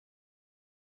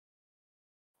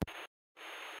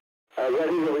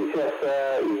Ready, busiest.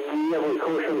 Yeah, with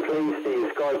caution, please. The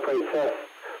Sky Princess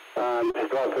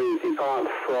just about to depart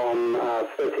from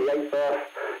 38 berth.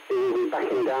 It will be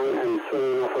backing down and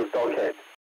swinging off of dockhead.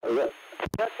 Over.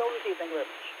 That's all received, thank you very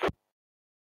much.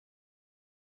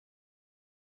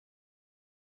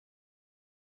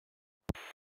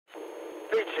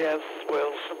 BTS,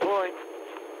 Wilson Point.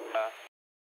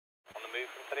 On the move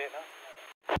from 38 now?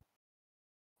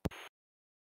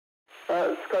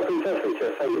 Sky Princess,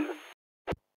 BTS, thank you, sir.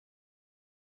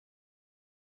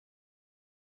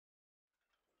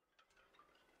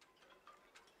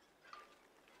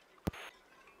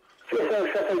 GSL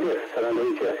Chateau d'If, Surrender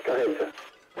BTS, go ahead, sir.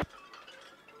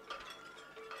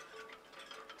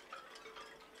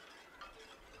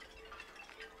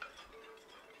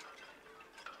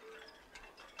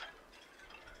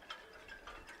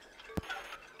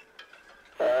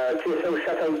 GSL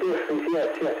Chateau d'If,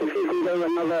 BTS, yes, if you can go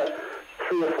another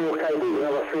 3 or 4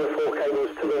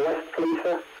 cables to the west, please,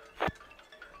 sir.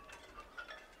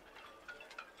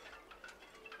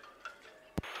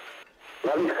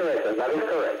 That is correct, sir, that is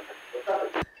correct.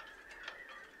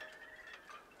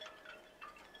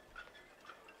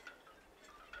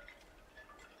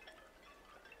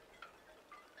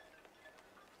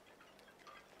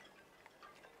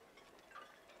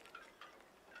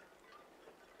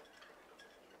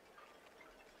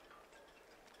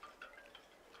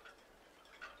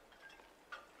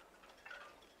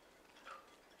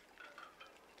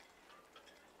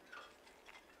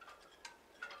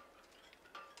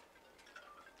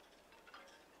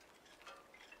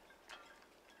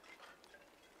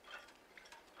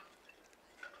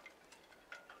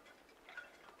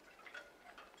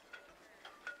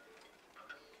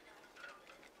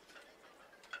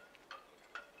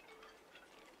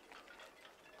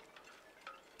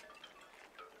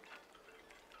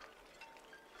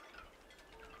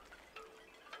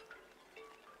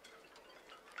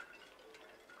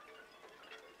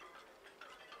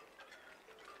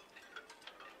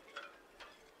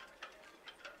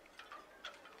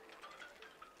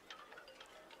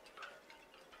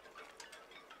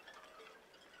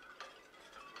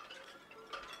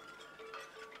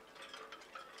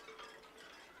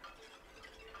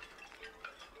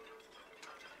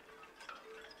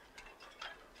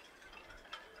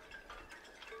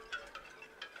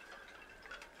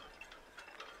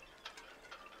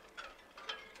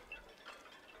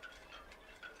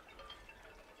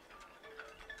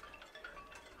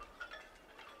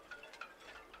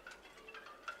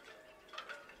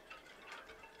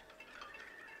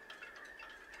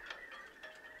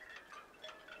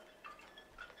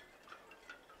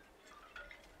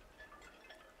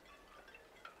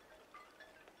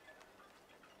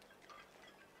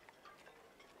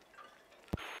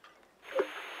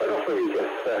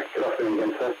 Good afternoon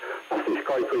again, sir. That's the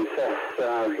Sky Princess.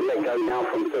 Let go now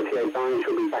from 38 9.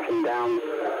 She'll be backing down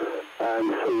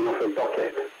and swinging off of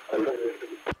dockhead. Over.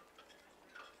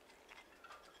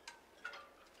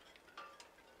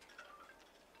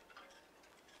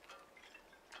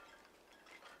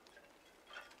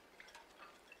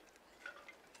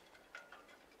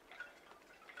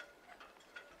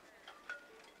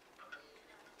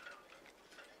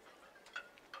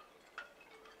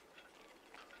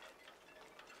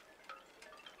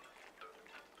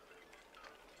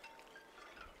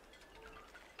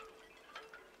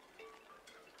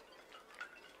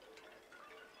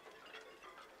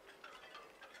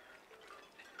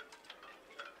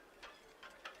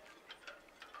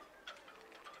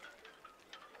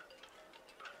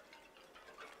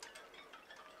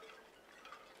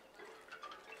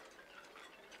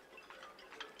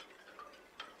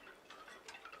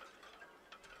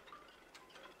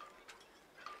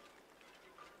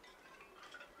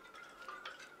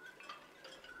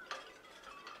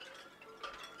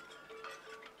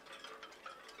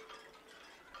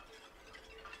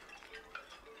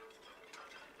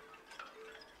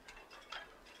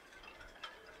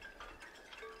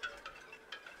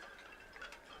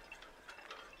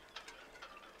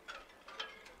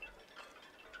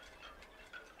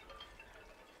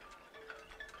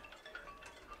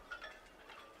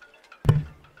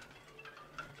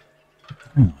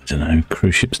 I don't know,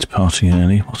 cruise ships departing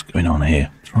early. What's going on here?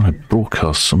 Trying to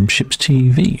broadcast some ship's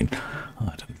TV. I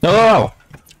don't know. Oh!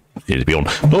 It to be on.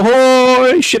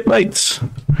 Ahoy, shipmates!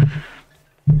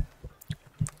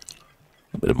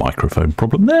 A bit of microphone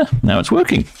problem there. Now it's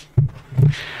working.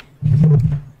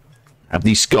 Have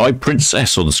the Sky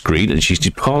Princess on the screen, and she's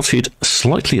departed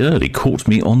slightly early. Caught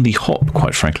me on the hop,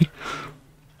 quite frankly.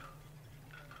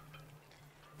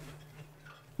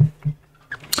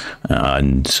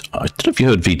 And I don't know if you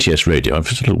heard VTS radio. I've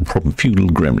had a little problem, a few little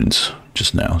gremlins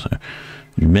just now. So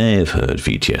you may have heard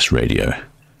VTS radio.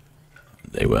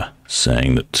 They were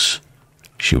saying that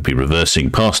she would be reversing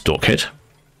past Dockhead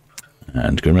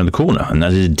and going around the corner. And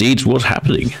that is indeed what's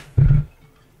happening.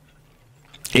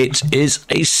 It is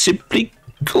a simply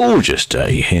gorgeous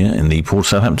day here in the Port of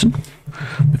Southampton.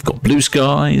 We've got blue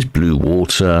skies, blue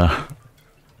water,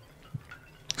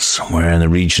 somewhere in the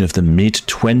region of the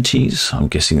mid-20s. I'm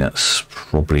guessing that's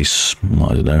probably,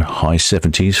 I don't know, high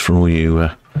 70s for all you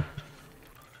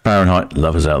Fahrenheit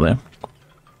lovers out there.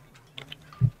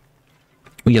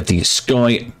 We have the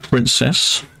Sky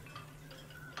Princess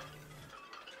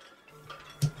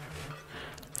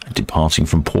departing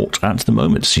from port at the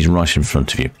moment. She's right in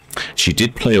front of you. She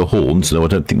did play a horn, though I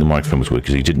don't think the microphone was working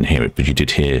because you didn't hear it, but you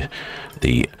did hear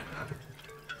the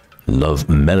love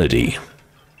melody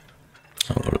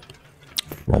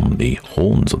from the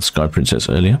horns of the Sky Princess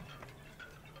earlier.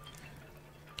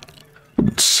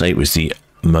 Wouldn't say it was the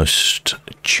most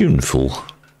tuneful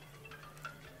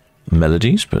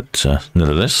melodies, but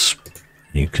nevertheless,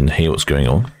 you can hear what's going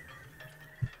on.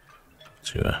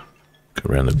 So,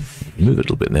 go around and move it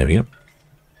a little bit. There we go.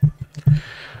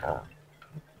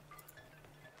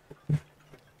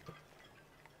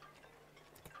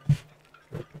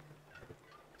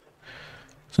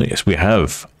 So yes, we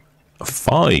have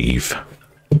 5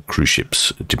 cruise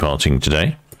ships departing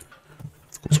today.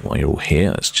 Of course, while you're all here,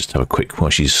 let's just have a quick, while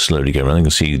she's slowly going around, you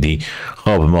can see the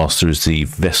Harbour Master is the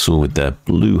vessel with their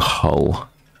blue hull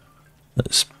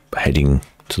that's heading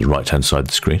to the right-hand side of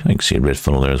the screen. I can see a red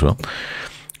funnel there as well.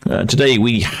 Today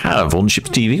we have, on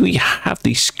Ships TV, we have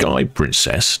the Sky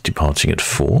Princess departing at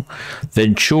 4,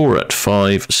 Ventura at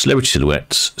 5, Celebrity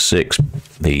Silhouettes 6,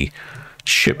 the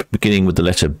ship beginning with the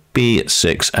letter B at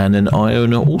 6, and then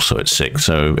Iona also at 6.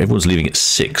 So everyone's leaving at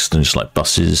 6, and just like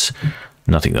buses,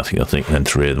 nothing, and then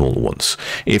 3 of them all at once.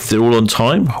 If they're all on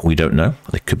time, we don't know.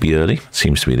 They could be early. It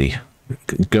seems to be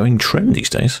the going trend these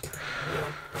days.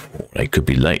 Or they could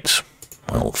be late.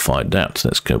 I'll find out.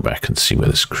 Let's go back and see where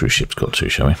this cruise ship's got to,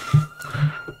 shall we? I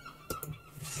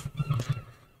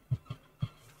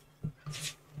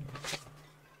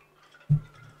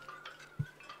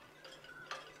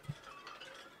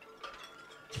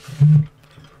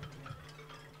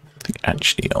think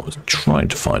actually I was trying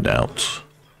to find out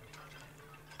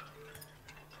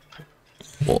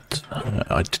what...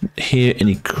 I didn't hear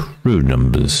any crew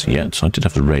numbers yet, so I did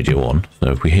have the radio on.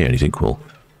 So if we hear anything, we'll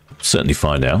certainly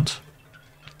find out.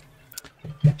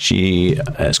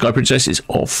 Sky Princess is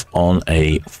off on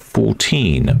a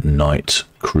 14-night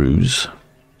cruise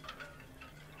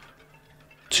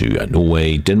to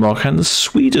Norway, Denmark, and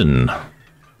Sweden.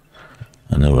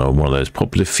 And they're one of those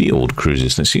popular fjord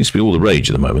cruises. And it seems to be all the rage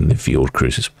at the moment, the fjord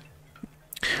cruises.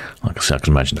 Like I said, I can't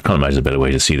imagine a better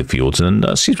way to see the fjords. And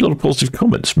there seems to be a lot of positive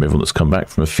comments from everyone that's come back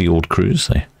from a fjord cruise.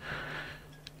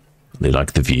 They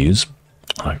like the views.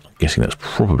 I'm guessing that's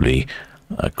probably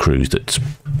a cruise that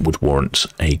would warrant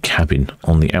a cabin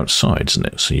on the outside, isn't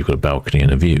it? So you've got a balcony and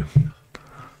a view.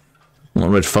 Well,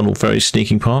 red funnel ferry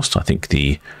sneaking past. I think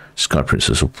the Sky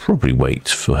Princess will probably wait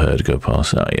for her to go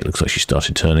past. Oh, yeah, it looks like she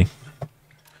started turning.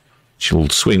 She'll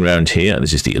swing round here.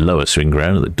 This is the lower swing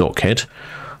round at the Dockhead,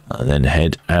 and then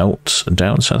head out and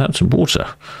down Southampton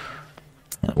water.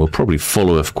 We'll probably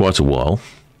follow her for quite a while.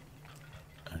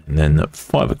 And then at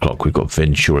 5 o'clock, we've got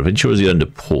Ventura. Ventura is the under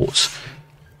port.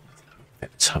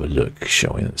 Let's have a look,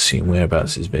 shall we? Let's see,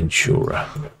 whereabouts is Ventura?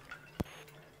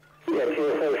 Yeah,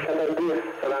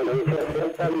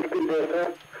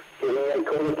 give me a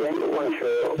call again once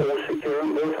you're all secure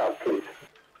and built up, please.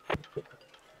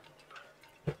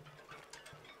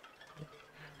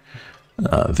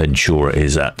 Ventura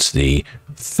is at the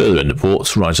further end of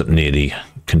port, right up near the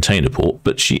container port,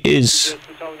 but she is...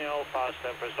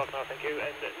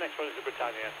 Next one is the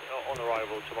Britannia, on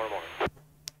arrival tomorrow morning.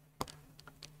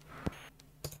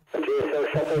 GSL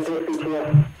Shuttle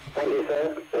DPTS, thank you, sir.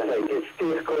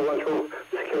 Just call once you're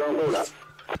secure on board up.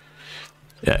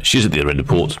 Yeah, she's at the other end of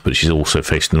port, but she's also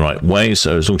facing the right way,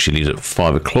 so as long as she leaves at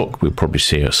 5 o'clock, we'll probably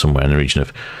see her somewhere in the region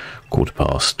of 20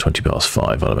 past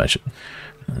 5, I'd imagine.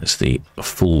 That's the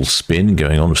full spin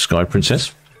going on with Sky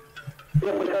Princess.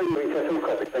 Yeah, we'll tell you, all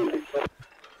copy, thank you.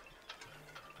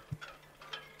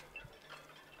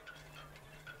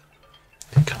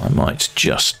 I think I might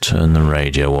just turn the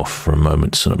radio off for a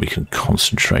moment so that we can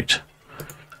concentrate.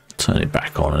 Turn it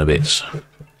back on in a bit.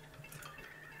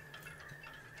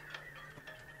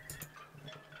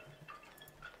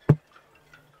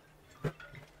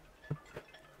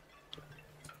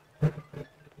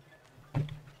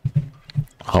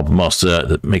 Harbour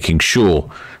Master making sure.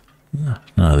 No,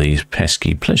 These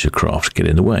pesky pleasure craft get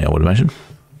in the way, I would imagine.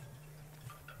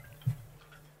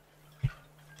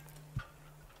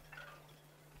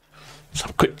 So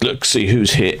have a quick look, see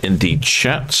who's here in the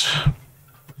chat.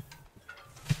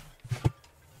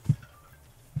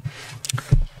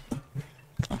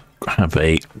 Have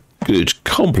a good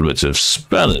complement of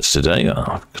spanners today.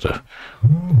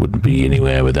 Wouldn't be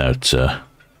anywhere without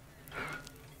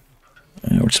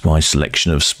it's my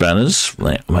selection of spanners.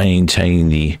 They maintain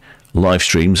the live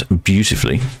streams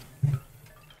beautifully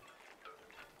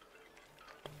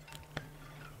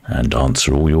and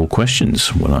answer all your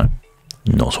questions when I'm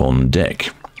not on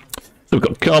deck. So we've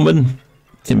got Carmen,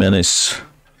 Tim Ennis,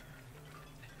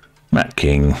 Matt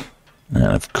King, and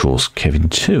of course Kevin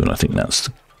too, and I think that's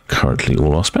currently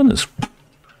all our spanners.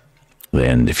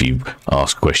 Then if you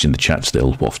ask a question in the chat,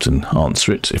 they'll often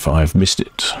answer it if I've missed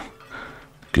it.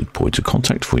 Good point of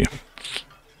contact for you.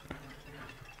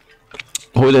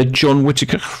 Ahoy there, John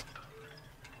Whittaker.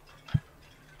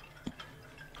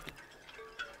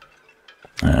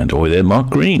 And ahoy there, Mark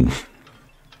Green.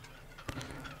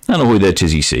 And ahoy there,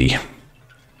 Tizzy C.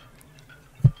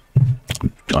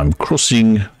 I'm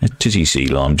crossing Tizzy C.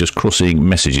 I'm just crossing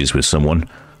messages with someone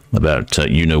about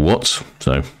you know what,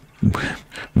 so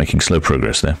making slow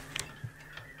progress there.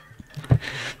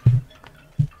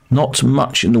 Not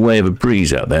much in the way of a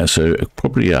breeze out there, so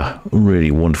probably a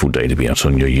really wonderful day to be out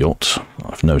on your yacht.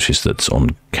 I've noticed that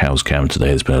on Cow's Cam today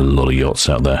there's been a lot of yachts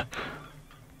out there.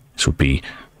 This would be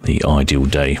the ideal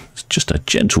day. It's just a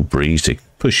gentle breeze to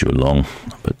push you along,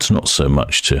 but not so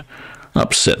much to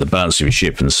upset the balance of your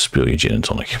ship and spill your gin and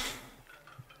tonic.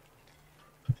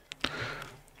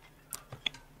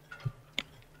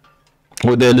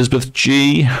 Ahoy there, Elizabeth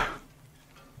G.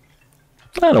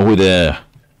 And ahoy there,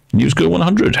 News Girl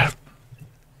 100. I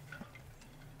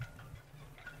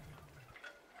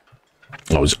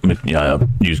was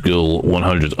News Girl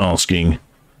 100 asking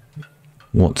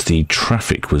what the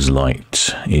traffic was like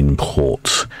in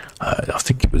port. I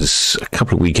think it was a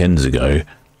couple of weekends ago.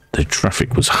 The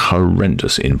traffic was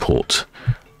horrendous in port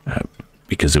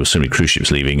because there were so many cruise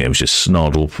ships leaving. It was just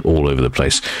snarled all over the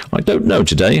place. I don't know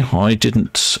today. I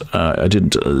didn't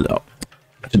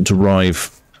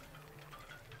arrive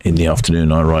in the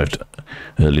afternoon. I arrived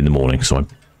early in the morning, so I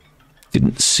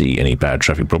didn't see any bad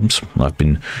traffic problems. I've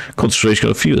been concentrating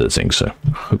on a few other things, so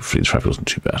hopefully the traffic wasn't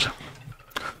too bad.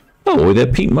 Oh, there,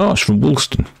 Pete Marsh from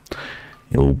Woolston.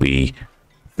 It will be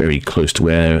very close to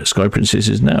where Sky Princess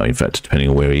is now. In fact, depending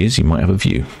on where he is, he might have a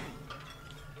view.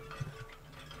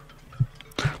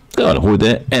 Oh, and ahoy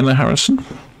there, Emma Harrison.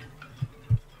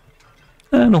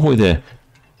 And ahoy there,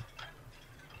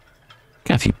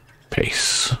 Kathy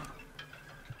Pace.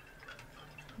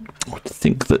 I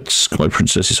think that Sky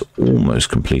Princess has almost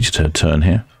completed her turn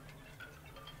here.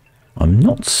 I'm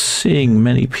not seeing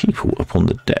many people up on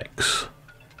the decks.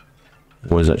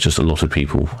 Or is that just a lot of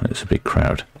people? It's a big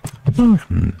crowd.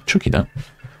 Tricky that.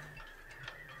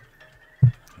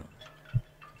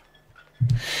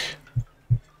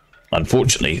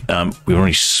 Unfortunately, we've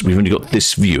only got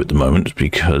this view at the moment,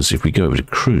 because if we go over to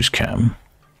cruise cam,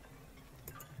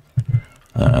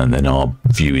 and then our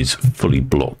view is fully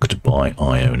blocked by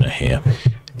Iona here,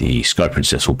 the Sky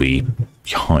Princess will be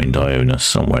behind Iona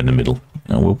somewhere in the middle.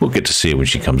 And we'll get to see her when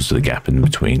she comes to the gap in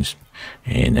between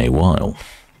in a while.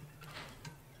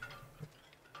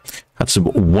 Had some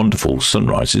wonderful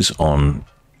sunrises on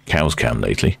Cow's Cam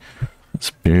lately.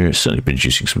 It's certainly been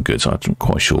producing some good. So I'm not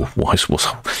quite sure why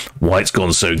it's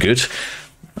gone so good.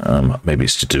 Maybe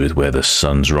it's to do with where the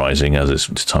sun's rising, as it's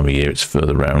this time of year it's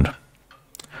further round.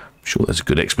 I'm sure there's a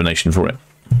good explanation for it.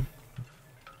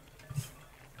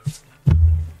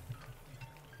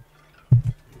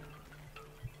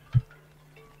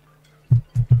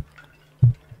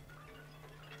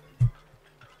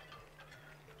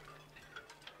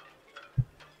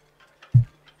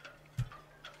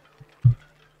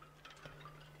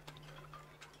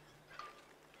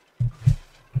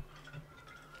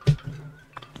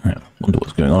 Wonder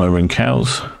what's going on over in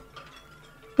Cows.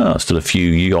 Oh, still a few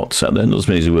yachts out there, not as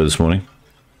many as there were this morning.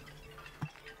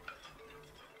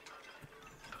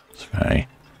 It's a very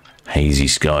hazy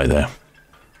sky there.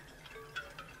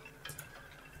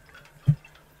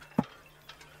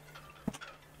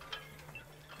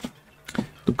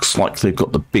 Looks like they've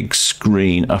got the big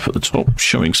screen up at the top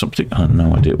showing something. I have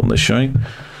no idea what they're showing.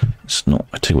 It's not,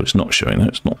 I tell you what it's not showing though.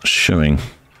 It's not showing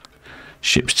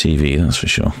Ships TV, that's for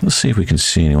sure. Let's see if we can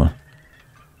see anyone.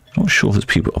 Not sure if there's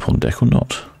people up on deck or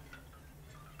not.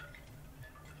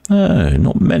 No,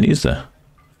 not many, is there?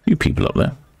 A few people up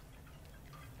there.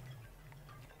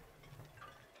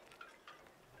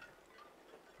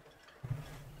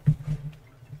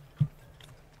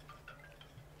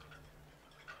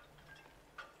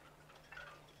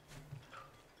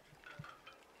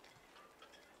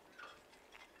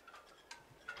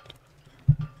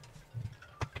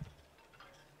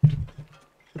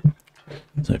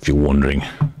 So if you're wondering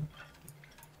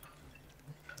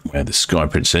where the Sky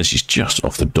Princess, she's just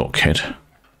off the dockhead.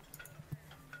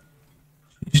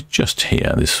 She's just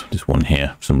here, this one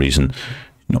here. For some reason,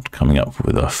 not coming up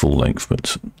with a full length,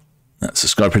 but that's the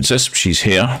Sky Princess. She's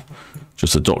here,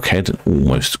 just the dockhead, and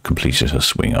almost completed her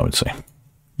swing, I would say.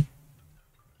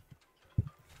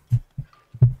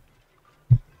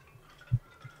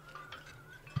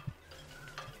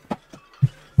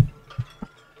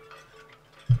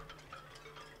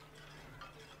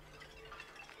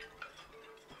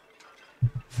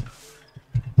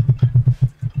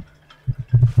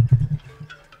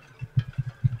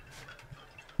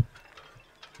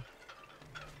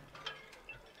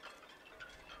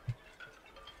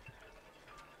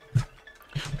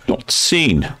 Not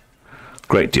seen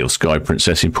great deal of Sky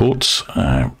Princess in ports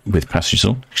with passengers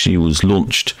on. She was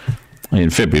launched in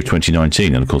February of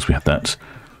 2019, and of course we had that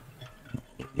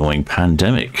annoying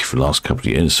pandemic for the last couple of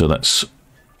years, so that's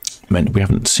meant we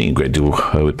haven't seen a great deal of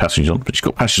her with passengers on, but she's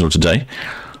got passengers on today.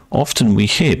 Often we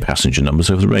hear passenger numbers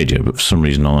over the radio, but for some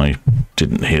reason I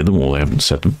didn't hear them, or they haven't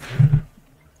said them.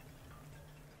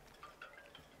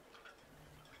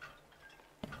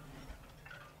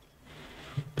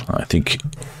 I think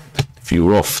if you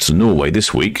were off to Norway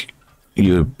this week,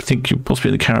 you think you're possibly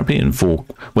in the Caribbean. For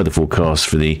weather forecast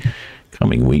for the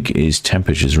coming week is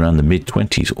temperatures around the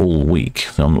mid-20s all week.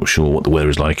 So I'm not sure what the weather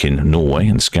is like in Norway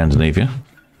and Scandinavia,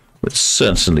 but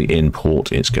certainly in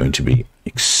port it's going to be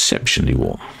exceptionally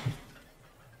warm.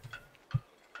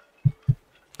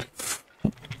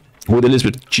 Well,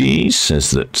 Elizabeth G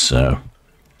says that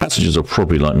passengers are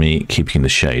probably like me, keeping in the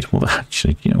shade. Well,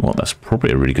 actually, you know what? That's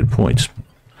probably a really good point.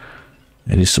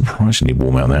 It is surprisingly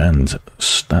warm out there, and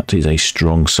that is a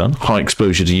strong sun. High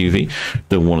exposure to UV.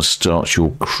 Don't want to start your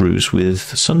cruise with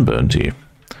sunburn, do you?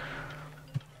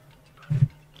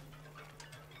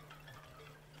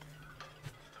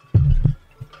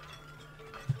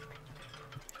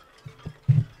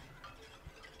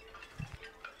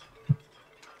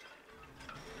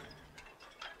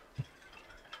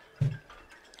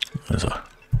 There's a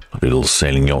little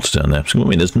sailing yacht down there. So, I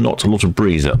mean, there's not a lot of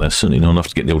breeze out there, certainly not enough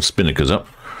to get the old spinnakers up.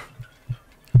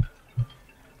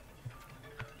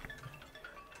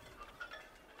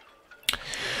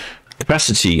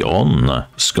 Capacity on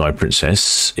Sky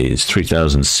Princess is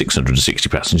 3,660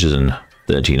 passengers and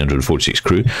 1,346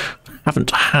 crew. Haven't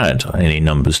had any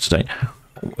numbers today.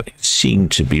 It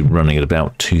seemed to be running at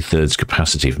about 2/3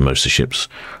 capacity for most of the ships.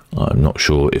 I'm not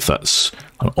sure if that's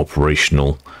an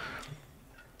operational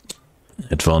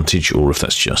advantage or if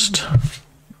that's just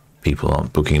people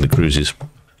aren't booking the cruises.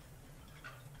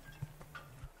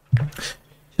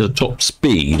 The top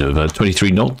speed of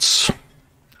 23 knots.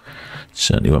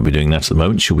 Certainly won't be doing that at the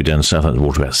moment. She'll be down Southampton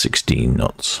water about 16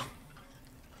 knots.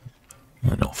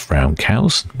 And off round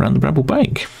Cowes, round the Bramble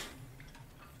Bank.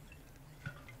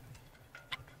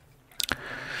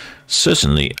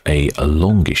 Certainly a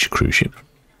longish cruise ship.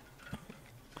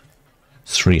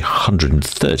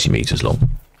 330 metres long.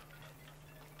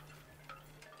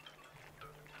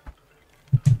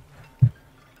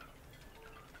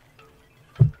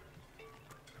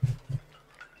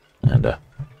 And a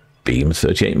beam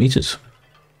 38 metres.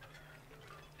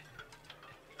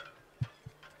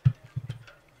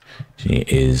 She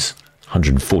is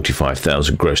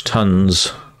 145,000 gross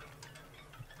tons.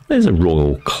 There's a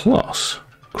Royal Class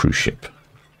cruise ship.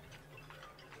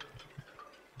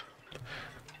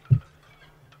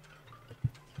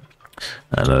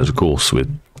 And as of course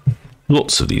with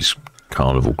lots of these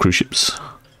Carnival cruise ships,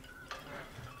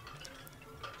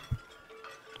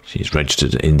 she's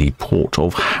registered in the port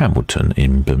of Hamilton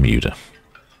in Bermuda.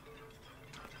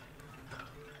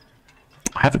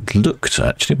 I haven't looked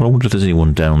actually, but I wonder if there's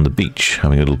anyone down the beach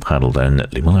having a little paddle down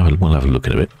Netley. We'll have a look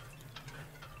in a bit.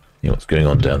 See what's going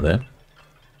on down there.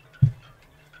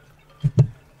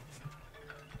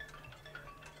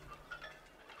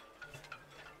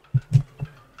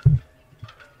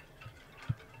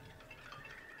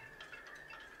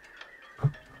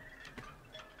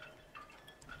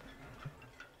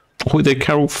 Ahoy there,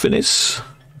 Carol Finnis.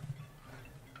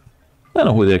 And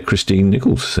ahoy there, Christine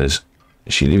Nichols says,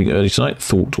 is she leaving early tonight?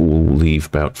 Thought we'll leave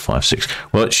about 5-6.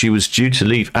 Well, she was due to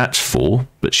leave at 4,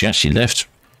 but she actually left.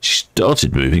 She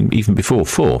started moving even before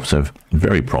 4, so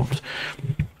very prompt.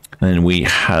 And then we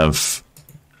have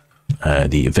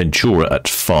the Ventura at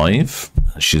 5.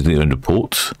 She's the owner of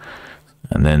port.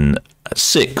 And then at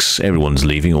 6, everyone's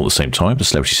leaving all at the same time. The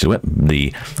Celebrity Silhouette,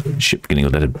 the ship beginning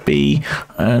with letter B,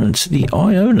 and the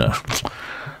Iona.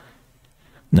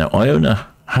 Now, Iona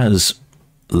has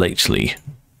lately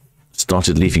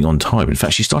started leaving on time. In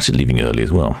fact, she started leaving early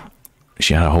as well.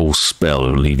 She had a whole spell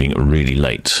of leaving really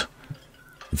late.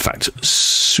 In fact,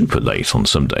 super late on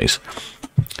some days.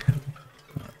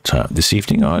 But, this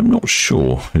evening, I'm not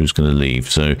sure who's going to leave.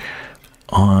 So,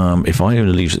 if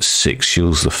Iona leaves at 6,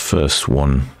 she's the first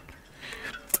one.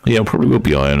 Yeah, it probably will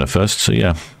be Iona first. So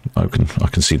yeah, I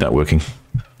can see that working.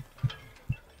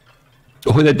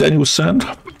 Oh, there, Daniel Sand.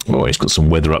 Oh, he's got some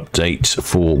weather update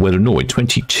for weather in Norway.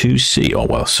 22C. Oh,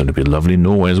 well, it's going to be lovely in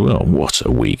Norway as well. What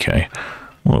a week, eh?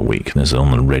 What a week. There's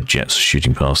on the red jets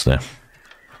shooting past there.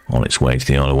 On its way to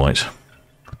the Isle of Wight.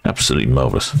 Absolutely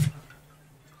marvellous.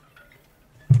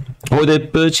 Oh, there,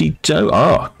 Bertie Doe.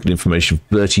 Ah, good information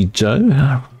for Bertie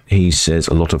Doe. He says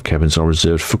a lot of cabins are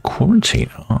reserved for quarantine.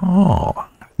 Ah,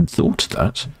 I hadn't thought of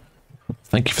that.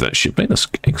 Thank you for that, shipmate. That's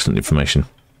excellent information.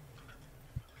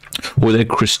 Oh, there,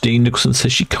 Christine Nicholson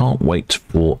says she can't wait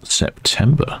for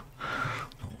September.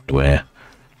 Where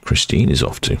Christine is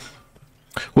off to.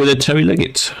 Oh, there, Terry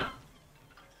Leggett.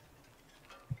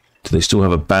 Do they still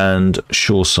have a band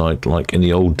shoreside like in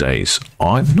the old days?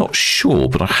 I'm not sure,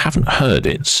 but I haven't heard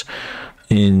it.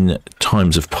 In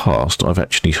times of past, I've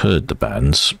actually heard the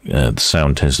bands. The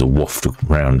sound tends to waft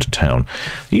around town.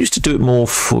 They used to do it more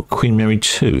for Queen Mary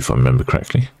 2, if I remember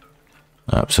correctly.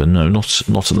 So no, not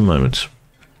at the moment.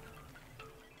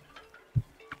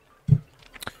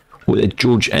 Well,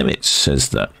 George Emmett says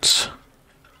that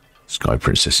Sky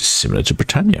Princess is similar to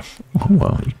Britannia. Oh,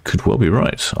 well, you could well be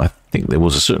right. I think there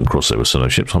was a certain crossover solo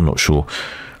ships. I'm not sure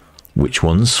which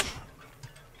ones.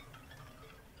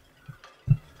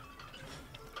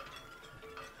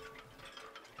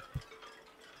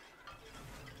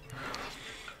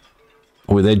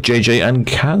 Oh, there, JJ and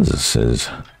Kaz says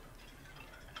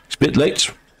it's a bit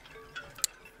late.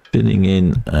 Filling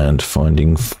in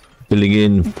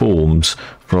forms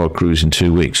for our cruise in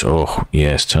 2 weeks. Oh,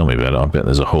 yes, tell me about it. I bet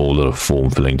there's a whole lot of form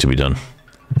filling to be done.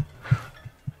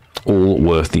 All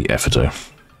worth the effort, though.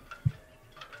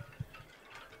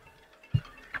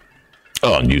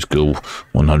 Oh, News Girl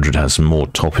 100 has some more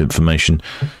top information.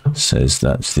 Says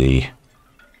that the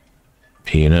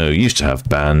P&O used to have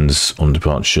bands on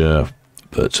departure,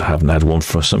 but haven't had one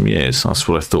for some years. That's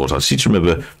what I thought. I seem to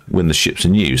remember when the ships are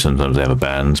new, sometimes they have a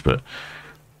band, but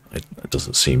it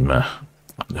doesn't seem... I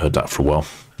haven't heard that for a while.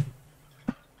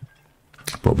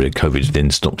 Probably a COVID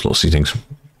then stopped lots of things.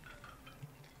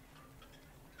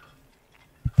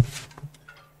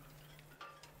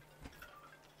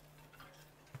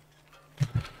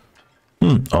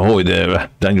 Ahoy there,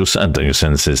 Daniel Sand. Daniel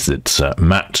Sand says that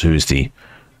Matt, who is the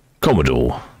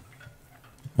Commodore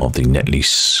of the Netley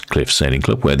Cliff Sailing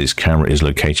Club, where this camera is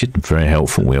located, very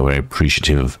helpful. We are very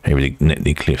appreciative of everything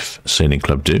Netley Cliff Sailing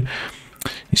Club do.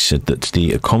 He said that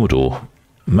the Commodore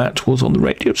Matt was on the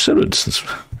radio silence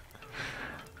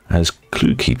as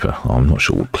Clue Keeper. I'm not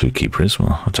sure what Clue Keeper is. Well,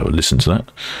 I'll have to have a listen to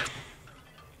that.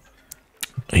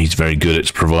 He's very good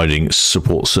at providing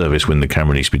support service when the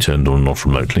camera needs to be turned on and off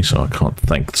remotely, so I can't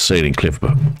thank the Sailing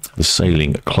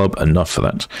Club enough for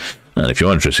that. And if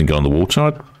you're interested in going on the water,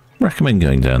 I'd recommend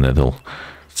going down there. They'll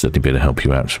certainly be able to help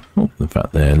you out. Oh, in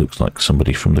fact, there looks like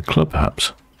somebody from the club,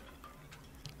 perhaps.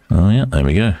 Oh, yeah, there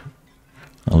we go.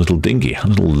 A little dinghy, a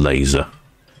little laser.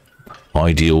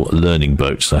 Ideal learning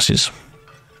boats, that is.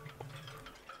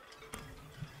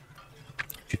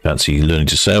 If you fancy learning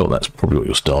to sail, that's probably what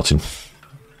you're starting.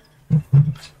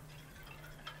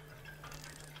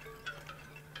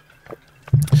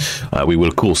 We will,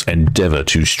 of course, endeavour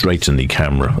to straighten the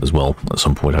camera as well at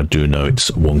some point. I do know it's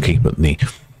wonky, but the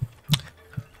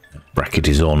bracket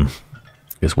is on.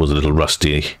 This was a little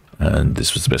rusty, and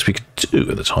this was the best we could do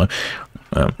at the time.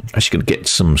 Actually going to get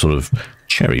some sort of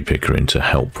cherry picker in to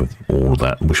help with all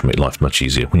that, which will make life much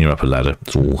easier. When you're up a ladder,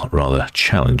 it's all rather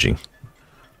challenging.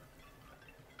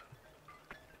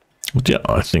 But yeah,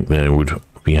 I think they would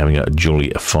be having a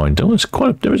jolly fine day. There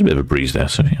is a bit of a breeze there,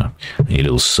 so yeah, any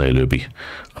little sailor would be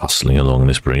hustling along in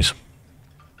this breeze.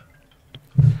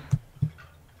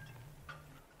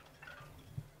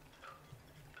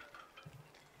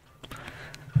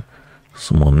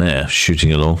 Someone there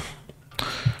shooting along.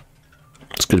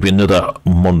 It's going to be another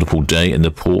wonderful day in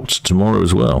the port tomorrow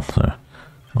as well. So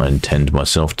I intend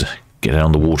myself to get out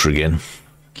on the water again.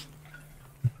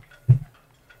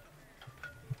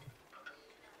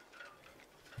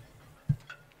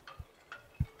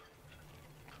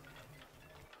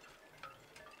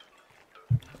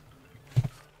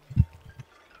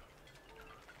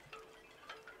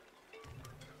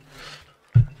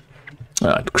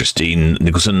 Christine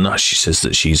Nicholson, she says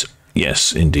that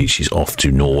yes, indeed, she's off to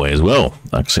Norway as well.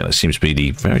 Like I say, that seems to be the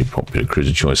very popular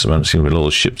cruiser choice. I've seen where a lot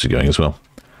of ships are going as well.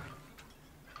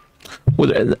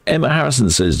 Well, Emma Harrison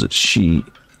says that she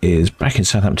is back in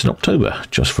Southampton in October,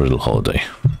 just for a little holiday.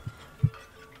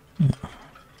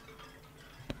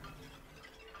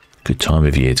 Good time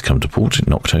of year to come to port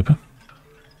in October.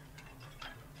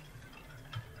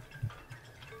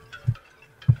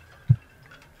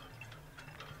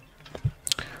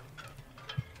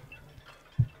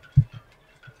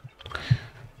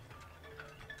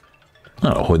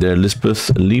 Oh, there,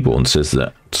 Elizabeth Leaborn says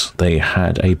that they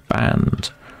had a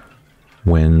band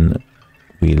when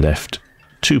we left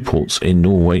 2 ports in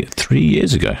Norway 3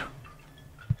 years ago.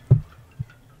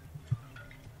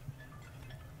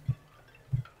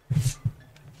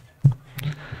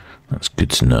 That's good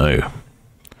to know.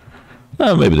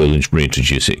 Maybe they'll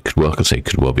reintroduce it. Could well, I could say it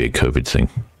could well be a COVID thing.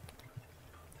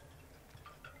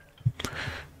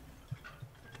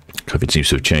 COVID seems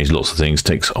to have changed lots of things.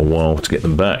 Takes a while to get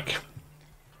them back.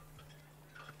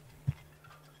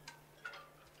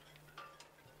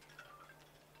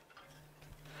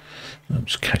 I'm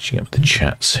just catching up with the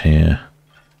chats here.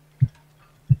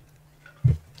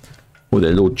 Well,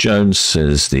 there, Lord Jones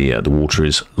says the water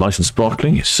is light and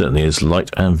sparkling. It certainly is light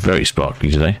and very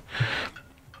sparkly today.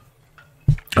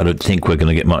 I don't think we're going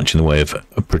to get much in the way of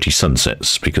pretty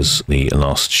sunsets because the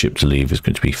last ship to leave is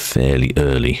going to be fairly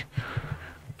early.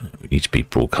 We need to be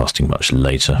broadcasting much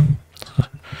later.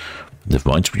 Never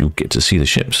mind, you'll get to see the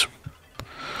ships.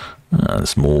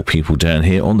 There's more people down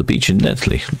here on the beach in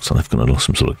Netley. Looks like they've got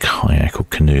some sort of kayak or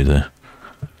canoe there.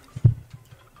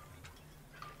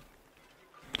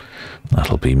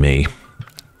 That'll be me.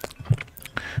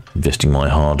 Investing my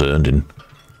hard-earned in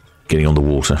getting on the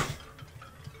water.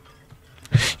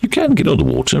 You can get on the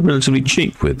water relatively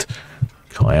cheap with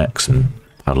kayaks and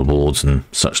paddleboards and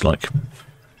such like.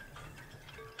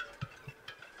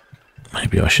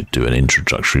 Maybe I should do an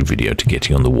introductory video to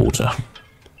getting on the water.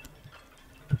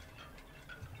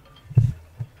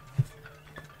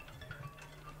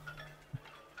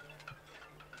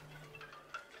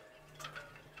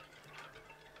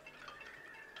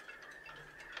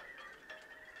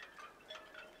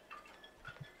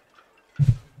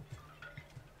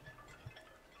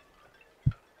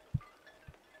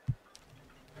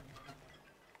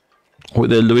 With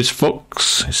there, Lewis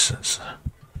Fox. It says,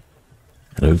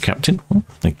 hello, Captain. Well,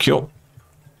 thank you.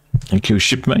 Thank you,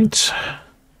 shipmate.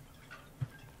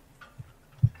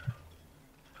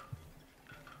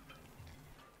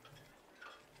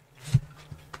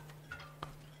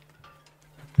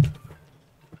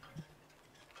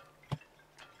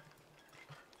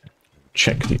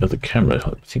 Check the other camera.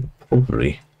 I think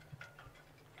probably.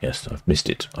 Yes, I've missed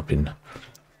it. I've been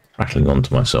rattling on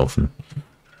to myself and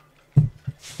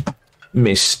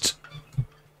missed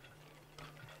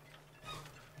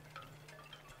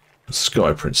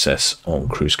Sky Princess on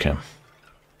cruise cam.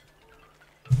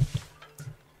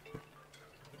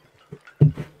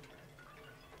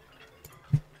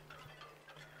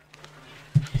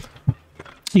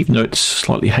 Even though it's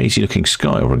slightly hazy looking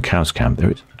sky over on Cow's Cam,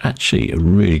 there is actually a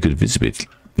really good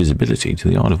visibility to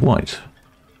the Isle of Wight.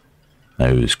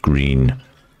 Those green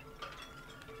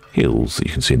hills that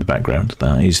you can see in the background,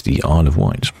 that is the Isle of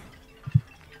Wight.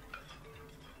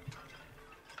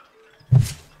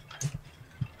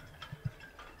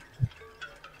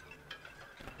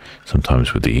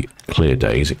 Sometimes with the clear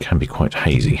days it can be quite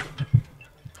hazy.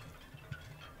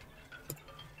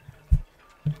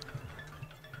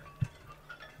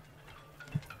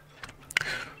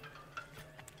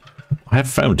 I have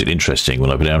found it interesting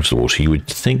when I've been out of the water. You would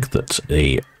think that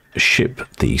a ship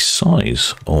the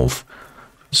size of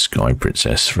Sky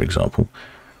Princess, for example,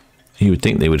 you would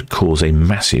think they would cause a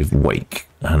massive wake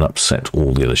and upset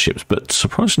all the other ships, but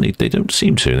surprisingly they don't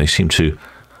seem to. They seem to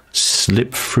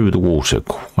slip through the water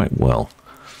quite well.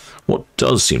 What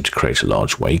does seem to create a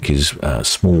large wake is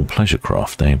small pleasure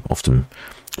craft. They often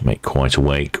make quite a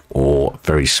wake, or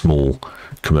very small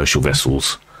commercial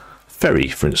vessels. Ferry,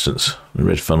 for instance, the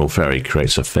Red Funnel Ferry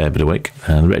creates a fair bit of wake,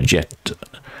 and the Red Jet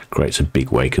creates a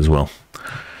big wake as well.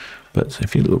 But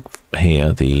if you look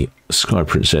here, the Sky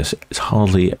Princess is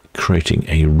hardly creating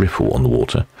a ripple on the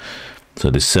water. So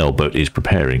this sailboat is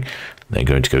preparing. They're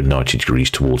going to go 90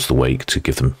 degrees towards the wake to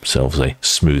give themselves a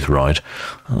smooth ride.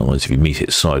 Otherwise, if you meet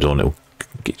it side on, it'll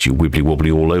get you wibbly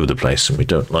wobbly all over the place, and we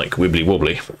don't like wibbly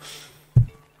wobbly.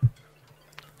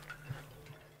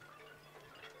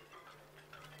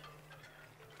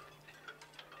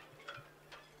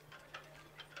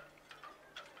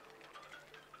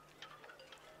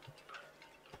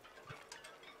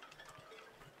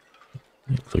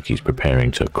 Looks like he's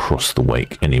preparing to cross the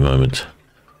wake any moment.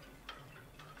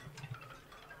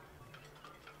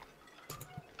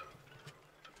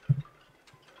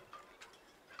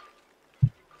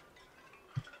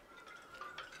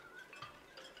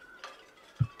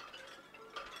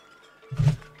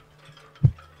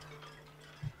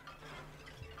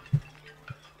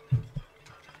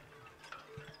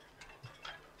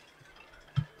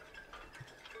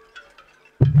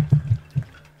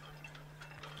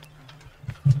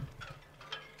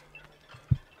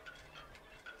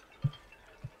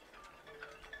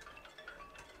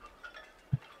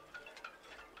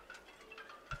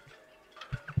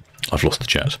 I've lost the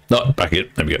chat. No, back in.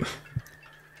 There we go.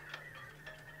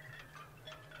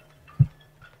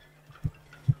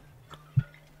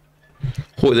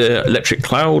 Ahoy there, Electric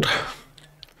Cloud.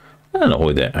 And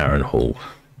ahoy there, Aaron Hall.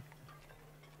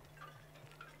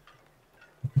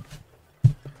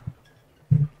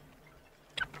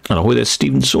 And ahoy there,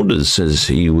 Stephen Saunders says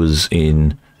he was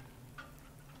in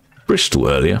Bristol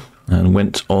earlier and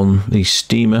went on the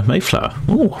steamer Mayflower.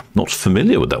 Oh, not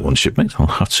familiar with that one, shipmate. I'll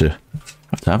have to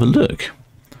have a look.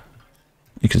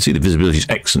 You can see the visibility is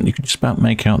excellent. You can just about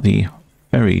make out the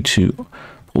ferry to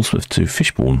Portsmouth to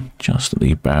Fishbourne, just at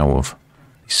the bow of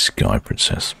the Sky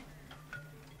Princess.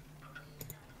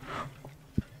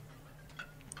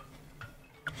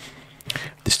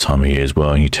 This time of year as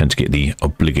well, you tend to get the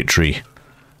obligatory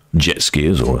jet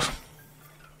skiers, or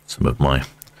some of my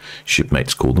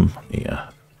shipmates call them, the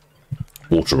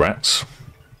water rats.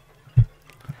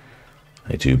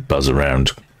 They do buzz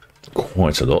around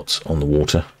quite a lot on the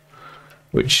water,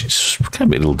 which can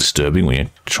be a little disturbing when you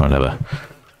try and have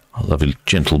a lovely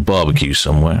gentle barbecue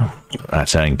somewhere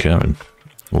at anchor and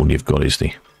all you've got is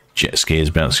the jet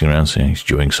skiers bouncing around, so he's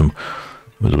enjoying a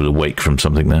little bit of wake from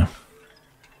something there.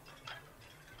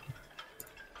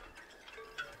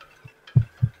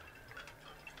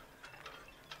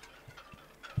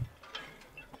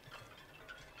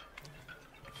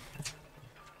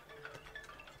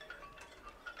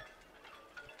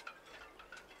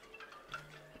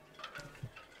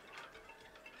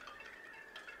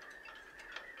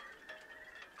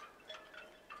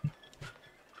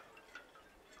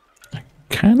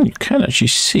 You can actually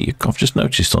see, I've just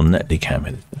noticed on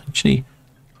Netlycam, actually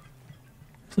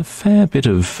there's a fair bit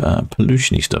of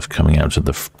pollution-y stuff coming out of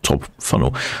the top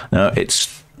funnel. Now,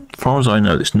 as far as I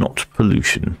know, it's not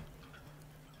pollution.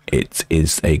 It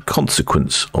is a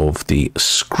consequence of the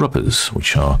scrubbers,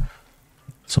 which are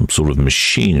some sort of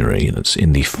machinery that's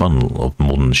in the funnel of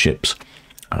modern ships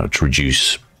to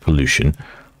reduce pollution.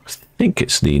 I think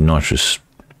it's the nitrous.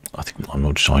 I'm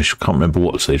not sure. I can't remember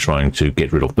what they're trying to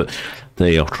get rid of, but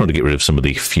they are trying to get rid of some of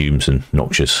the fumes and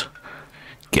noxious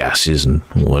gases and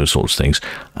all those sorts of things.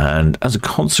 And as a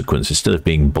consequence, instead of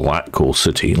being black or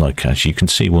sooty, like as you can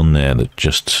see one there that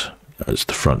just as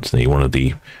the front, one of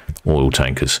the oil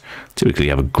tankers typically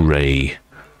have a grey,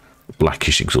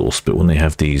 blackish exhaust, but when they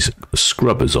have these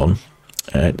scrubbers on,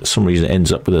 for some reason it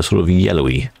ends up with a sort of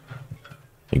yellowy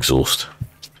exhaust.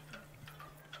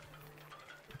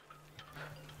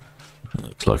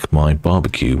 Looks like my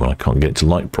barbecue when I can't get it to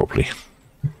light properly.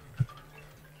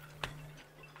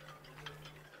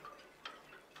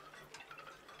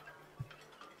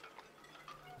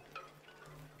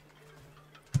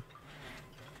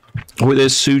 Oh,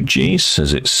 there's Sue G.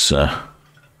 Says it's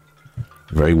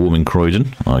very warm in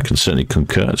Croydon. I can certainly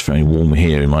concur. It's very warm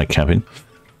here in my cabin.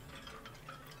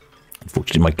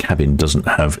 Unfortunately, my cabin doesn't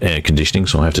have air conditioning,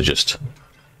 so I have to just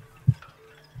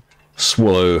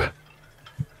swallow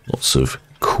lots of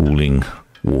cooling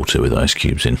water with ice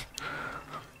cubes in.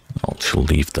 I'll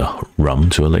leave the rum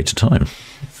to a later time.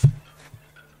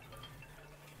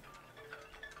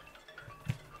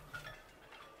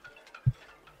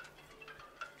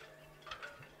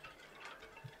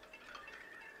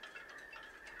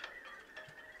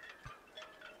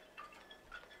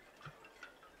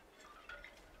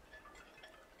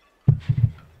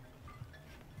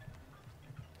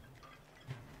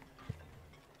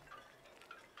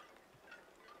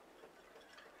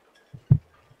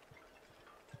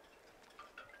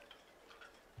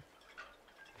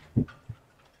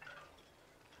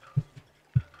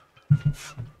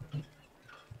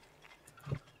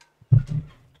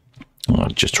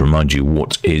 Just to remind you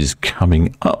what is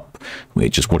coming up, we're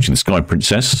just watching the Sky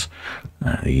Princess.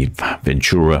 The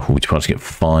Ventura will be departing at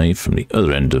 5 from the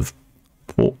other end of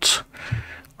port,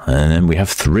 and then we have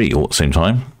 3 all at the same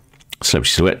time: Celebrity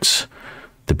Silhouette,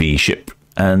 the B ship,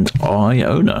 and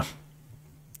Iona.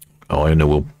 Iona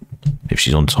will, if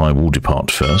she's on time, will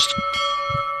depart first,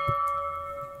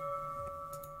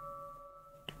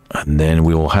 and then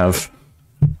we will have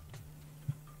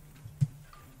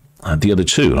the other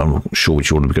 2. I'm not sure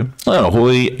which order we go. Oh,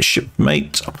 ahoy,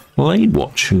 shipmate Blade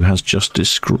Watch, who has just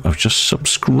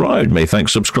subscribed. May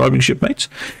thanks subscribing, shipmate.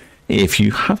 If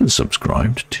you haven't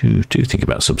subscribed, do think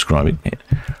about subscribing. It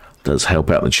does help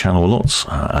out the channel a lot.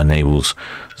 Enables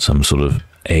some sort of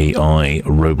AI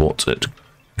robot at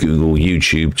Google,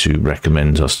 YouTube to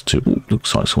recommend us to. Ooh,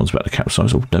 looks like someone's about to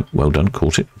capsize. Oh, no, well done,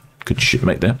 caught it. Good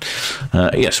shipmate there.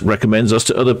 Yes, recommends us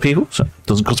to other people, so it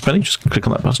doesn't cost a penny. Just click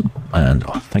on that button, and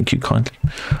thank you kindly.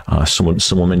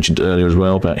 Someone mentioned earlier as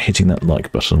well about hitting that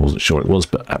like button. I wasn't sure it was,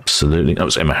 but absolutely. That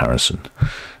was Emma Harrison.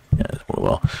 Yeah, one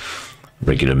of our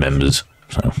regular members.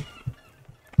 So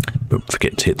Don't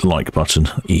forget to hit the like button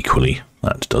equally.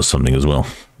 That does something as well.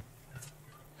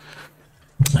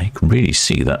 You can really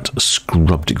see that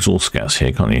scrubbed exhaust gas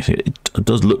here, can't you? It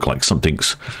does look like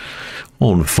something's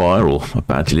on fire or a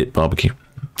badly lit barbecue.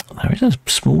 There is a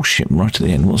small ship right at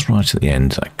the end. What's right at the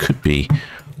end? That could be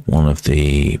one of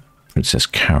the Princess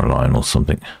Caroline or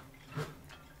something.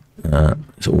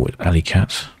 It's always Alley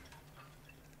Cat.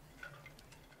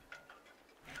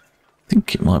 I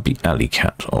think it might be Alley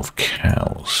Cat of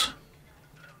Cows.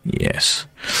 Yes.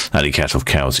 Alley Cat of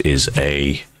Cows is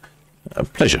a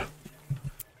pleasure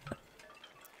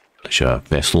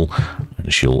vessel,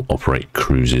 and she'll operate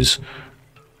cruises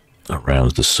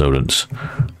around the Solent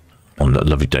on that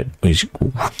lovely day. He's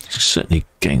certainly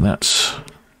getting that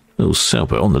little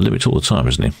sailboat on the limit all the time,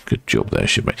 isn't he? Good job there,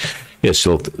 shipmate. Yes,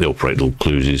 they operate little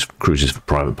cruises for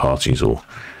private parties or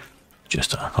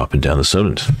just up and down the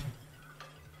Solent.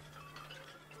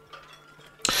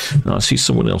 Now I see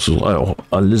someone else as well.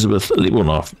 Elizabeth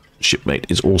Leonard, shipmate,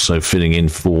 is also filling in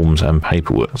forms and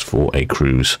paperwork for a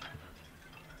cruise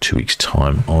 2 weeks'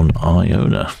 time on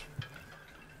Iona.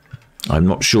 I'm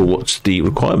not sure what the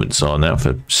requirements are now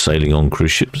for sailing on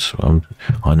cruise ships.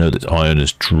 I know that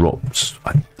Iona's dropped,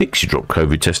 I think she dropped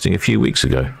COVID testing a few weeks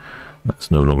ago.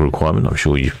 That's no longer a requirement. I'm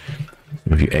sure you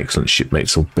excellent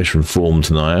shipmates are better informed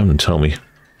than I am and tell me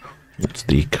what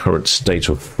the current state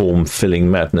of form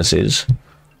filling madness is.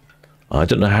 I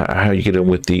don't know how you get on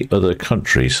with the other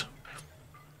countries.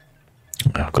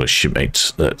 I've got a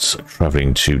shipmate that's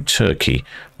travelling to Turkey,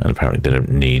 and apparently they don't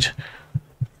need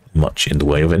much in the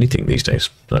way of anything these days.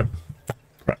 So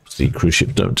perhaps the cruise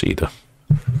ship don't either.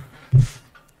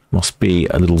 Must be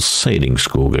a little sailing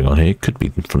school going on here. Could be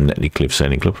from Netley Cliff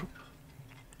Sailing Club.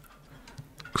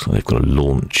 Looks like they've got a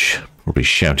launch, probably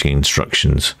shouting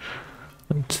instructions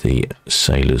to the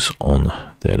sailors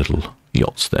on their little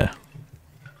yachts there.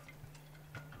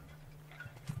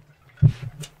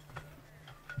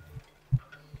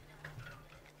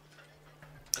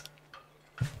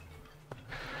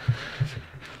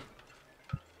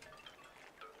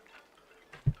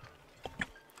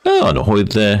 Oh, and ahoy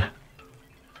there.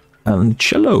 And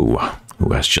Cello,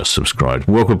 who has just subscribed.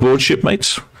 Welcome aboard,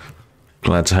 shipmates.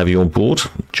 Glad to have you on board.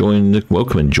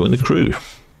 Welcome and join the crew.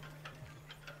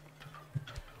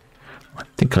 I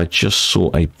think I just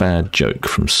saw a bad joke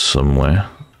from somewhere.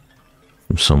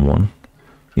 From someone.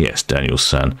 Yes, Daniel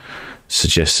San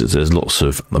suggests that there's lots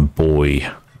of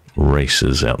boy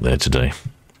racers out there today.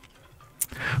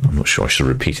 I'm not sure I should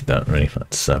have repeated that, really.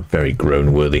 That's very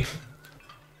groan-worthy.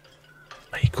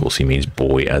 Of course, he means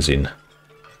boy as in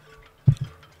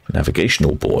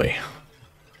navigational boy.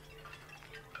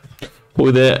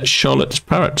 Ahoy there, Charlotte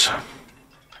Parrott.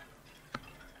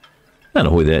 And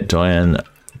ahoy there, Diane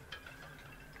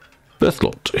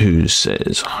Berthlot, who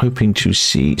says, hoping to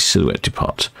see Silhouette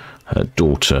depart. Her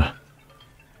daughter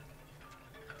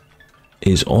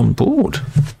is on board.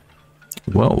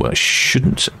 Well, that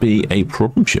shouldn't be a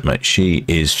problem, shipmate. She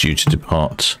is due to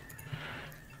depart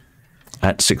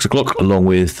at 6 o'clock, along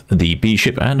with the B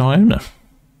ship and Iona.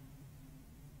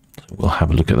 So we'll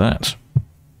have a look at that.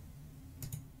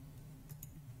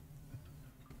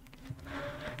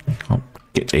 I'll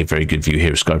get a very good view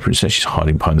here of Sky Princess. She's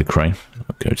hiding behind the crane.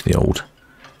 I'll go to the old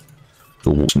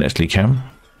Nestle cam.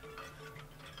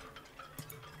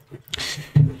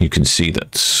 You can see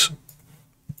that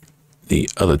the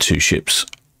other two ships,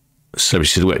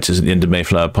 Celebrity Silhouette is at the end of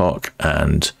Mayflower Park,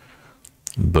 and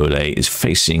Bolette is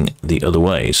facing the other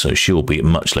way, so she'll be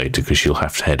much later because she'll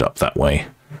have to head up that way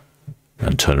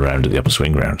and turn around at the upper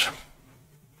swing ground.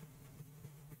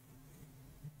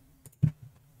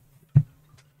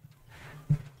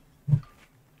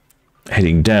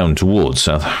 Heading down towards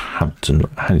Southampton,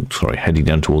 heading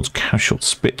down towards Cashel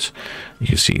Spit. You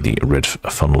can see the red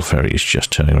funnel ferry is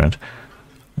just turning around.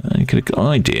 You get a good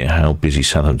idea how busy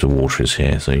Southampton water is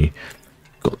here. So you've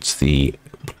got the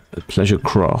pleasure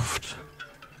craft,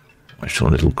 which on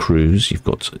a little cruise. You've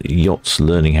got yachts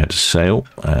learning how to sail,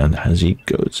 and as he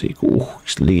goes,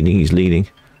 he's leading.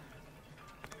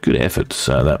 Good effort,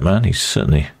 that man. He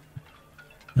certainly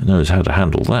knows how to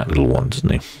handle that little one, doesn't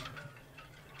he?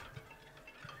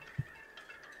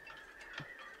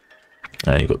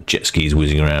 You've got jet skis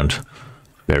whizzing around,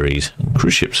 ferries, and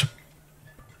cruise ships.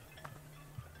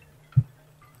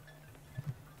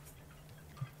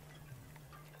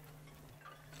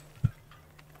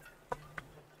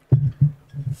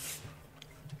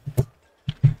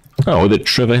 Oh, that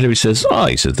Trevor Hillary says,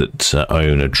 he said that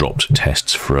Iona dropped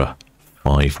tests for a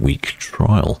 5-week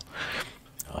trial.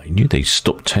 I knew they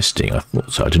stopped testing. I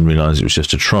thought so. I didn't realise it was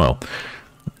just a trial.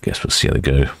 I guess we'll see how they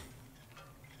go.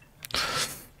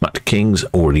 Matt King's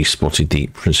already spotted the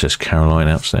Princess Caroline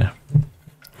out there.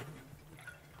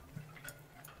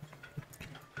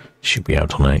 She'll be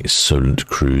out on a Solent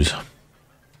cruise.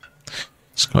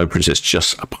 Sky Princess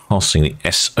just passing the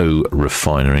SO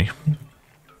refinery.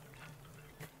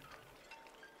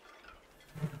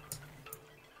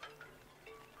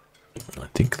 I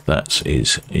think that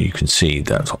is, you can see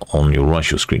that on your right,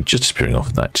 your screen, just disappearing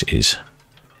off, that is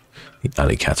the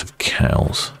alley cat of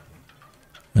cows.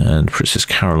 And Princess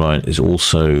Caroline is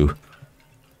also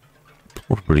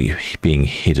probably being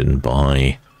hidden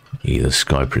by either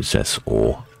Sky Princess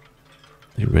or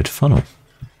the Red Funnel.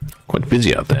 Quite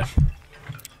busy out there.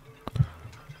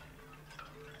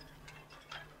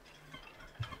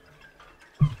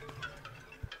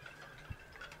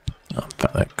 Oh, in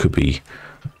fact, that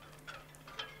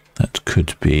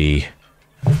could be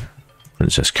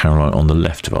Princess Caroline on the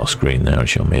left of our screen there.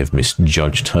 Actually, I may have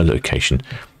misjudged her location.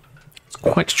 It's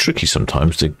quite tricky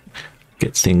sometimes to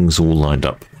get things all lined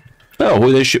up.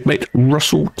 Oh, there's shipmate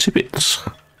Russell Tibbets.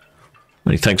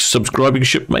 Many thanks for subscribing,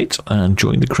 shipmate, and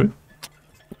joining the crew.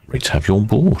 Great to have you on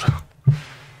board.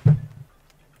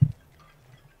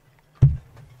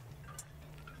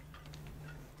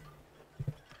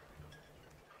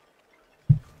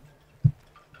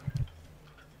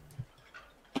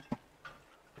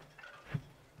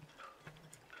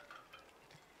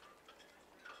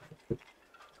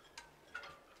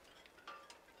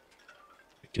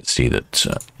 You can see that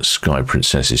Sky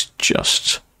Princess is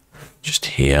just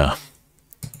here,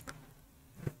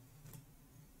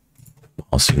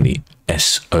 passing the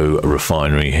SO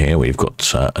refinery here. We've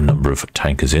got a number of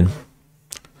tankers in.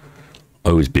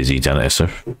 Always busy down at SO,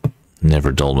 never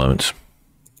a dull moment.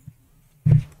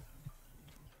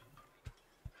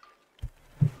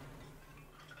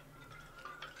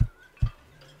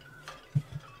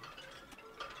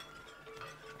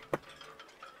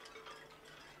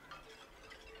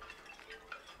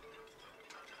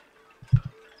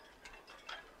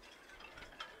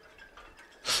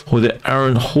 Or the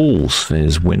Aaron Hall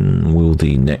says, when will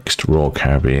the next Royal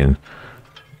Caribbean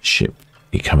ship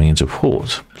be coming into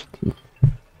port?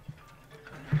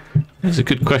 That's a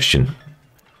good question.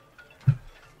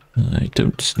 I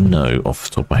don't know off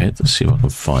the top of my head. Let's see if I can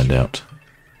find out.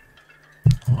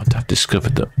 Oh, I've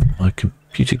discovered that my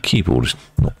computer keyboard is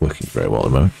not working very well at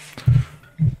the moment.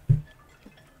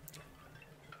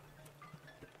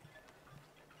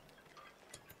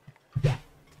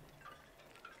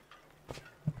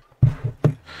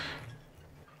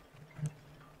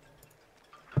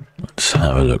 Let's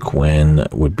have a look. When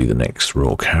would be the next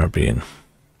Royal Caribbean?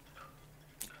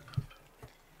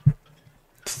 I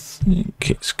think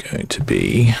it's going to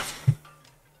be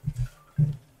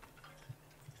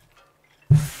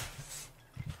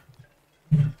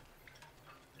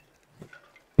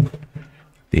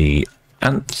the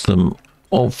Anthem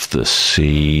of the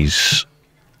Seas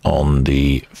on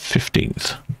the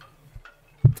 15th.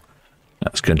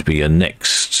 That's going to be a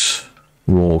next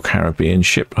Royal Caribbean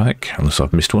ship, I think, unless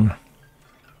I've missed one.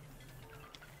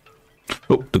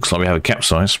 Oh, looks like we have a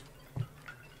capsize.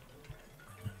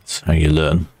 That's how you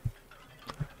learn.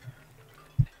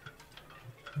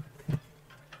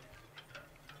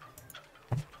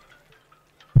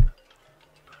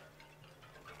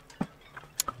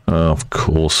 Of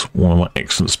course, one of my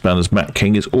excellent spanners, Matt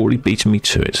King, has already beaten me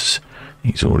to it.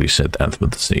 He's already said the Anthem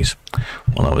of the Seas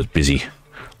while I was busy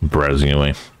browsing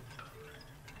away.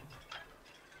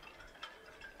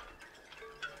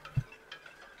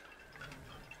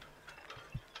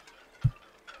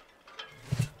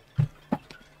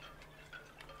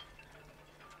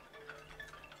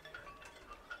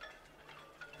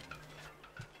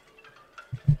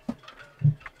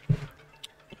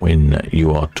 When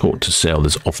you are taught to sail,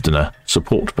 there's often a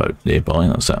support boat nearby.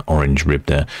 That's that orange rib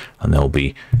there, and they'll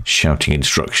be shouting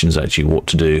instructions at you what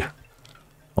to do.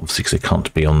 Obviously, because they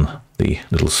can't be on the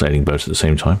little sailing boat at the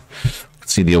same time.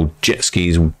 See the old jet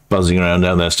skis buzzing around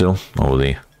down there still, or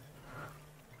the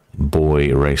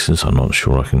boy racers. I'm not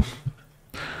sure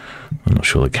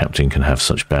the captain can have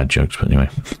such bad jokes, but anyway,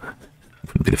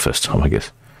 wouldn't be the first time, I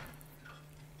guess.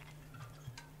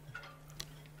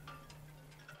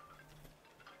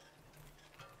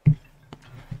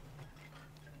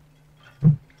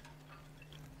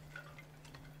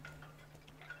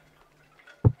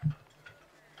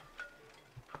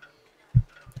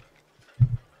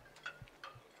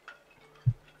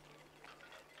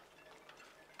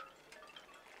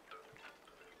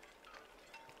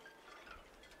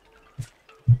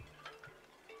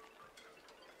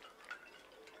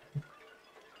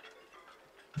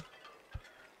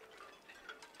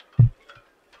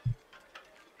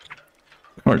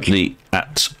 Currently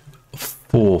at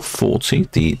 4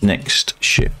 12:40. The next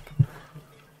ship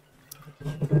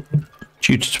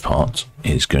due to depart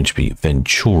is going to be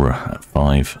Ventura at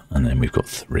 5, and then we've got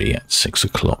 3 at 6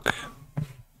 o'clock.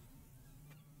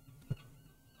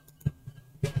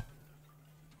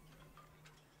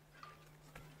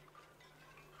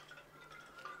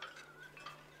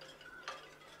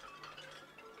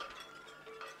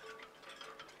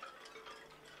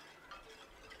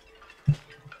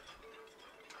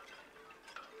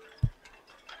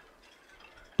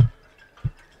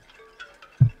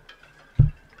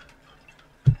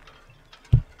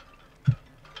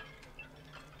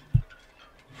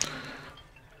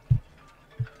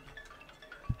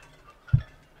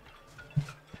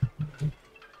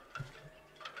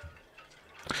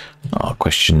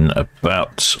 Question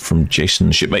about from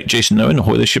Jason, shipmate Jason Owen,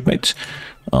 ahoy there, shipmate,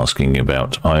 asking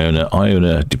about Iona.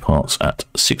 Iona departs at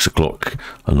 6 o'clock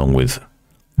along with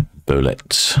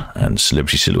Bolette and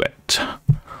Celebrity Silhouette,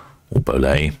 or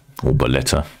Bolette, or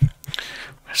Boletta.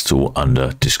 Still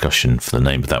under discussion for the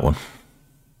name of that one.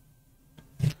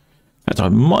 And I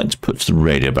might put the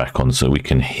radio back on so we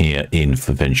can hear in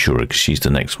for Ventura, because she's the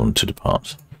next one to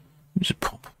depart. Let me just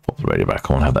pop the radio back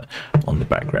on, have that on the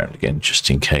background again, just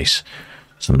in case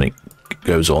something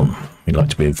goes on. We'd like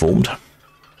to be informed.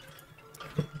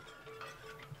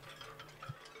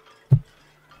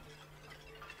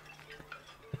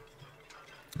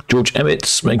 George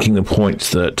Emmett's making the point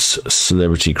that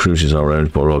Celebrity Cruises are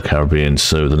owned by Royal Caribbean,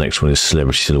 so the next one is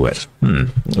Celebrity Silhouette.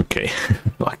 Okay.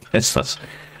 I guess that's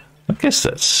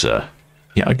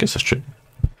true.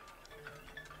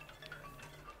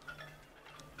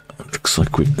 Looks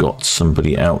like we've got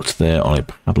somebody out there on a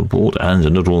paddleboard and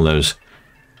another one of those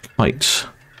kites.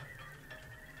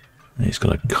 He's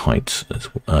got a kite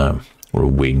or a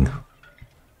wing.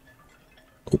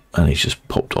 Oh, and he's just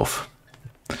popped off.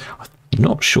 I'm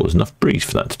not sure there's enough breeze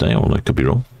for that today, or I could be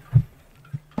wrong.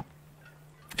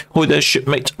 Hi there,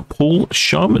 shipmate Paul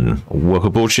Sharman. Welcome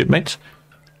aboard, shipmate.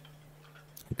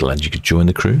 Glad you could join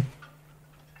the crew.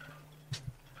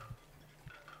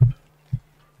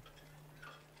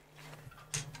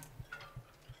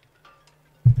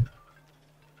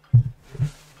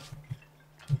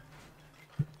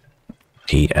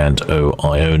 E&O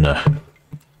Iona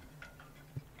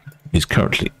is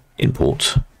currently in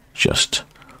port, just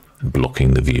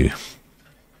blocking the view.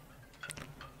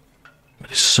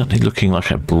 It's certainly looking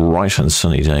like a bright and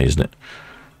sunny day, isn't it?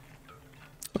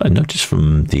 I noticed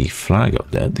from the flag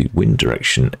up there, the wind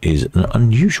direction is an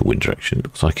unusual wind direction. It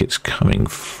looks like it's coming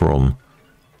from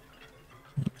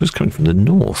the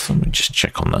north. Let me just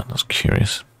check on that. That's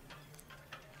curious.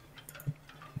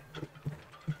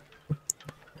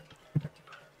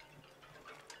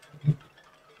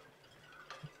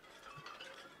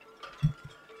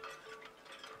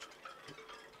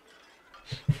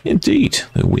 Indeed,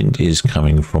 the wind is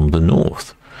coming from the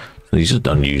north. These are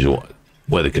unusual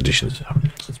weather conditions.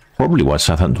 That's probably why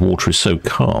Southampton water is so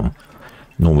calm.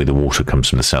 Normally the water comes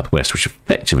from the southwest, which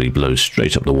effectively blows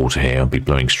straight up the water here and be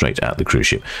blowing straight at the cruise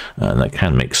ship. And that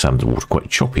can make Southampton water quite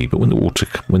choppy, but when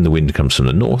the wind comes from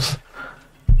the north,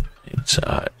 it's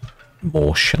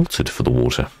more sheltered for the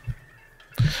water.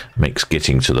 Makes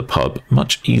getting to the pub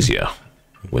much easier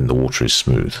when the water is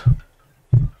smooth.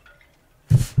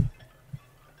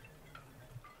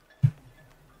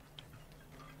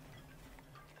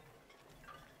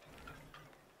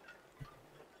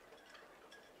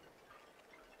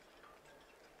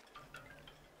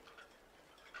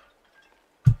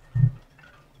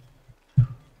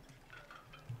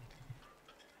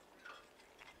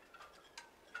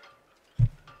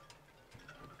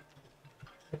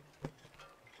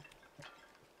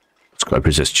 Sky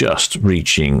Princess just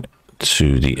reaching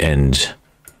to the end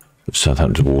of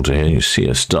Southampton water here. You see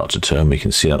her start to turn. We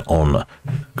can see that on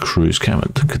cruise cam.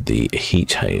 Look at the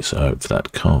heat haze over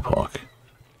that car park.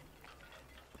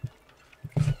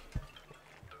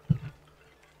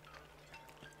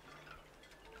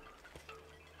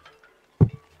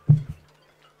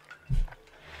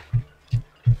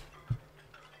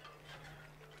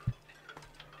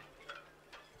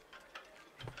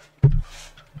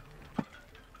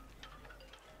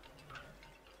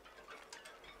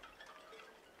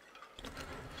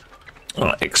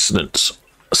 Excellent.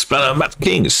 Spanner Matt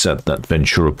King said that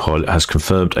Ventura pilot has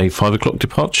confirmed a 5 o'clock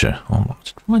departure. Oh,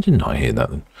 why didn't I hear that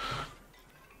then?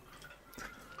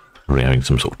 We're having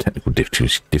some sort of technical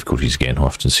difficulties again. I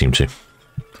often seem to.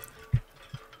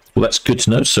 Well, that's good to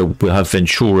know. So we'll have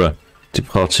Ventura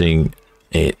departing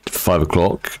at 5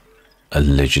 o'clock,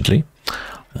 allegedly.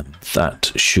 And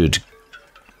that should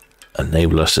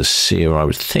enable us to see her, I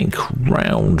would think,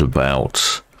 round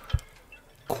about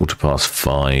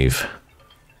 5:15.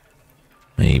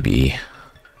 maybe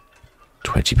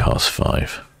 20 past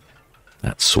 5.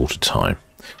 That sort of time.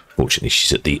 Fortunately,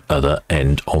 she's at the other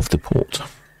end of the port.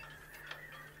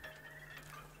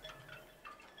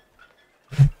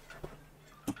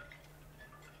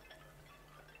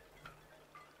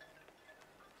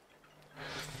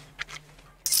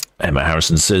 Emma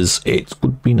Harrison says it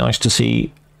would be nice to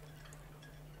see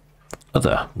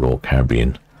other Royal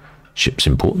Caribbean ships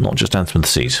in port, not just Anthem of the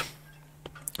Seas.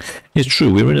 It's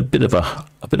true, we're in a bit of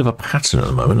a pattern at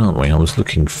the moment, aren't we? I was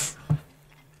looking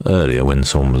earlier when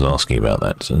someone was asking about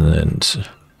that, and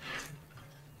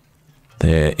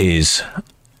there is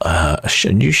a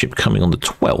new ship coming on the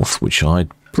 12th, which I'm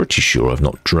pretty sure I've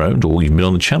not droned or even been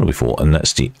on the channel before, and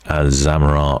that's the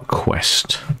Azamara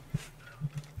Quest.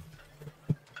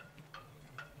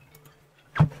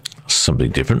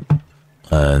 Something different.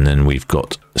 And then we've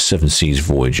got Seven Seas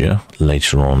Voyager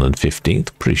later on the 15th.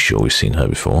 Pretty sure we've seen her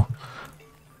before.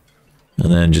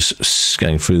 And then just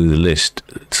scanning through the list,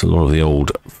 it's a lot of the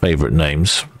old favourite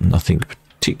names. Nothing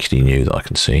particularly new that I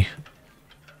can see.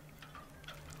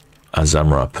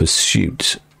 Azamara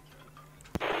Pursuit.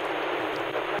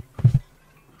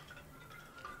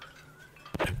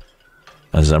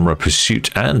 Azamara Pursuit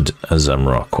and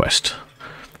Azamara Quest.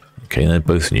 Okay, they're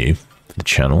both new for the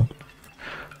channel.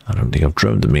 I don't think I've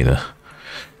droned them either.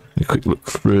 A quick look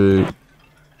through.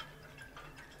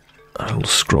 I'll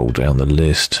scroll down the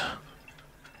list.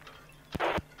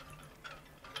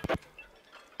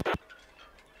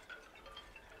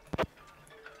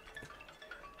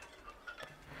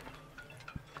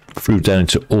 Through down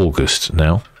into August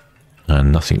now,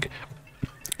 and nothing. I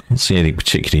don't see anything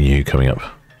particularly new coming up.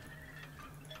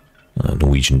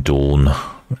 Norwegian Dawn.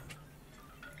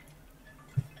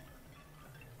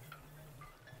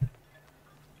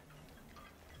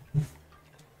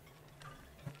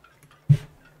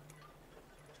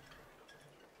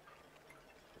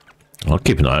 I'll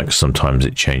keep an eye out because sometimes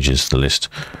it changes the list.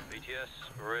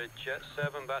 BTS, Red Jet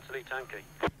 7, Battery Town Quay.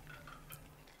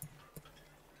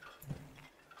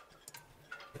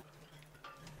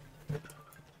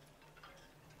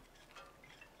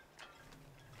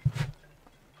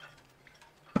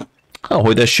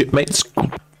 Ahoy there, shipmates.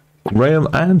 Graham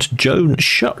and Joan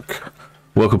Shuck.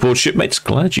 Welcome aboard, shipmates.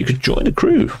 Glad you could join the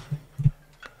crew.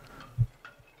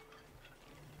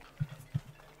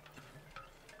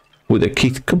 With a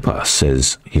Keith Cooper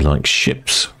says he likes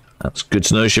ships. That's good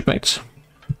to know, shipmates.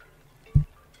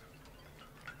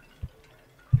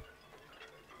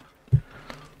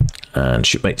 And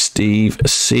shipmate Steve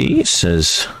C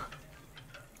says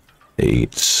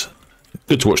it's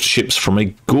good to watch the ships from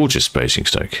a gorgeous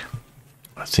Basingstoke.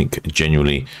 I think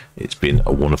genuinely it's been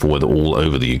a wonderful weather all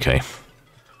over the UK.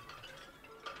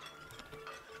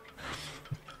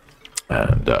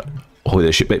 And ahoy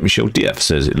there, shipmate Michelle DF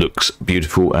says it looks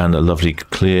beautiful and a lovely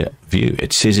clear view.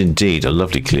 It is indeed a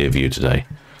lovely clear view today.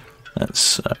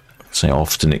 That's say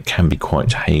often it can be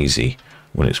quite hazy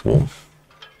when it's warm.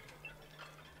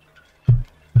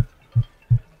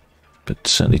 But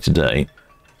certainly today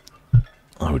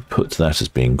I would put that as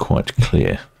being quite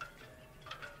clear.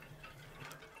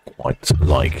 Quite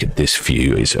like this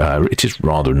view is. It is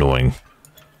rather annoying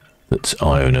that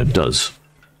Iona does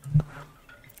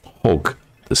hog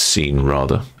the scene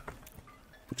rather,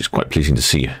 which is quite pleasing to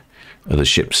see other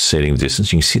ships sailing the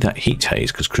distance. You can see that heat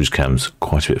haze because cruise cam's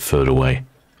quite a bit further away,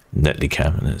 Netley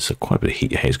cam, and there's quite a bit of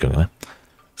heat haze going on there.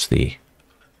 It's the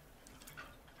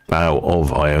bow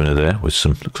of Iona there with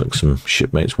some, looks like some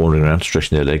shipmates wandering around,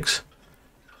 stretching their legs,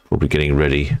 probably getting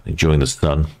ready, enjoying the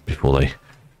sun before they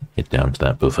head down to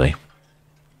that buffet.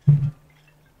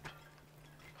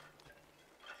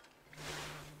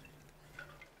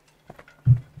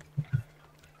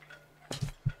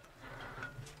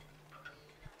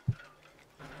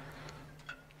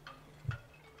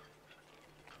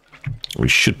 We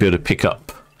should be able to pick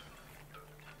up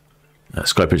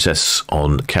Sky Princess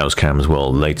on Cow's Cam as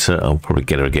well later. I'll probably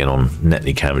get her again on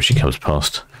Netley Cam as she comes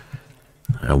past.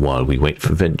 While we wait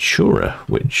for Ventura,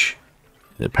 which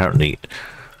apparently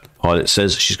the pilot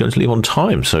says she's going to leave on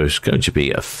time, so it's going to be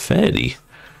a fairly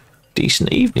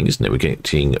decent evening, isn't it? We're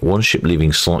getting one ship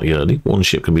leaving slightly early, one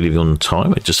ship can be leaving on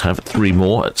time. I just have 3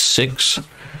 more at 6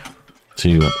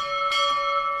 to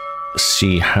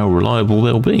see how reliable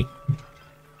they'll be.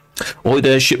 Oi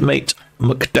there, shipmate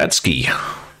McDadsky.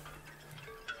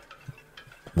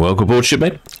 Welcome aboard,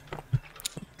 shipmate.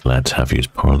 Glad to have you as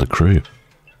part of the crew.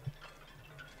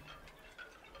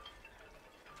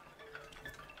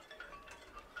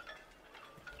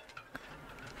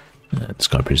 And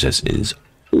Sky Princess is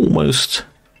almost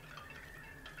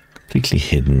completely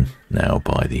hidden now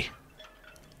by the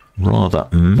rather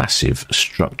massive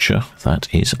structure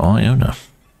that is Iona.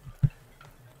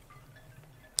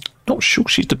 not sure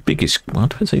she's the biggest. Well, it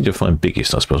depends how you define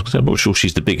biggest, I suppose. Because I'm not sure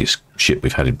she's the biggest ship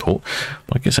we've had in port.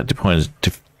 But I guess that depends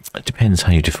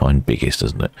how you define biggest,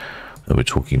 doesn't it? Whether we're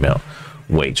talking about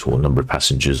weight or number of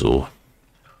passengers or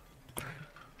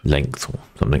length or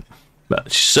something.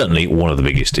 But she's certainly one of the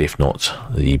biggest, if not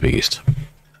the biggest.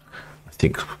 I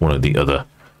think one of the other,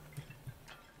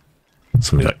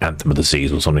 something like Anthem of the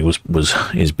Seas or something,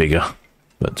 is bigger.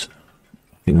 But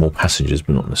I think more passengers,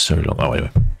 but not necessarily long. Oh,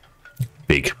 anyway.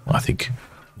 Big, I think.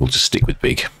 We'll just stick with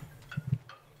big.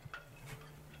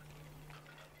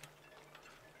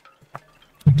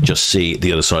 Just see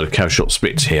the other side of Cavshot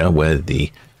Spit here, where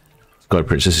the Sky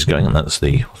Princess is going, and that's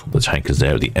the tankers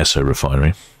there at the Esso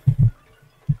refinery.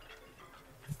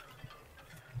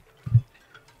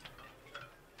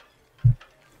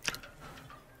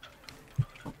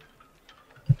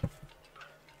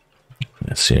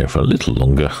 Let's see here for a little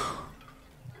longer.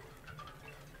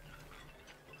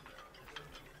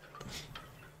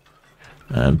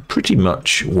 And pretty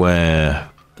much where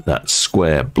that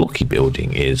square blocky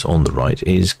building is on the right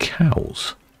is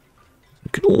Cowes.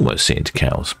 You can almost see into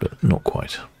Cowes, but not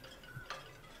quite.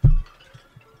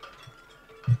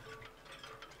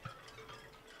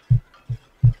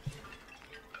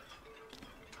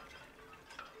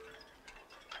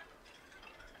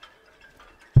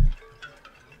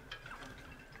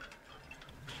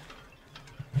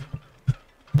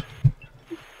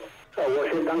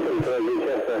 Warship Duncan for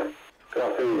Winchester. Good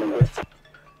afternoon.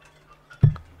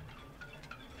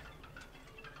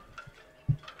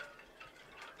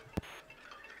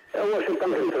 Warship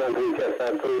Duncan for Winchester.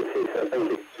 Please, sir.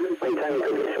 Thank you. Maintain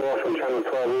condition wash on channel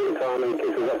 12 all the time and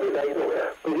keep us up to date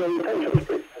with your intentions,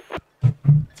 please.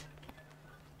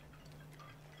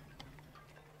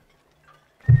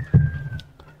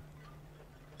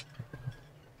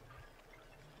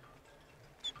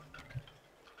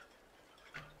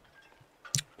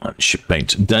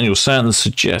 Shipmate Daniel Sands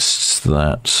suggests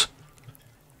that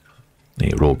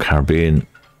the Royal Caribbean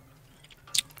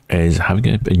is having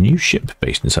a new ship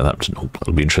based in Southampton. Oh,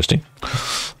 that'll be interesting.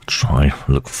 Try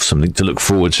look for something to look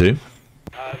forward to.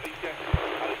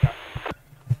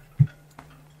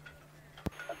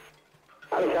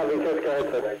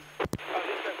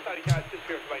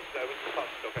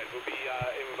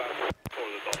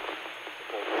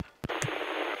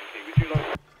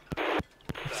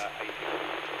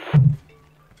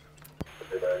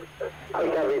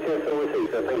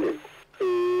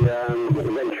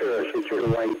 The Ventura should shoot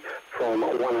away from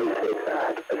 106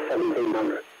 at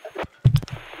 1700.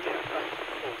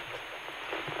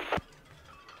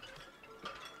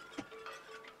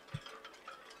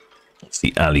 It's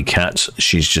the Alley Cat.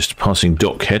 She's just passing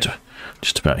Dockhead,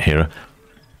 just about here.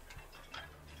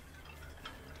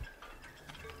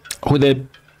 Oh, they're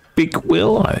Big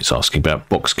Will. It's asking about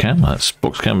Boxcam. That's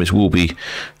Boxcam.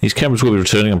 These cameras will be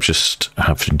returning. I'm just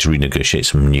having to renegotiate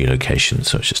some new locations,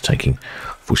 so it's just taking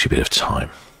a bit of time.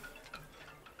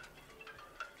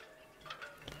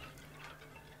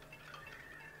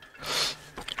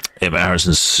 Emma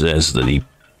Harrison says that the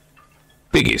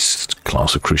biggest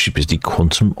class of cruise ship is the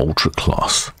Quantum Ultra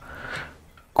class.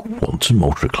 Quantum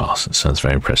Ultra class. That sounds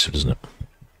very impressive, doesn't it?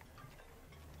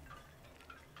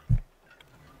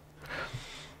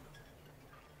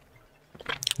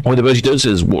 When the Bertie does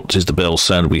says, what is the bell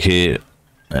sound we hear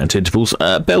at intervals?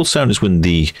 Bell sound is when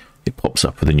it pops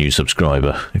up with a new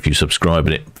subscriber. If you subscribe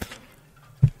and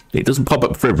it doesn't pop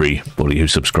up for everybody who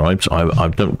subscribes. I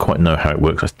don't quite know how it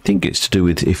works. I think it's to do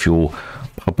with if you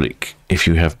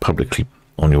have publicly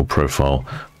on your profile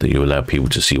that you allow people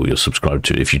to see what you're subscribed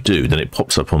to. If you do, then it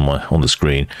pops up on the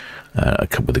screen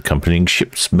with accompanying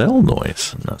ship's bell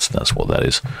noise. And that's what that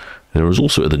is. There is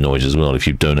also other noise as well. If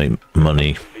you donate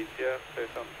money.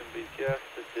 Southampton BTS,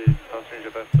 this is passenger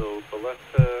vessel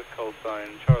Bolette, call sign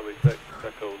Charlie 6,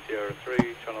 Echo Sierra 3,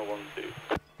 channel 12.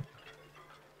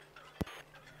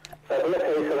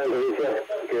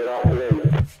 Good afternoon.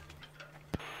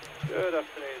 Good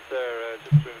afternoon, sir.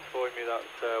 Just to inform you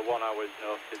that's 1 hour's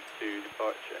notice to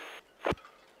departure.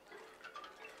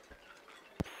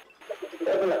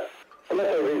 That's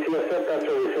what we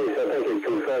see, so thank you.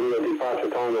 Confirm your departure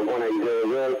time of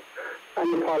 1800. And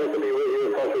your pilot will be with you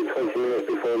approximately 20 minutes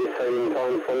before the sailing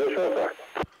time from the shore track.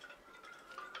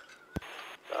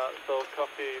 So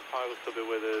copy, pilot will be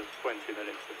with us 20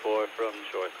 minutes before from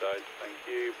shoreside. Thank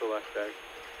you, Bolette.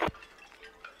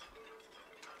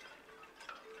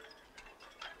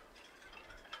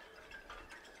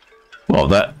 Well,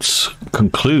 that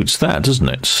concludes that, doesn't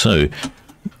it? So,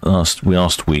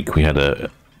 last week we had a...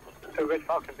 So Red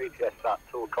Falcon BTS,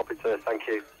 that's all copied, sir, thank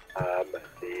you.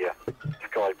 The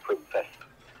Sky Princess,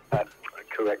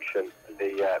 correction,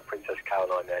 the Princess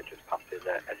Caroline there, just passing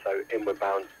there. So inward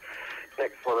bound.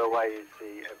 Next one away is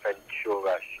the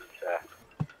Ventura. She's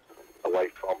away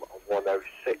from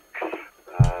 106,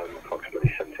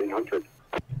 approximately 1700.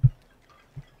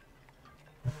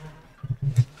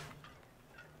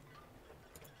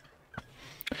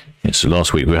 Yeah, so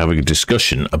last week we were having a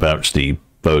discussion about the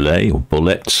Bolette or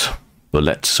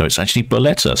Bolette. So it's actually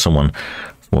Bolette. Someone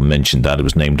mentioned that it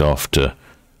was named after,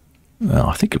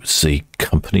 I think it was the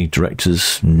company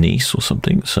director's niece or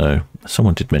something. So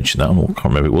someone did mention that, or I can't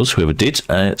remember who it was. Whoever did,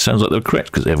 it sounds like they were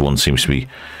correct because everyone seems to be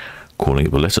calling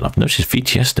it Bolette. I've noticed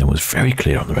VTS then was very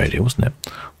clear on the radio, wasn't it?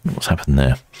 What's happened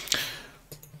there?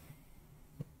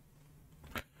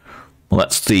 Well,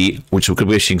 that's which we're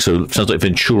wishing. So it sounds like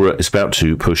Ventura is about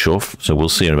to push off. So we'll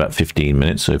see in about 15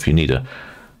 minutes. So if you need a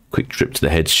quick trip to the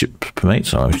headship,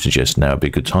 mates, I would suggest now would be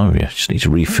a good time. You just need to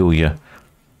refill your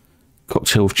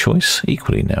cocktail of choice.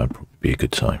 Equally now would probably be a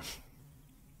good time.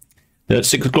 At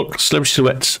 6 o'clock, Celebrity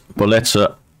Silhouette,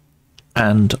 Bolette,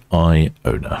 and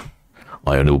Iona.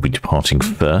 Iona will be departing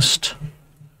first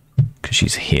because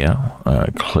she's here,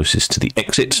 closest to the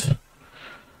exit,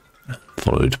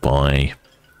 followed by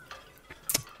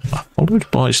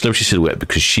Celebrity Silhouette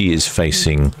because she is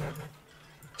facing.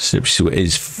 Celebrity Silhouette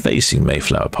is facing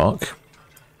Mayflower Park,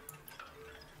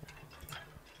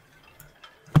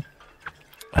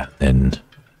 and then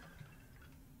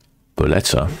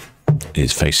Bolette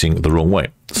is facing the wrong way.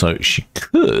 So she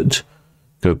could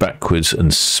go backwards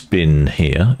and spin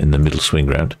here in the middle swing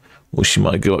ground, or she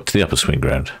might go up to the upper swing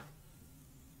ground.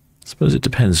 I suppose it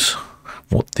depends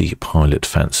what the pilot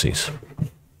fancies.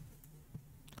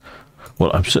 Well,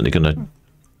 I'm certainly going to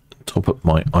top up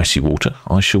my icy water.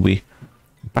 I shall be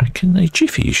back in a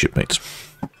jiffy, you shipmates.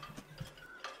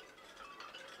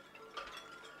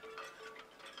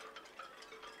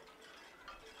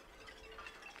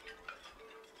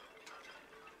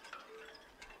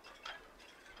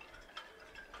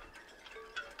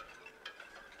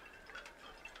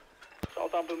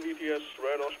 Southampton VTS,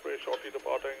 Red Osprey, shortly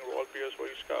departing, Royal Piers for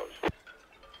East Scouts.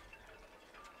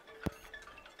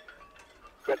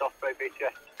 Red Osprey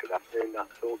BTS, good afternoon,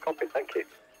 that's all copy, thank you.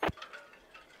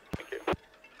 Thank you.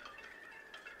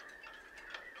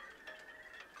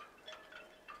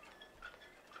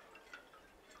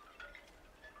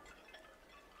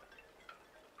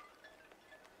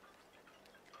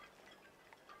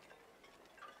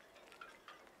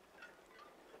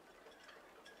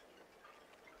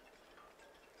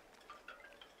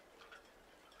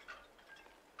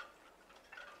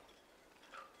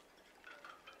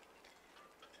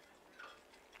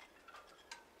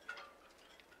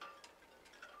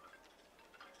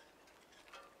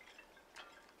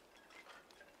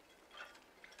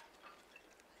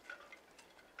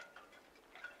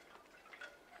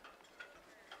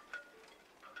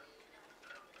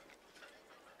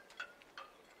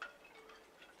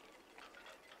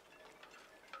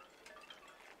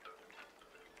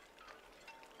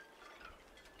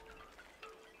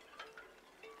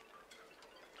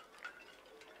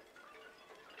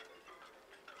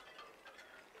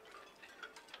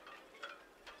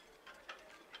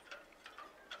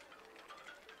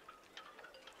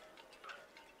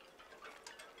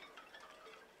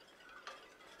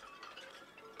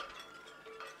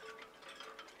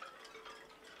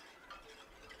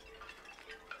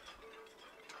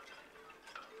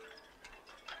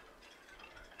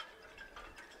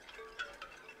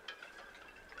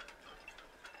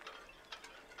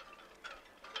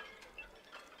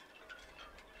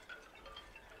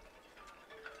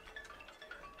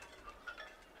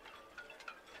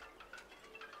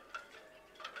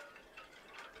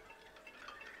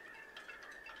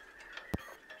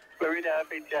 Marina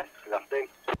BTS, good afternoon.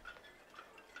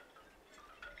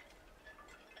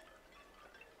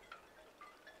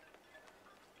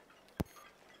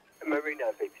 Marina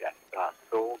BTS,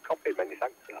 that's all copy, many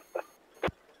thanks for that, sir.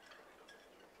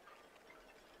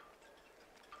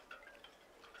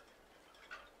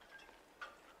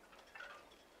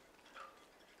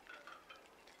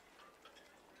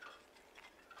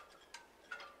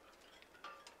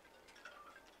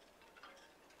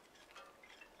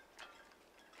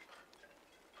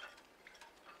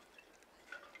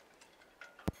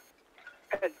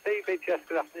 BTS,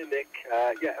 good afternoon, Nick.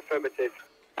 Yeah, affirmative.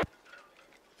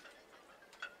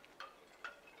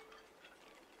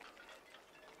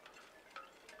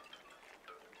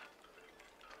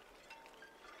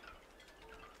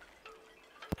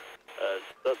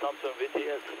 Southampton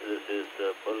VTS, this is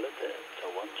Bolette,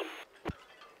 1-2.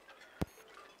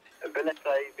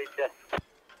 Bolette BTS.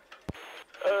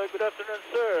 Good afternoon,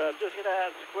 sir. I'm just going to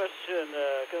ask a question.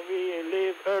 Can we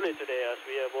leave early today as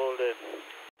we have all the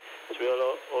we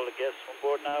all the guests on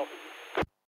board now?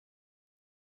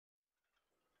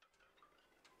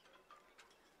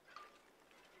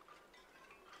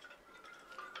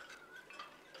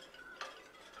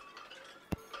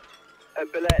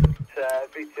 Bolette,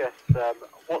 VTS,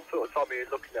 what sort of time are you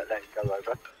looking at letting go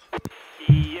over?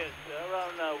 Yes,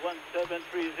 around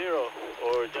 1730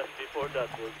 or just before that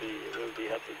we'll be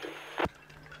happy to.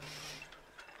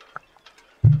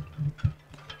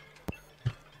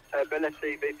 Bolette,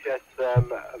 VTS,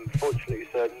 unfortunately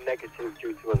it's negative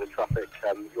due to other traffic.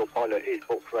 Your pilot is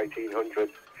booked for 1800.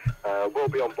 We'll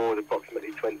be on board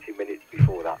approximately 20 minutes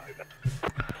before that,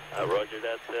 over. Roger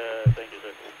that, thank you,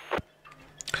 sir.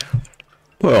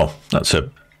 Well, that's a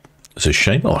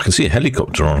shame. Oh, I can see a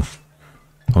helicopter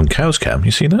on Cow's Cam. You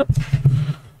see that?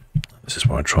 This is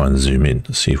where I try and zoom in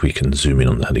to see if we can zoom in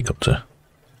on the helicopter.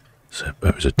 So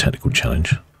it was a technical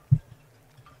challenge.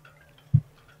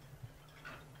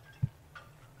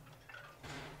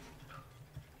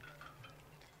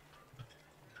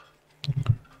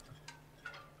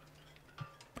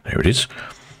 There it is.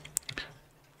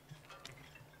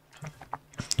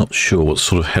 Not sure what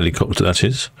sort of helicopter that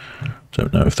is.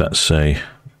 Don't know if that's a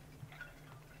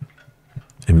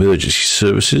emergency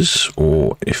services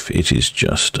or if it is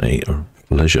just a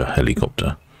leisure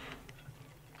helicopter.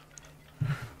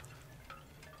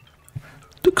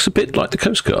 Looks a bit like the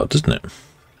Coast Guard, doesn't it?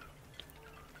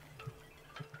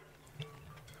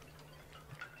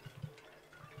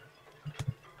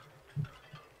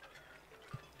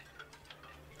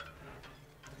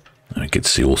 I get to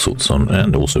see all sorts on,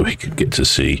 and also we could get to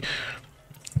see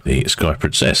the Sky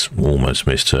Princess. Almost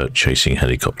missed her chasing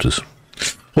helicopters.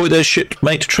 Boy, there's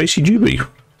shipmate Tracy Dewey.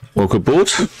 Welcome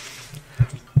aboard.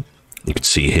 You can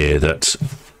see here that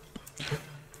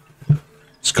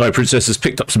Sky Princess has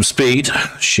picked up some speed.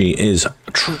 She is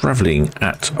travelling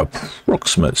at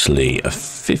approximately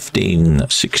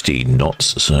 15-16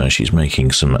 knots, so she's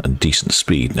making some decent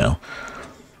speed now.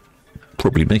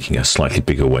 Probably making a slightly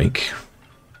bigger wake.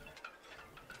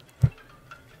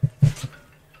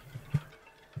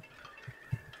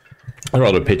 A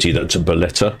rather pity that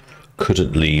Bolette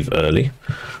couldn't leave early.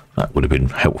 That would have been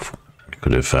helpful.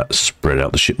 Could have spread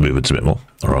out the ship movements a bit more,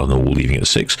 rather than all leaving at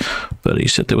 6. But he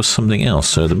said there was something else,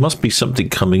 so there must be something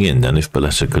coming in then if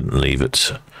Bolette couldn't leave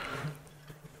at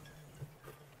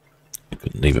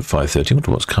 5:30. I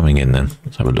wonder what's coming in then.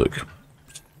 Let's have a look. I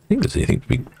think there's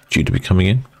anything due to be coming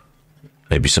in.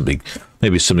 Maybe something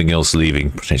else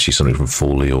leaving, potentially something from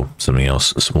Fawley or something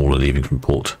else smaller leaving from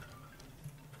port.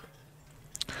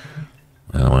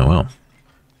 Well.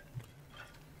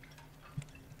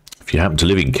 If you happen to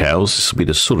live in Cowes, this will be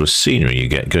the sort of scenery you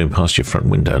get going past your front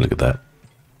window. Look at that.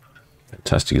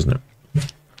 Fantastic, isn't it?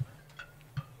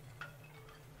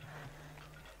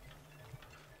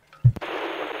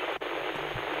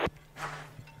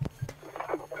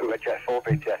 Jet 4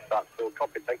 VTS, that's all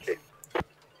copied, thank you.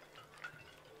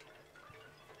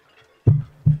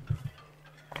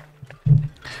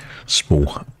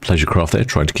 Small pleasure craft there,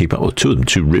 trying to keep up with two of them,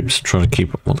 2 ribs, trying to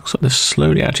keep up. Well, looks like they're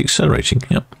slowly out accelerating.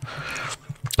 Yep.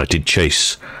 I did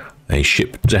chase a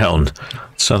ship down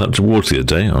Southampton Wharf the other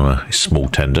day on a small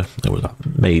tender. It was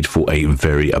made for a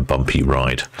very bumpy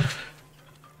ride.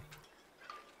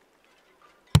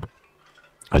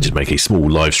 I did make a small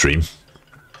live stream.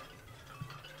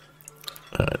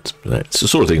 It's the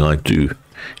sort of thing I do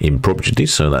improvidently,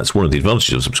 so that's one of the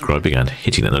advantages of subscribing and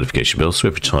hitting that notification bell. So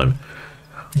every time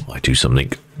I do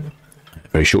something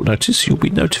at very short notice, you'll be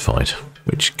notified,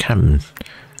 which can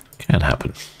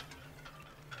happen.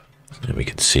 And we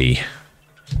can see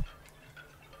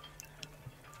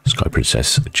Sky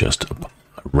Princess just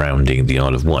rounding the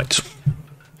Isle of Wight.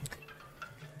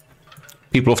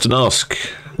 People often ask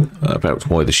about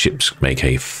why the ships make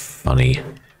a funny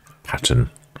pattern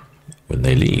when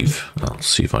they leave. I'll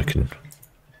see if I can...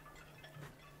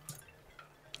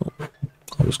 Oh,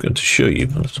 I was going to show you,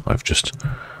 but I'm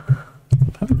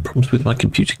having problems with my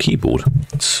computer keyboard.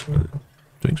 It's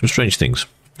doing some strange things.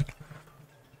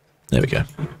 There we go.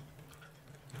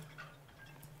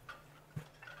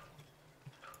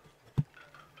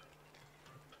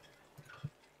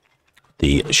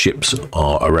 The ships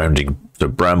are rounding. The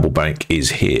Bramblebank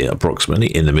is here, approximately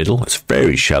in the middle. It's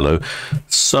very shallow.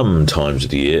 Some times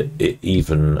of the year, it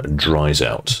even dries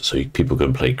out, so people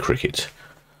can play cricket.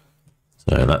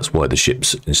 So that's why the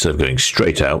ships, instead of going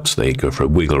straight out, they go for a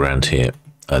wiggle around here.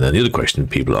 And then the other question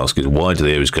people ask is, why do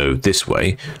they always go this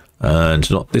way and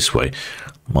not this way?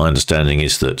 My understanding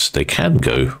is that they can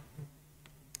go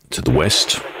to the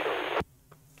west.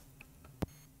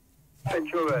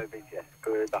 Ventura, VTS,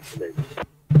 good afternoon.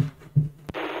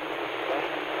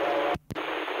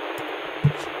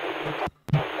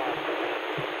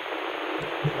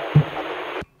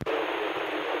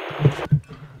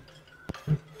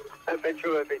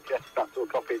 Ventura VTS, that's all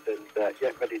copied and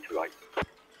yeah, ready to ride.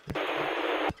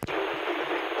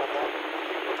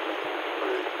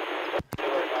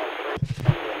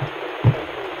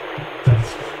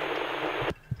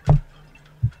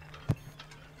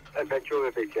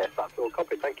 Ventura VTS, that's all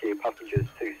copied. Thank you. Passengers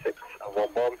 26 and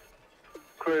 11.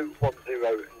 Crew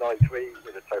 1093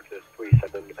 with a total of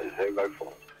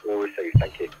 3704. All received.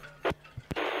 Thank you.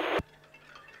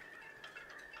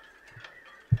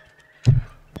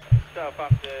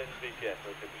 Southampton VTS,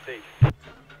 Auto Prestige.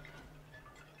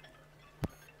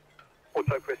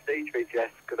 Auto Prestige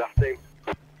VTS, good afternoon.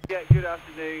 Yeah, good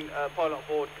afternoon. Pilot on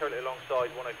board, currently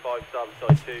alongside 105, starboard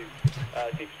side 2.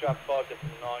 Deep strap 5.9.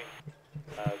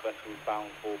 Vessel bound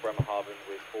for Bremerhaven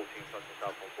with 14 tons of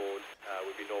south on board.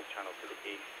 We'll be north channel to the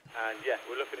east. And yeah,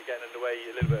 we're looking at getting underway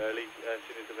a little bit early as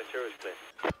soon as the Ventura is clear.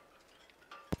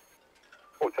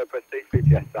 Auto Prestige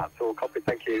VTS, that's all copied.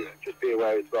 Thank you. Just be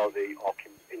aware as well, the Arc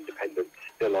Independent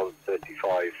still on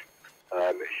 35.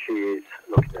 She is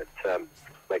looking at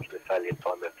making a sailing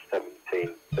time of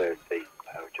 17:30.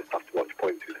 Just have to watch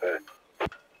points with her.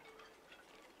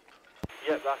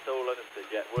 Yeah, that's all understood.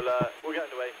 Yeah, we'll get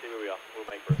underway and see where we are. We'll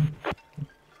make room.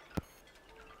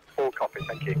 All copied.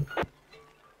 Thank you.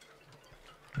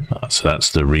 So that's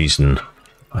the reason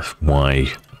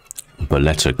why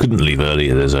Bolette couldn't leave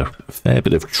earlier. There's a fair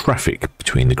bit of traffic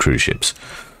between the cruise ships.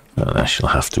 I shall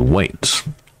have to wait.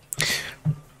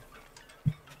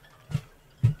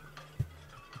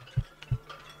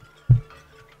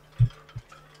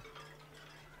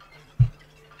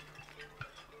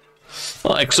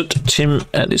 Oh, excellent. Tim,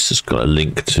 this has got a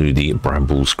link to the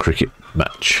Brambles cricket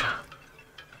match.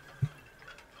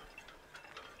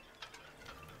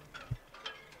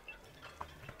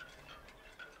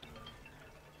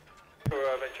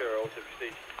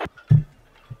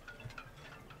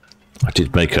 I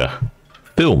did make a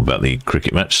film about the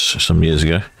cricket match some years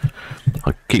ago.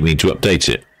 I keep meaning to update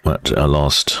it, but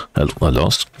alas,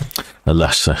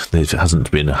 it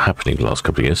hasn't been happening the last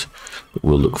couple of years. But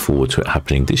we'll look forward to it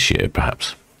happening this year,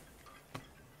 perhaps.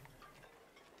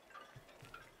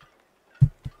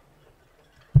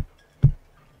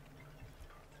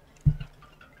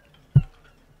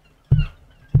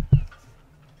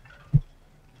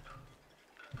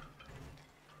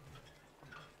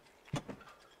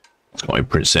 Sky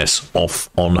Princess off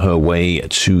on her way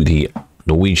to the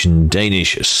Norwegian,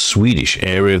 Danish, Swedish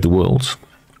area of the world.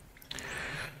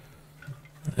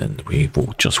 And we're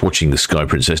just watching the Sky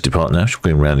Princess depart now. She's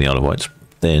going around the Isle of Wight.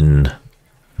 Then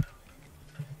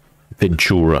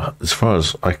Ventura, as far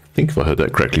as I think, if I heard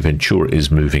that correctly, Ventura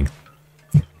is moving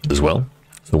as well.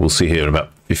 So we'll see here in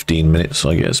about 15 minutes,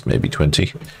 I guess, maybe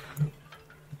 20.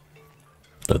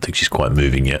 Don't think she's quite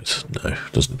moving yet. No,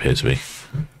 doesn't appear to be.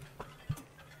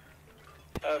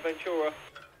 Ventura, Auto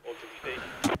Prestige.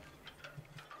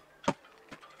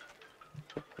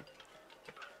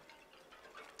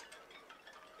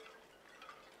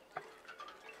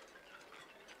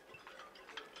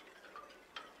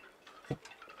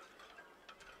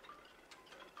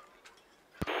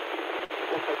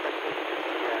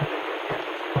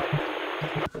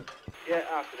 Yeah,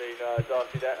 afternoon,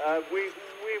 Darcy there. We're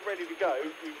ready to go.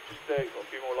 We've just got a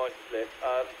few more license left.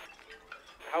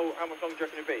 How much longer do you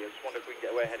reckon it'll be? I just wonder if we can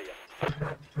get away ahead of you.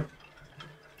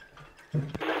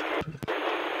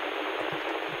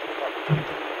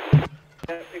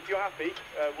 If you're happy,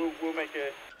 we'll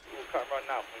cut and run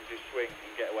now and just swing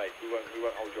and get away. We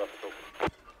won't hold you up at all.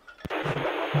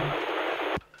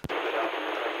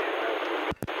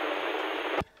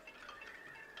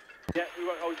 Yeah, we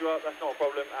won't hold you up. That's not a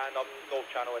problem. And I'm North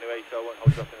Channel anyway, so I won't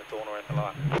hold you up in the thorn or anything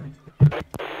like that.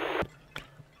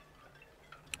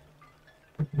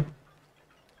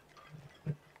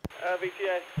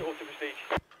 VTS, Auto Prestige.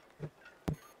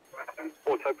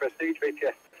 Auto Prestige,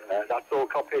 VTS. That's all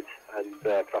copied and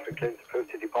traffic clearance approved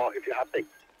to depart if you're happy.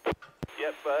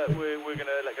 Yep, we're going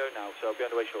to let go now, so I'll be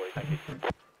underway shortly. Thank you.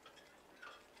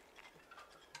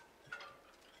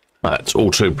 That's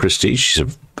Auto Prestige.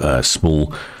 She's a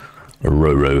small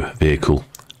Ro-Ro vehicle.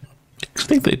 I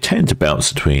think they tend to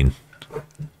bounce between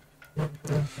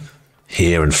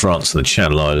here and France and the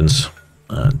Channel Islands,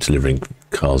 delivering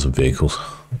cars and vehicles.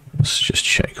 Let's just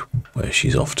check where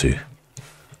she's off to.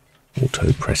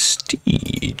 Auto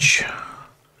Prestige.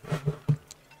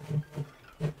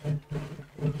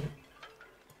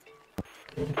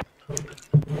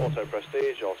 Auto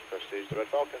Prestige, the Red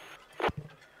Falcon.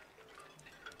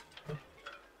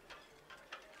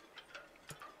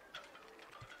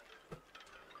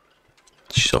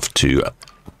 She's off to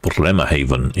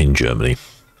Bremerhaven in Germany,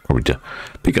 probably to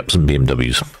pick up some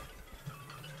BMWs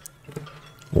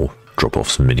or drop off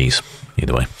some minis,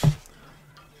 either way.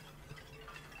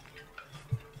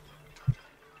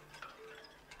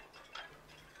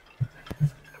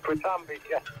 Good time,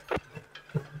 BTS.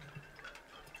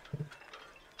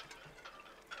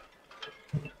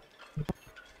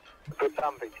 Good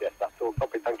time, BTS. That's all.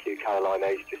 Copy. Thank you, Caroline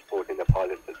A's just boarding the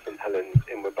pilot at St Helens,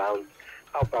 inward bound.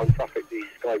 Outbound traffic, the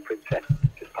Sky Princess,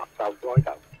 just past South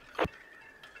Rideout.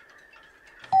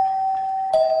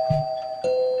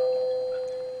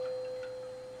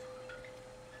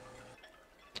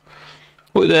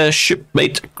 With their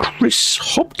shipmate Chris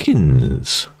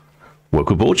Hopkins.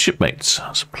 Welcome aboard, shipmates.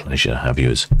 It's a pleasure to have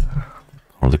you as part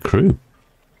of the crew.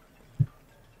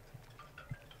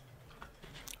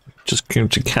 Just going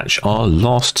to catch our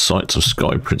last sight of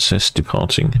Sky Princess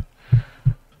departing.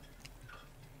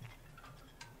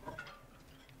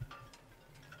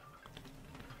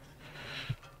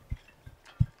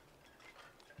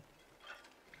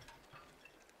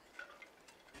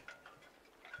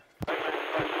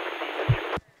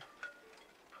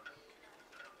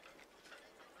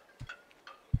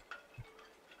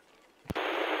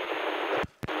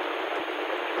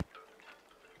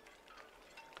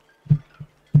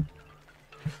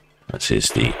 That is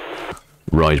the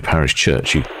Ryde Parish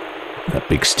Church. That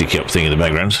big sticky up thing in the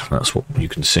background. That's what you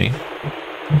can see.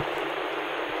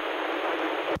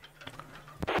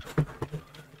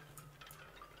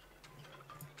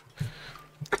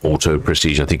 Auto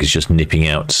Prestige, I think, is just nipping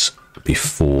out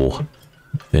before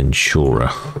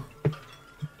Ventura.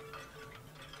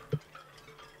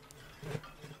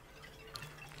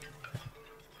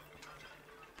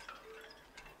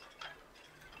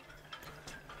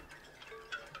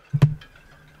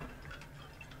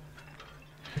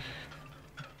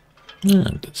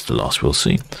 And that's the last we'll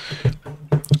see.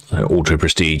 Auto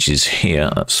Prestige is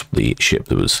here. That's the ship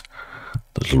that was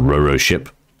the little Roro ship.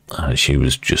 She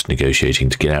was just negotiating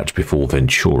to get out before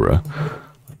Ventura.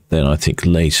 Then I think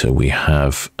later we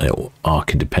have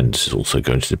Ark Independence is also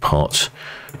going to depart,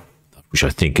 which I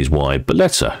think is why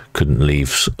Bolette couldn't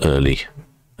leave early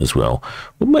as well.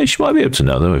 Well, she might be able to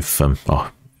know though if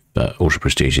Auto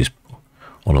Prestige is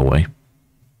on her way.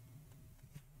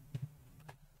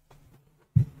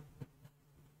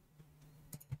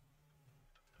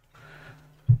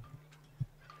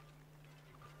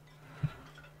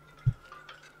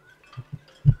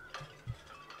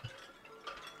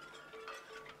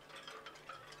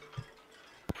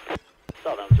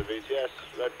 Southampton BTS,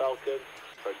 Red Falcon,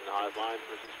 approaching the hive line,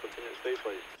 permission to continue at speed,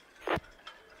 please.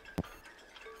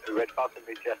 Red Falcon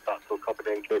BTS, that's all copied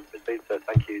in, cleared for speed, so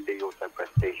thank you. The Auto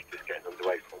Prestige just getting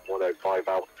underway from 105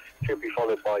 out. Should be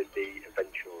followed by the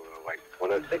Ventura away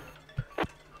 106.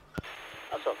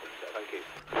 That's all, sir, thank you.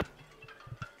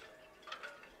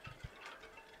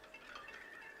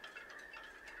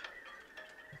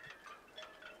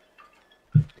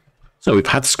 So we've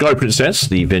had Sky Princess.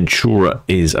 The Ventura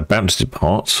is about to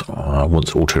depart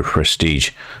once Auto Prestige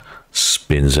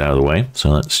spins out of the way.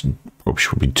 So that's probably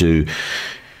what we do.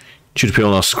 Should appear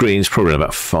on our screens probably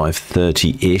about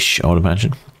 5:30-ish, I would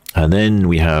imagine. And then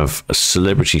we have a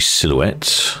Celebrity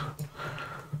Silhouette,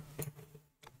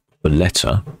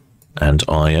 Bolette, and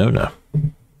Iona.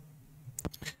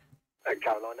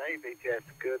 Caroline A, BTS,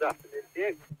 good afternoon to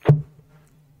you.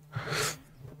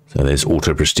 So there's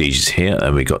Auto Prestige is here,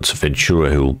 and we got Ventura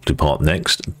who will depart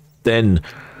next. Then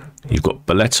you've got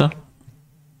Bolette,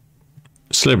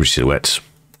 Celebrity Silhouette,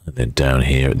 and then down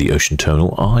here at the Ocean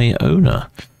Terminal, Iona.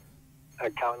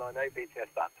 Caroline A, BTS,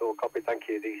 that's all. Copy, thank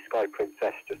you. The Sky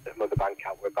Princess just at Mother Bank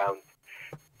outward bound.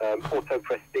 Auto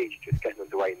Prestige just getting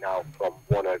underway now from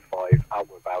 105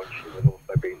 outward bound. She will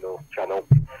also be North Channel,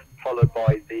 followed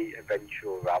by the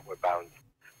Ventura outward bound.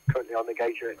 Currently on the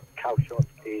gauge at Calshot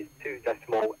is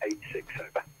 2.86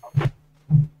 over.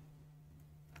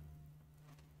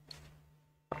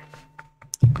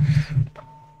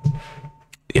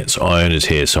 Yeah, so Iona's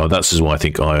here, so that's why I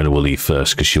think Iona will leave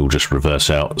first, because she'll just reverse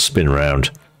out, spin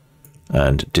around,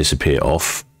 and disappear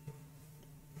off.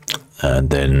 And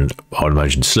then I would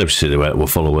imagine Celebrity Silhouette will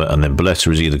follow her, and then Bolette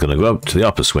is either going to go up to the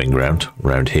upper swing ground,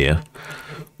 around here,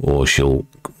 or she'll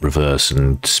reverse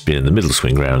and spin in the middle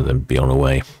swing ground and then be on her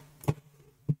way.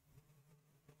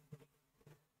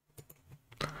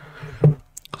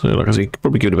 So like I say,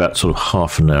 probably give it about sort of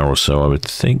half an hour or so, I would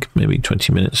think, maybe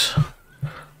 20 minutes.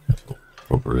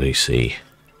 Probably see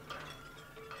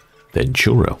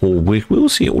Ventura, or we will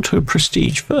see Auto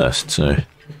Prestige first. So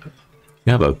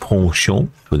we have a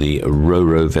penchant for the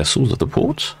Roro vessels at the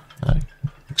port.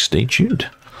 Stay tuned.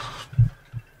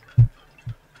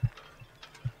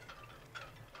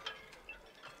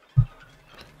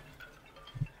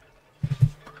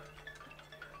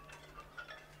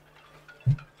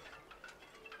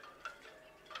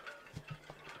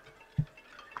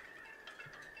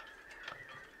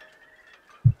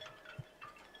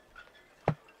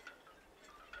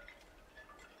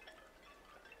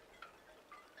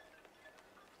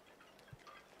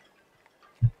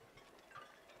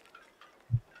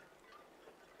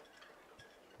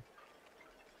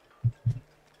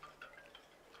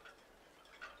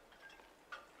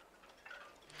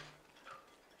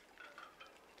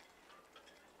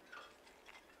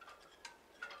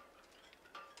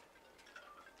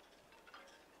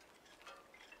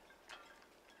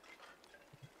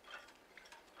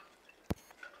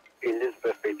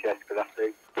 Elizabeth BTS, good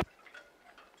afternoon.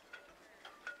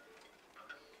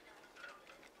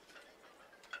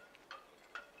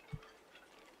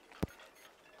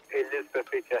 Elizabeth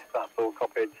BTS, that's all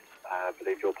copied. I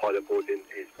believe your pilot boarding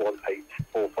is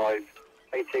 1845,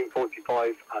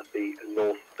 1845 at the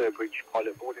North Sturbridge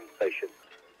pilot boarding station.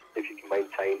 If you can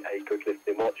maintain a good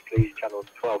listening watch, please channel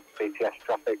 12 BTS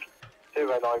traffic.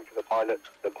 09 for the pilot.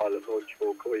 The pilot launch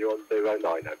will call you on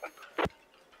 09, over.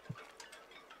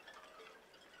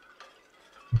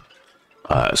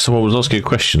 So I was asking a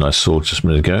question I saw just a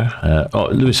minute ago.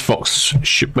 Lewis Fox,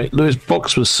 shipmate Lewis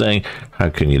Fox was saying, how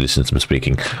can you listen to me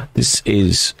speaking? This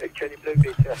is... Jenny Blue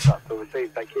BTS, that's all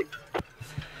received, thank you.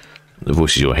 The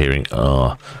voices you're hearing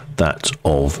are that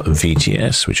of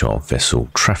VTS, which are Vessel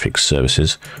Traffic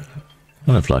Services,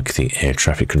 kind of like the air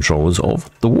traffic controllers of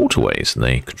the waterways, and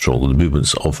they control the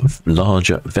movements of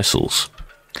larger vessels,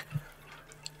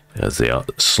 as they are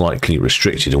slightly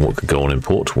restricted in what can go on in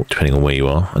port, depending on where you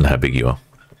are and how big you are.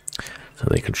 So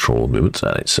they control the movements,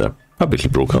 and it's publicly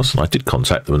broadcast. And I did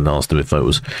contact them and asked them if it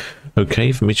was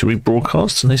okay for me to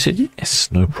rebroadcast, and they said yes,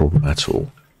 no problem at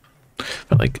all.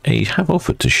 But they have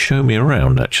offered to show me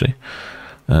around, actually.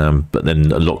 But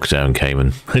then a lockdown came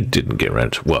and it didn't get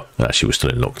around to, well, actually we're still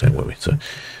in lockdown, weren't we? So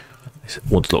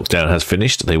once lockdown has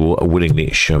finished, they will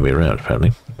willingly show me around,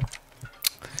 apparently.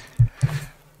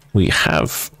 We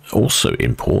have also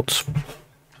in port,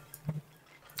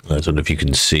 I don't know if you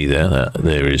can see there,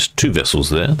 there is two vessels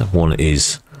there. The one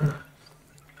is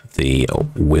the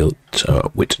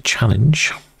Wit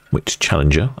Challenger.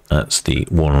 That's the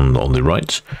one on the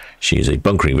right. She is a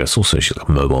bunkering vessel, so she's like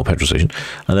a mobile petrol station.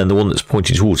 And then the one that's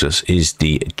pointing towards us is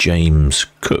the James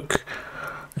Cook.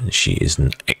 And she is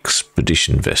an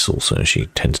expedition vessel, so she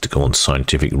tends to go on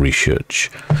scientific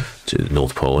research to the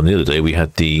North Pole. And the other day we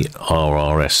had the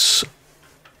RRS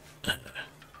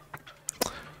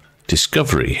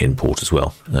Discovery in port as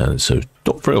well. So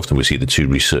not very often we see the two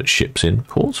research ships in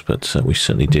port, but we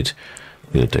certainly did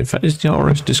the other day. In fact, is the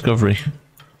RRS Discovery...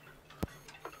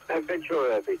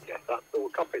 Ventura BTS, that's all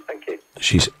copied, thank you.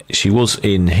 She was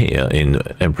in here in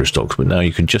Empress Docks, but now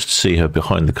you can just see her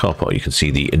behind the car park. You can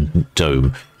see the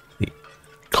dome, the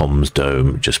comms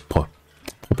dome, just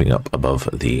popping up above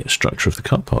the structure of the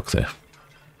car park there.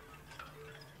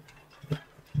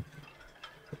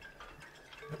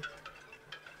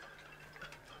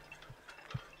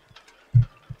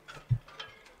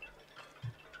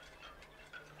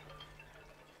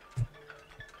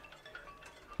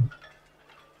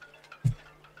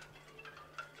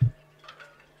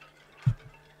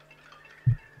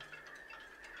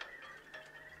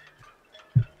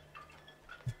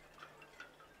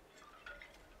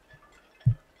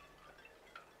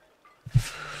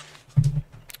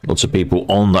 Lots of people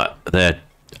on their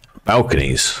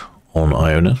balconies on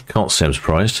Iona. Can't say I'm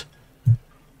surprised.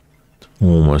 It's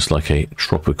almost like a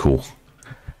tropical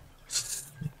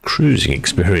cruising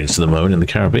experience at the moment in the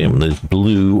Caribbean. The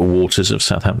blue waters of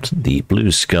Southampton, the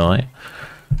blue sky,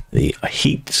 the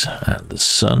heat and the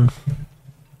sun.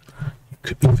 You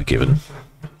could be forgiven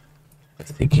for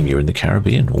thinking you're in the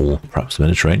Caribbean or perhaps the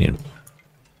Mediterranean.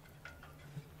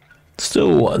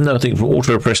 Still nothing from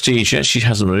Auto Prestige yet. She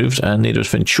hasn't moved, and neither is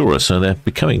Ventura, so they're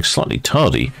becoming slightly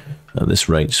tardy. At this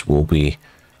rate, will be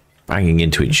banging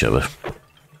into each other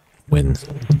when...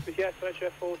 BTS,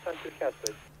 Red 4,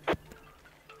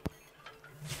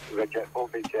 Red 4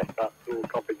 BTS, that's all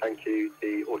copy, thank you.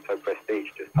 The Auto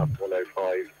Prestige just past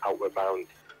 105, outward bound.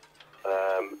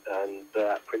 And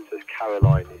Princess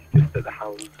Caroline is just at the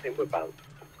Hound, inward bound.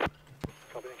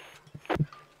 Copy.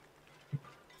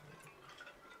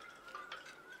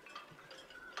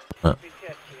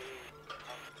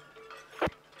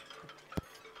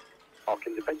 Arc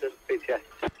Independent, BTS. Side 2,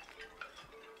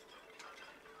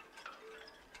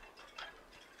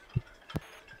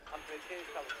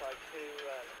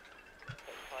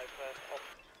 45 off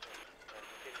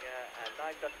Virginia, and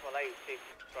 9.8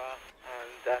 Extra,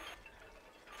 and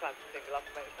plan to single up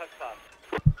and make the touch pass.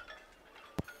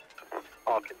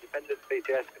 Arc Independent,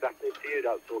 BTS, good afternoon to you,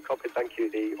 that's all copy, thank you.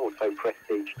 The Auto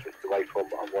Prestige just away from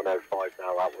 105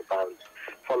 now, outward bound,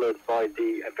 followed by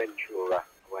the Ventura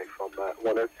away from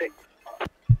 106.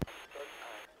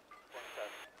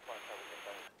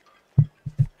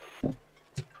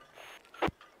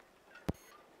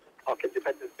 Arc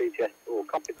Independence BTS, all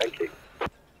copy, thank you.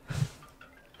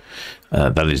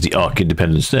 That is the Arc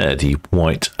Independence there, the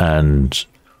white and...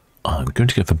 I'm going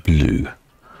to go for blue.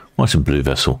 White and blue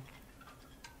vessel.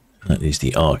 That is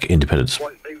the Arc Independence.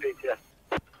 White and blue BTS.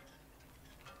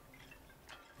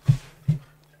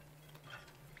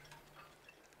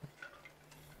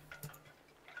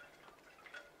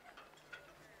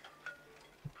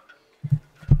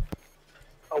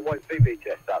 White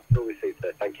VBTS, that's all received,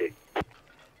 sir. Thank you.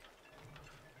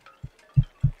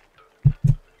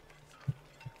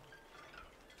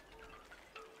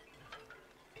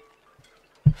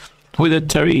 With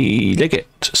Terry Leggett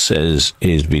says,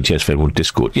 is VTS available on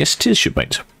Discord? Yes, it is,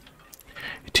 shipmate.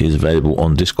 It is available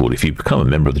on Discord. If you become a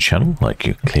member of the channel, like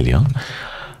you clearly are,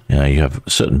 you have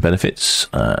certain benefits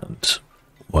and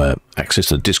access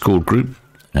to the Discord group,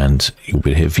 and you'll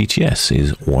be here. VTS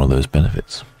is one of those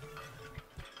benefits.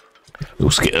 You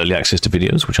also get early access to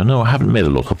videos, which I know I haven't made a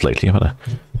lot of lately. I've had a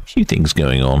few things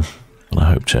going on, and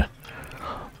I hope to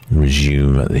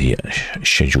resume the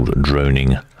scheduled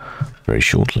droning very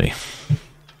shortly.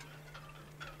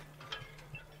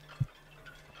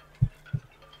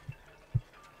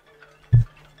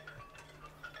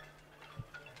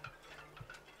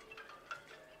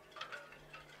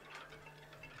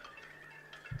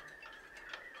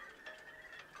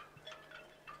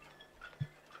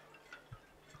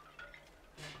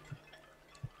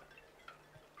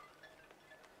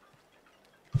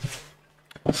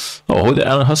 Oh,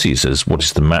 Alan Hussey says, what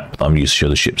is the map that I'm used to show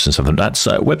the ships and stuff? And that's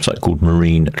a website called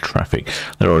Marine Traffic.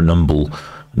 There are a number.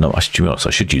 No, I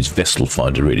should use Vessel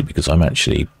Finder, really, because I'm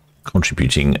actually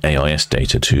contributing AIS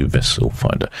data to Vessel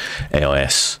Finder.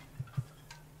 AIS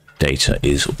data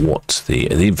is what the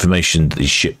information that these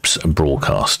ships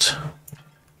broadcast,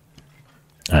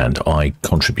 and I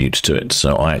contribute to it.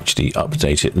 So I actually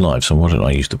update it live. So why don't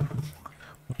I use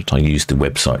the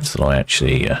websites that I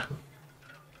actually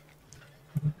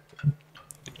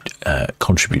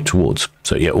contribute towards?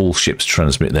 So yeah, all ships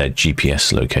transmit their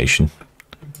GPS location.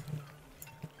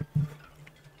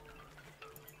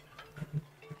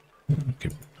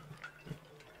 Okay.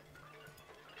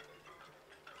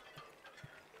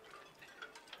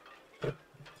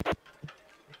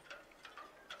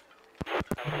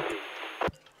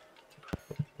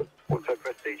 Also,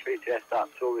 Prestige VTS, that's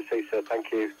all received, sir.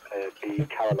 Thank you. The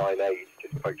Caroline A is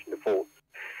just approaching the fort.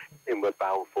 Inward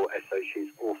bound for SO.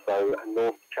 She's also a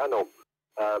North Channel.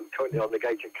 Currently on the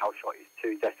gauge at Calshot is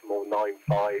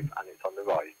 2.95 and it's on the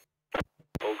rise.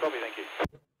 All copy, thank you.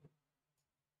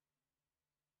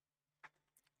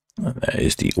 And there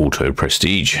is the Auto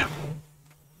Prestige.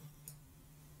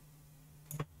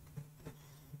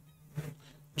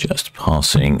 Just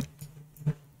passing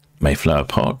Mayflower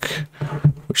Park,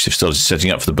 which they've started setting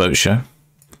up for the boat show.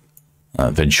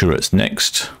 Ventura is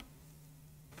next.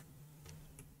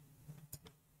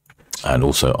 And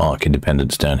also Arc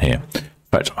Independence down here. In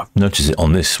fact, I've noticed it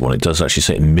on this one. It does actually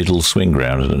say middle swing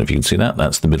ground. I don't know if you can see that.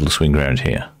 That's the middle swing ground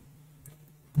here.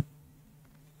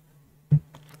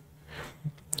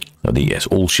 So yes,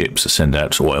 all ships send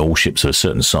out, or all ships of a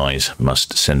certain size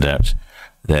must send out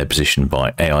their position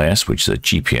by AIS, which is a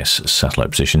GPS satellite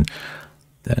position.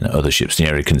 Then other ships in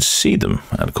the area can see them.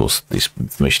 And of course, this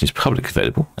information is publicly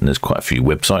available. And there's quite a few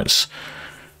websites.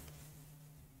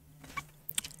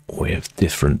 We have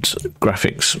different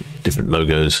graphics, different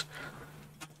logos,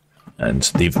 and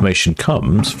the information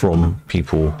comes from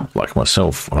people like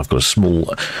myself. I've got a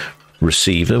small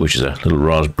receiver, which is a little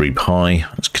Raspberry Pi.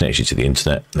 It's connected to the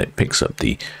internet, and it picks up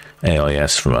the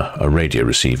AIS from a radio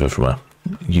receiver, from a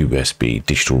USB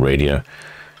digital radio.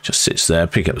 Just sits there,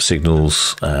 pick up the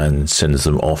signals, and sends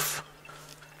them off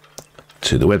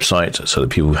to the website so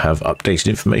that people have updated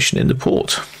information in the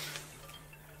port.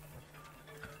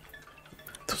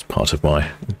 That's part of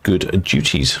my good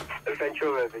duties.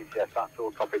 Ventura VTS, that's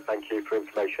all copied. Thank you for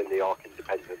information. The Arc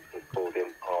Independence is called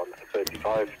in on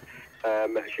 35.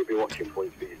 Should be watching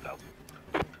points for yourself.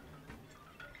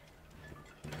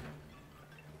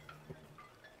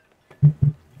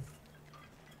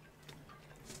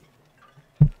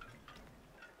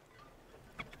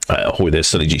 Ahoy there,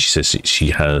 Sunny G. She says she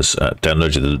has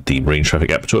downloaded the Marine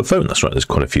Traffic app to her phone. That's right, there's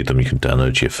quite a few of them you can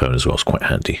download to your phone as well. It's quite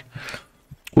handy.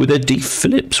 With there, D.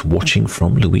 Phillips watching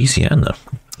from Louisiana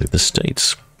in the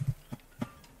States.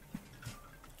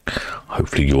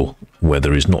 Hopefully your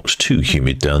weather is not too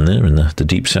humid down there in the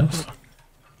deep south.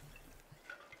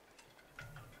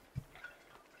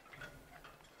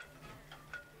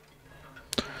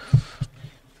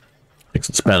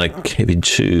 Excellent Spanner Kevin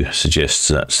 2 suggests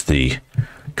that the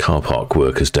car park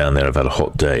workers down there have had a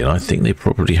hot day, and I think they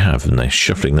probably have, and they're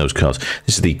shuffling those cars.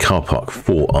 This is the car park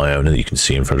for Iona that you can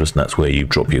see in front of us, and that's where you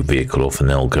drop your vehicle off and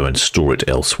they'll go and store it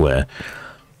elsewhere.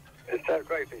 It's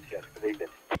great VTS, good evening.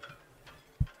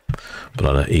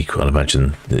 But I'd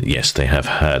imagine that, yes, they have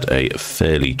had a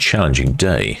fairly challenging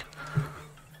day.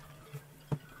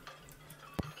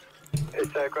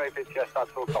 It's great VTS,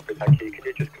 that's all copied, thank you. Can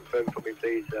you just confirm for me,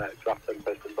 please, draft and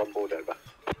persons on board, over?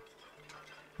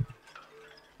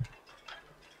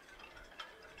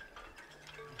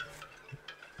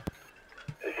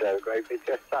 Great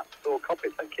BTS, that's all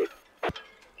copied, thank you.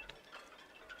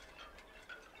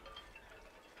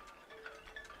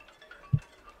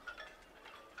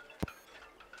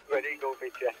 Red Eagle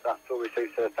BTS, that's all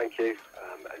received, sir, thank you.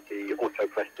 And the Auto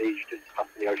Prestige just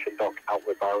passing the ocean dock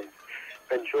outward bound.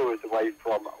 Ventura is away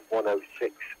from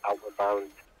 106 outward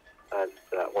bound, and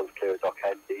once clear of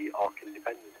dockhead, the Arc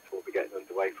Independence will be getting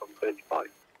underway from 35.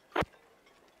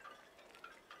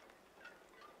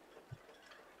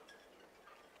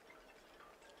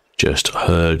 Just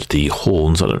heard the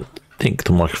horns. I don't think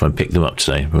the microphone picked them up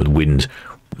today with wind.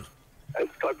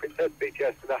 Sky Princess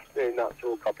BTS, good afternoon, that's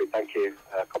all copied, thank you.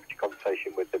 Copied your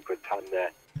conversation with the Britann there.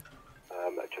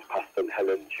 Just past St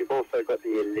Helens. You've also got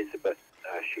the Elizabeth.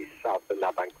 She's south of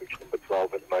Nav Anchorage number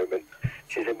 12 at the moment.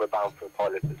 She's inward bound for a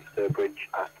pilot at the Sturbridge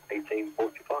at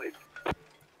 18:45.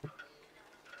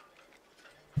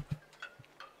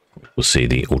 We'll see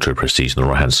the Auto Prestige on the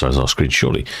right hand side of our screen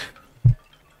shortly.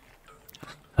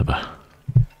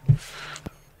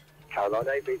 Caroline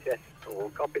A BTS, all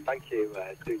copied, thank you.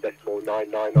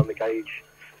 2.99 on the gauge.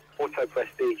 Auto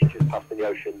Prestige just passing the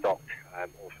ocean dock,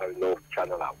 also North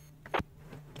Channel out.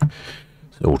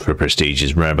 So Auto Prestige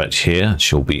is round about here.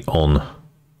 She'll be on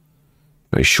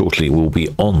very shortly. Will be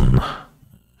on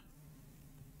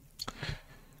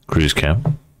cruise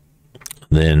cam.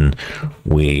 Then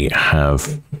we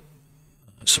have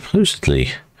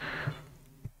supposedly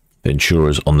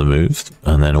Ventura's on the move,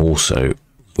 and then also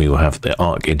we will have the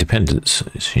Arc Independence.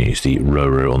 She's the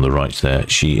Roro on the right there.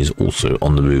 She is also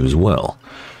on the move as well.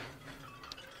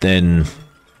 Then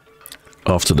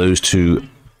after those two,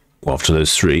 well, after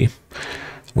those three,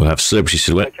 we'll have Celebrity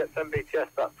Silhouette. BTS,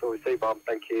 that's all received,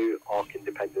 thank you. Arc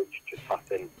Independence just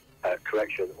passing,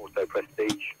 correction, Auto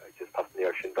Prestige just passing the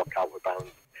ocean dock outward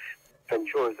bound.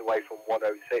 Ventura's away from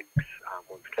 106, and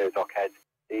once clear dockhead,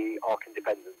 the Arc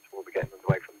Independence will be getting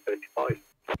underway from 35.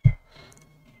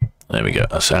 There we go.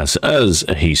 As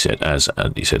he said, as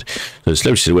Andy said. So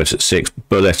Celebrity Silhouette at 6,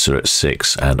 Bolette at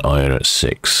 6, and Iona at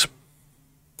 6.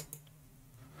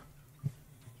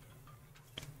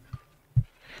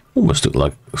 Almost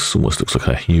looks like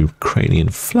a Ukrainian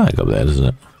flag up there, doesn't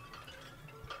it?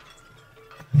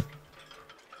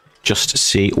 Just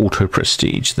see Auto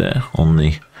Prestige there on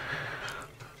the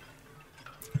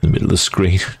middle of the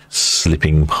screen,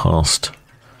 slipping past.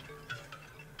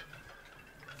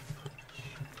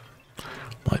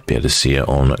 Might be able to see it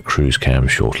on cruise cam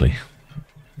shortly.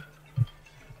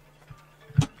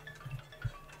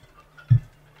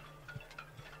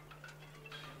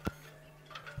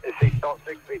 It's Start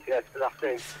 6 BTS, good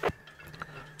afternoon.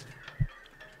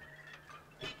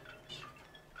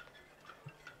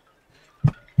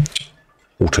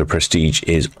 Auto Prestige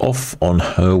is off on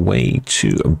her way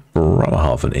to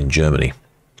Bremerhaven in Germany.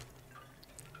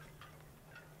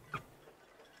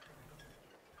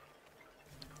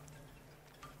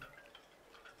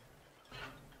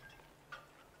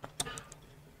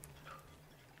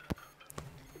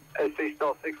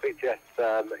 Start 6 BTS,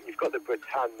 you've got the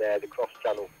Britann there, the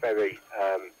cross-channel ferry.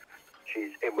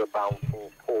 She's inward bound for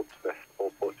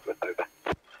Portsmouth, over.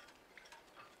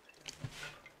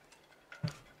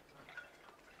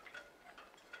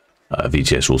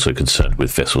 VTS are also concerned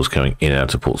with vessels coming in and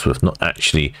out of Portsmouth, not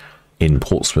actually in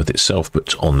Portsmouth itself,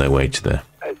 but on their way to there.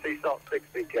 Start 6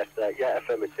 BTS there, yeah,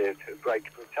 affirmative.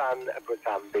 Break Britann,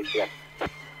 BTS.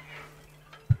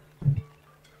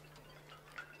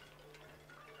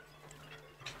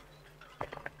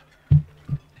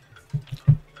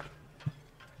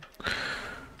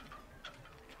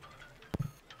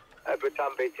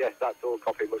 Britann BTS, that's all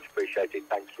copy, much appreciated,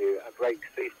 thank you. Break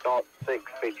C Start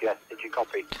 6 BTS, did you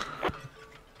copy?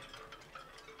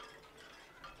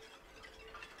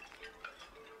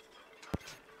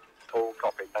 All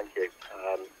copy, thank you.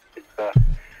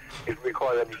 If you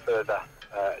require any further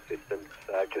assistance,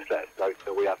 just let us know,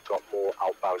 so we have got more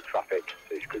outbound traffic,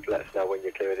 so you could let us know when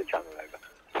you're clearing the channel over.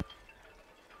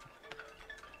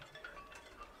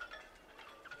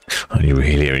 I'm only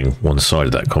really hearing one side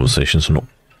of that conversation, so I'm not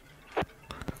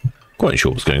quite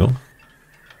sure what's going on.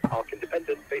 Arc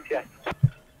Independent BTS.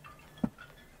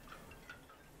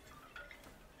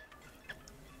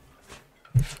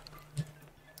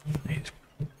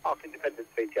 Arc Independent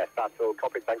BTS, that's all.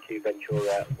 Copy, thank you.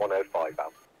 Ventura 105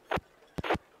 out.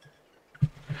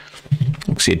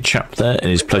 I see a chap there in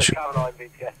his pleasure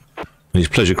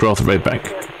craft right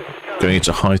back, going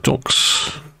into high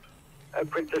docks.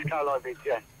 Princess Caroline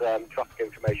BTS, traffic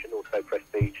information, also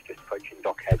Prestige, just approaching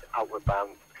dockhead, outward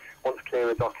bound. Once clear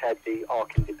of dockhead, the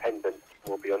Arc Independence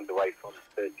will be underway from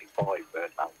 35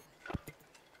 out.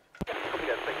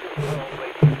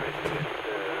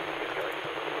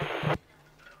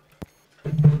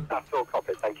 That's all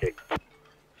copied, thank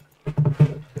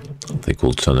think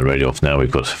we'll turn the radio off now.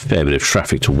 We've got a fair bit of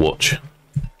traffic to watch.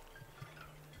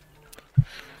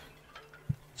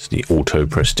 It's the Auto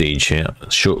Prestige here,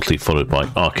 shortly followed by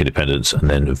Arc Independence and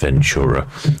then Ventura.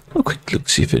 A quick look to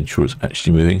see if Ventura's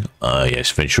actually moving.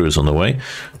 Yes, Ventura's on the way.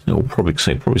 We'll probably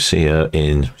see her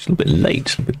in. She's a little bit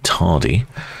late, a little bit tardy.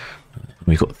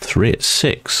 We've got 3 at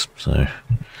 6, so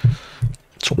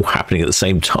it's all happening at the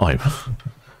same time.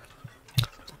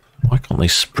 Why can't they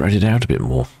spread it out a bit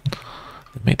more?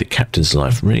 They make the captain's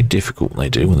life really difficult. They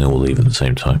do when they all leave at the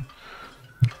same time.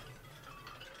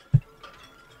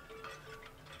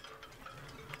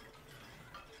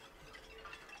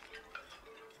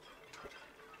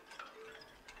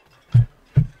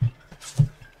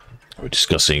 We were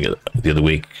discussing the other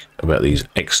week about these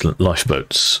excellent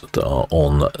lifeboats that are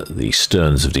on the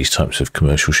sterns of these types of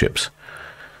commercial ships.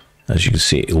 As you can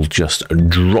see, it all just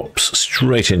drops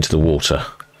straight into the water.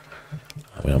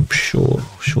 I mean, I'm sure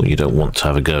you don't want to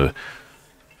have a go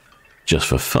just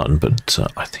for fun, but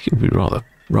I think it would be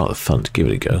rather fun to give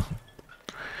it a go.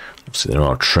 Obviously, there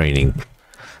are training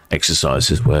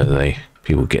exercises where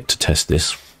people get to test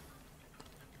this.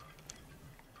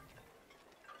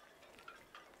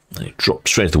 They drop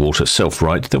straight into the water,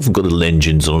 self-right. They've often got little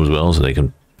engines on as well, so they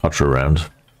can putter around.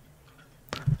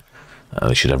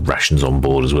 They should have rations on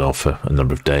board as well for a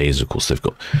number of days. Of course, they've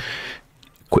got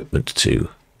equipment to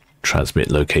transmit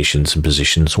locations and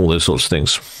positions, all those sorts of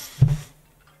things.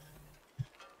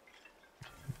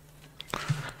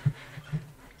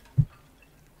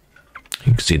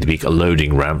 You can see the big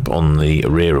loading ramp on the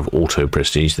rear of Auto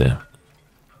Prestige there.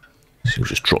 So it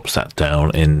just drops that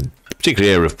down in the particular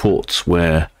area of ports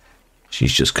where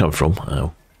she's just come from.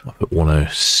 Up at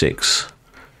 106,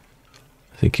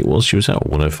 I think it was. She was out at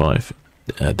 105.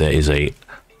 There is a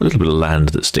little bit of land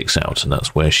that sticks out, and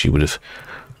that's where she would have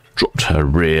dropped her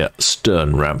rear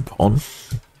stern ramp on.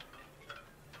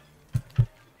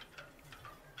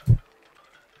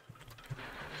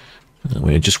 And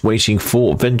we're just waiting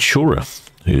for Ventura,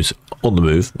 who's on the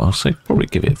move. I'll say probably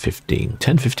give it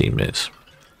 10-15 minutes.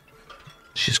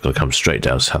 She's got to come straight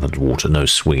down Southampton water, no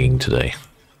swinging today.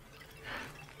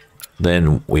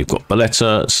 Then we've got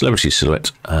Bolette, Celebrity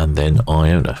Silhouette, and then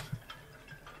Iona.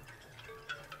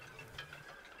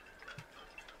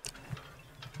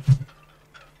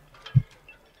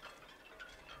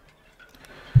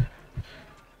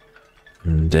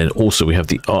 And then also we have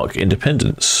the Arc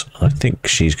Independence. I think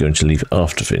she's going to leave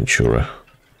after Ventura.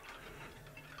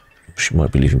 She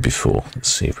might be leaving before. Let's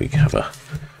see if we have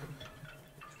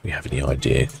any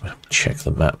idea. Check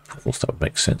the map. Of course, that would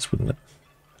make sense, wouldn't it?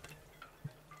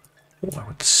 Well, I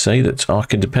would say that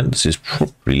Arc Independence is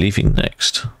probably leaving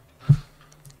next.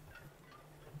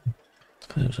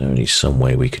 There's only some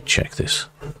way we could check this.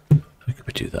 How could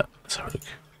we do that? Let's have a look.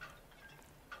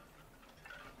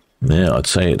 Yeah, I'd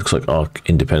say it looks like Arc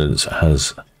Independence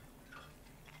has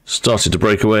started to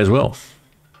break away as well.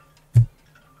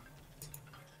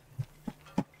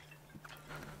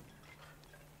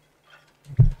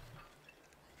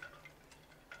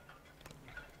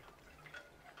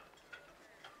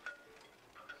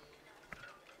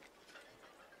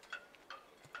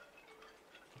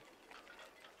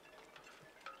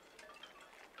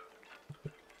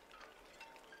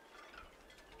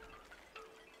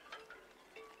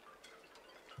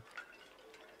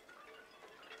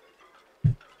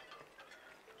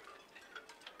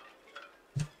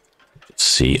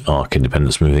 See Arc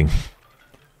Independence moving,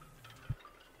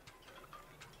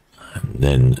 and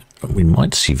then we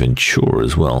might see Ventura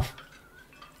as well.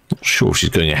 Not sure if she's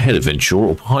going ahead of Ventura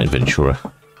or behind Ventura.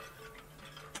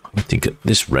 I think at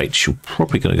this rate she's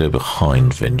probably going to go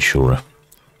behind Ventura.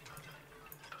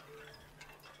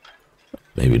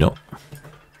 Maybe not.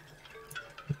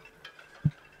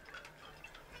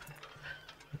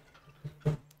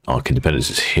 Arc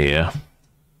Independence is here.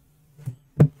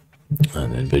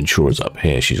 And then Ventura's up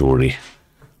here. She's already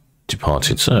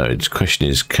departed. So the question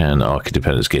is, can Arc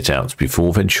Independence get out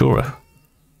before Ventura?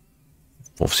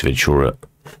 Obviously Ventura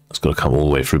has got to come all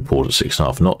the way through port at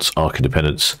 6.5 knots. Arc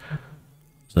Independence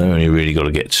has only really got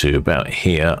to get to about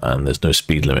here, and there's no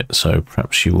speed limit. So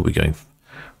perhaps she will be going.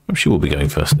 Perhaps she will be going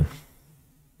first then.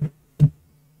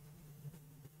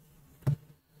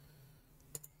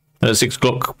 And at 6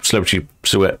 o'clock, Celebrity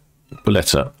Silhouette,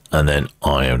 Bolette, and then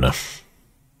Iona.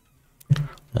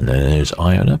 And then there's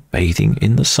Iona bathing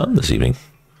in the sun this evening.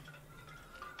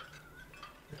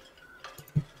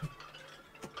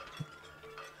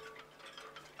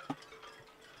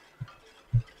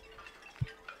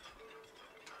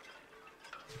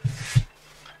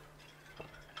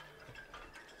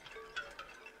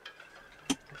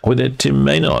 With it, Tim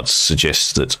Maynard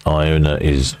suggests that Iona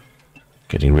is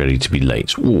getting ready to be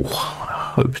late. Ooh,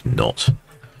 hope not.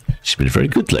 She's been very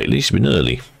good lately. She's been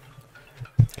early.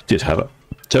 Did have a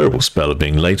terrible spell of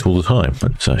being late all the time,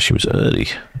 but she was early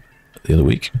the other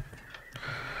week.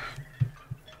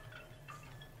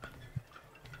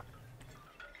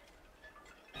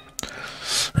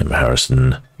 Emma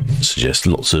Harrison suggests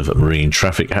lots of marine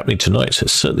traffic happening tonight. It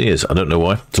certainly is. I don't know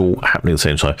why. It's all happening at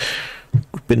the same time.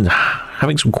 We've been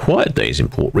having some quiet days in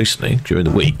port recently during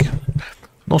the week.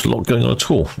 Not a lot going on at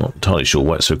all. Not entirely sure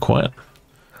why it's so quiet.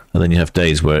 And then you have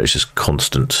days where it's just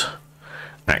constant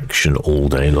action all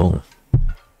day long.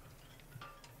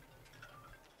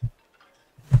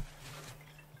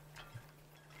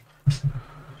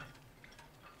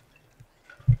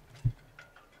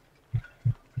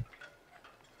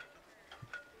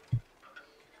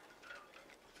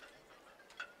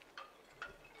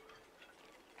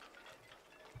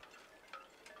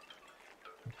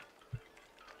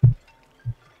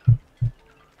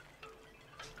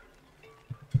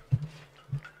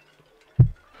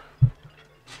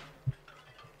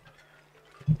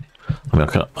 I mean,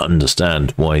 I can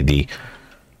understand why the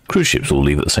cruise ships all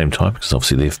leave at the same time, because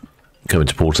obviously they've come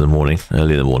into port in the morning,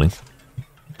 early in the morning,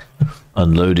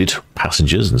 unloaded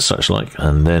passengers and such like,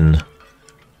 and then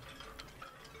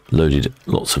loaded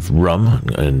lots of rum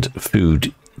and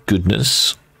food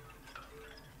goodness,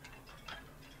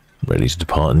 ready to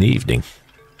depart in the evening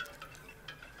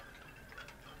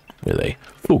with a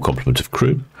full complement of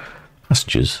crew,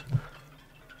 passengers,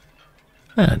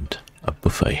 and a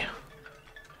buffet.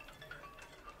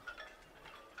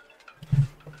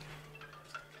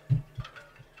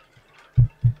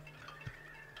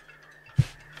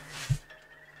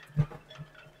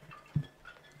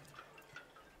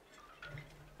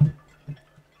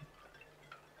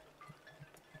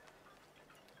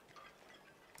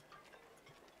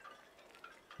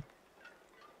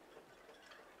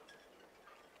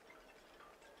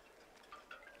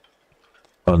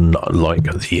 Unlike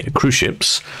the cruise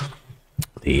ships,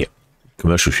 the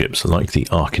commercial ships, like the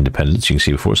Ark Independence you can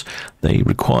see before us, they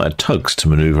require tugs to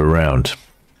manoeuvre around.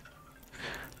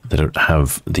 They don't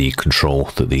have the control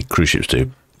that the cruise ships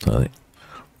do. They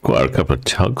require a couple of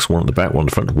tugs, one at the back, one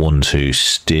at the front, one to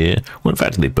steer. Well, in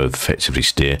fact, they both effectively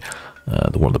steer.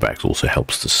 The one at the back also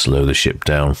helps to slow the ship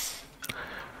down.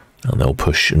 And they'll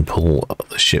push and pull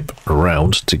the ship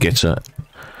around to get her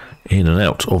in and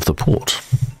out of the port.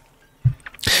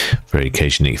 Very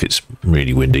occasionally, if it's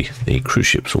really windy, the cruise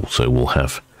ships also will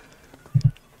have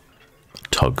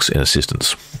tugs in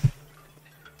assistance.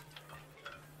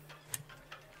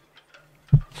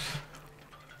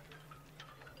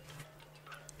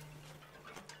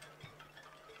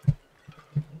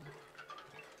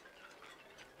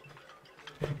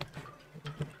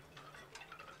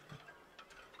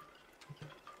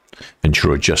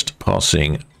 Ventura just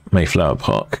passing Mayflower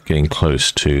Park, getting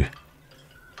close to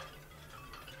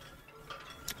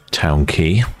Town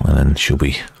Quay, and then she'll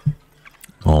be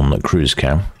on the cruise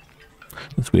cam.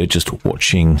 As we are just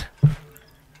watching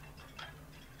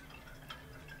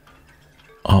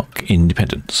Ark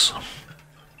Independence.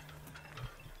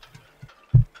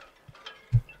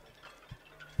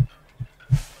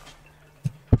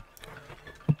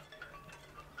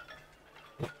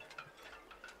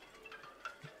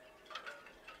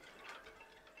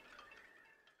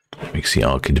 We can see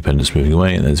Ark Independence moving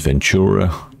away, and there's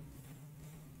Ventura.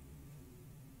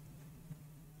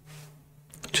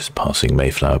 Just passing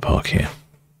Mayflower Park here.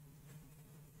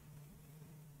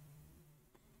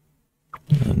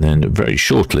 And then very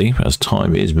shortly, as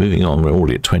time is moving on, we're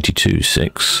already at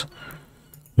 22:06.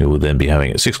 We will then be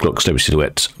having at 6 o'clock Stony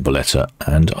Silhouette, Bolette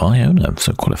and Iona.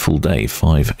 So quite a full day.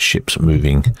 5 ships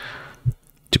moving,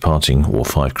 departing, or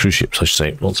 5 cruise ships, I should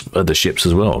say. Lots of other ships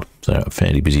as well. So a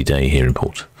fairly busy day here in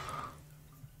port.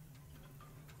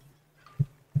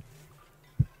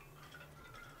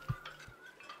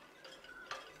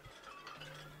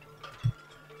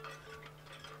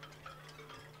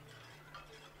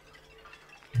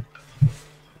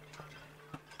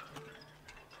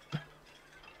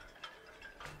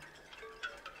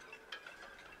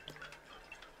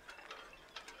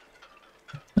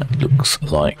 Looks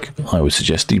like, I would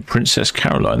suggest, the Princess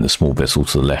Caroline, the small vessel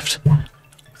to the left. I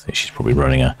think she's probably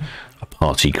running a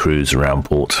party cruise around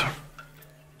port.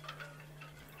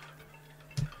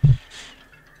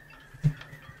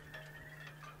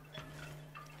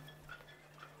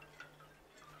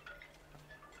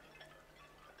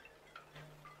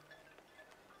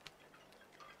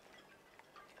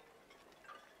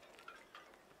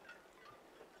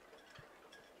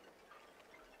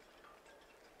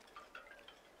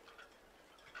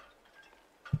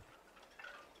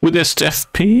 With their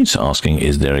Steph Pete asking,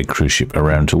 is there a cruise ship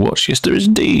around to watch? Yes, there is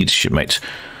indeed, shipmate.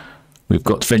 We've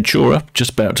got Ventura just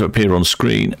about to appear on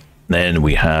screen. Then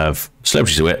we have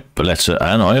Celebrity Silhouette, Bolette,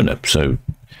 and Iona. So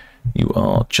you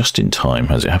are just in time,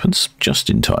 as it happens. Just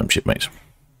in time, shipmates.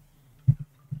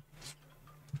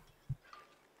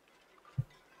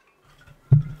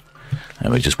 And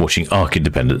we're just watching Arc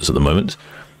Independence at the moment,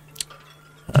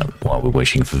 while we're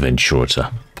waiting for Ventura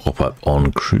to pop up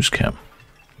on cruise cam.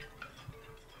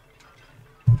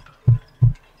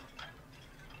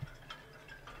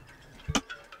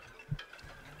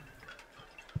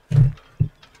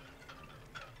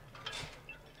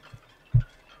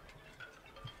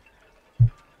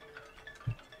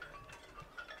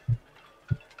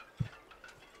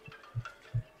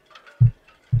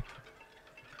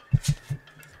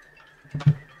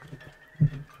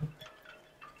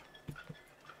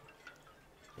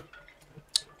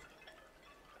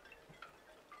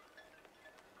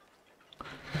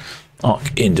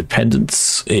 Arc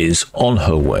Independence is on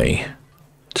her way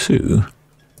to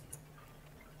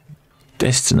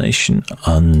destination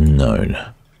unknown.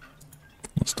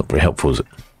 That's not very helpful, is it?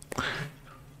 I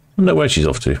don't know where she's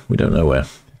off to. We don't know where.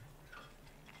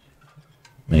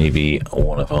 Maybe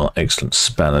one of our excellent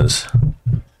spanners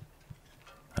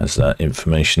has that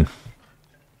information.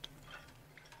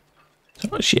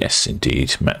 Yes,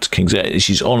 indeed. Matt King's.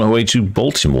 She's on her way to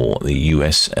Baltimore, the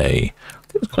USA.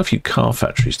 There's quite a few car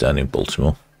factories down in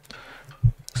Baltimore.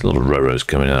 There's a lot of Roros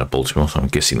coming out of Baltimore, so I'm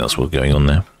guessing that's what's going on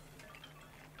there.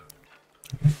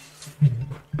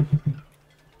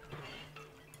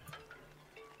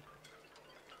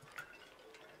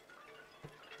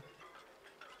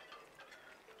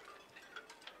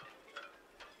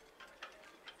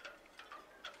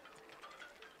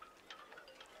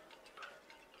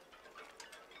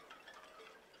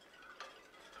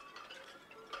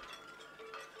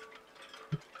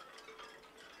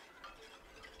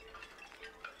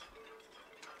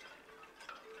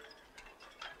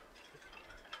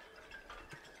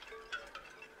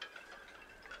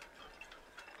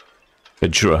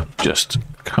 Ventura just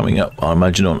coming up, I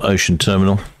imagine, on Ocean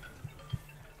Terminal.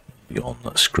 Be on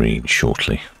that screen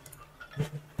shortly.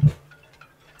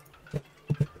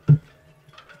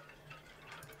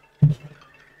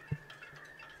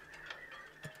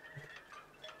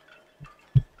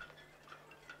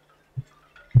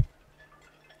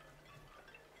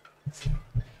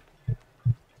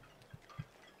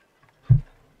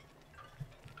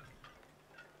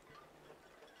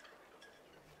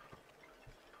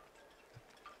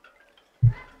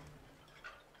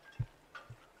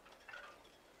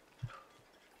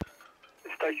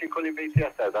 Station calling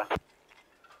VTS over.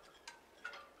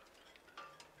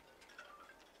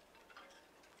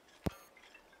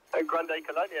 Grande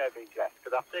Colonia VTS,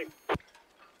 good afternoon.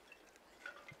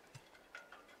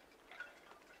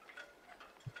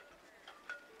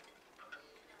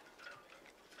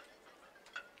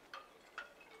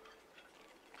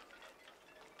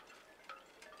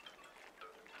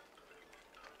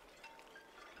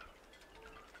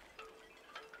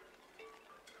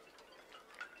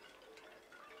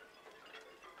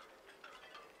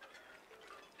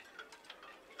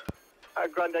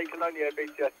 Grande Colonia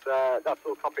VTS, that's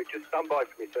all copy. Just stand by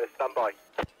for me, sir. Stand by.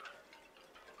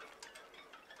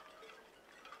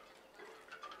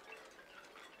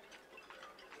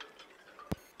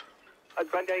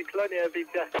 Grande Colonia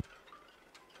VTS.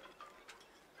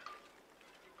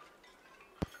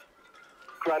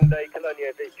 Grande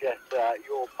Colonia VTS,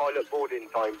 your pilot boarding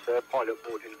time, sir. Pilot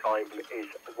boarding time is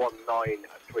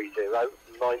 1930,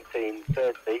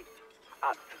 1930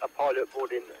 at a pilot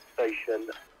boarding station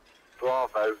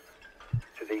Bravo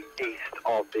to the east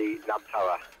of the nav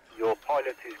tower. Your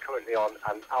pilot is currently on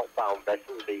an outbound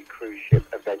vessel, the cruise ship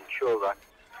Ventura.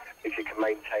 If you can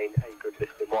maintain a good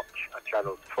listening watch at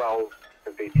channel 12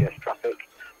 for VTS traffic,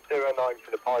 09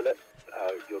 for the pilot,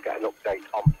 you'll get an update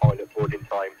on pilot boarding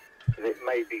time. It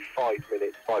may be 5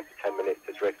 minutes, 5 to 10 minutes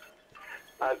to drift.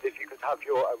 And if you could have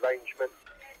your arrangement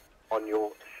on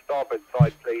your starboard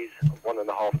side, please,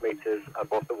 1.5 meters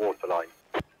above the waterline.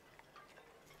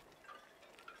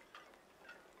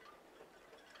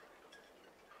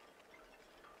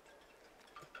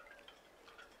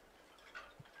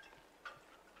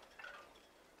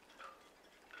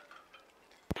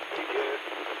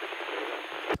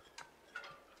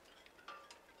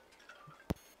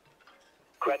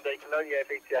 Grande Colonia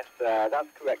VTS, that's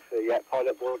correct, sir. Yeah,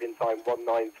 pilot boarding time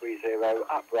 1930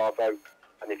 at Bravo.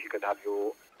 And if you could have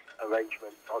your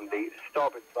arrangement on the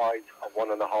starboard side of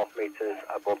 1.5 meters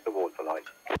above the waterline.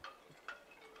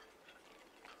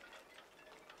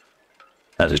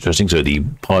 That's interesting. So the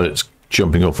pilot's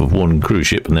jumping off of one cruise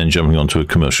ship and then jumping onto a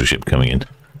commercial ship coming in.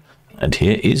 And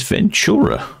here is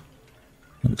Ventura.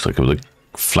 Looks like a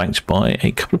flanked by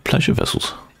a couple of pleasure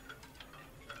vessels.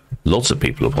 Lots of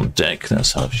people up on deck.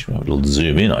 That's how it'll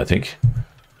zoom in, I think.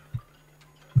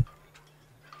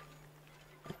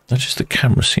 That's just the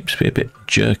camera seems to be a bit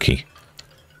jerky.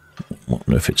 I don't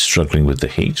know if it's struggling with the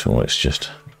heat or it's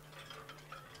just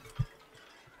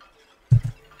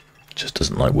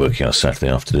doesn't like working on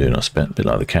Saturday afternoon, I spent a bit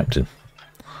like the captain.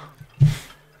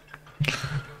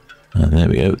 And there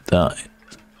we go. That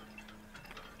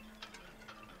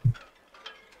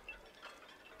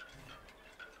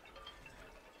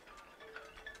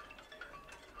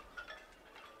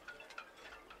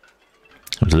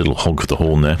there's a little honk of the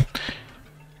horn there.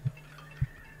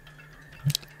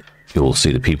 You'll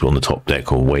see the people on the top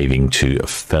deck are waving to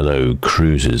fellow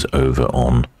cruisers over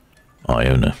on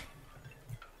Iona.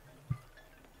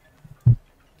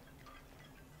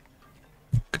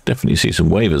 Could definitely see some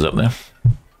wavers up there.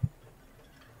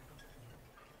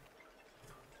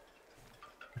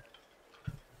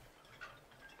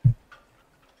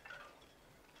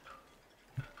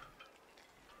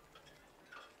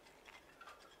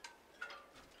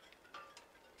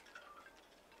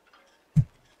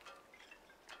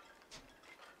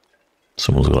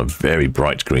 Someone's got a very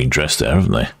bright green dress there,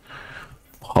 haven't they?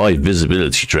 High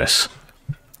visibility dress.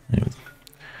 You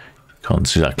can't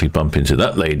exactly bump into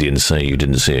that lady and say you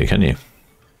didn't see her, can you?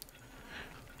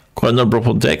 Quite a number up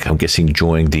on deck, I'm guessing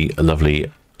enjoying the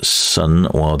lovely sun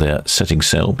while they're setting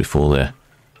sail before they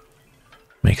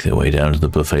make their way down to the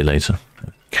buffet later.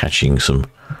 Catching some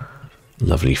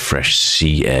lovely fresh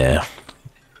sea air.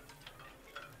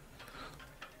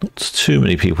 Not too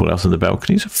many people out on the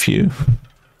balconies, a few.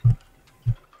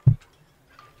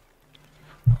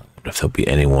 I wonder if there'll be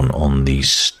anyone on the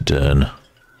stern.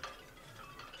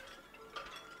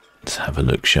 Let's have a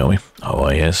look, shall we? Oh,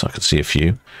 yes, I can see a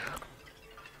few.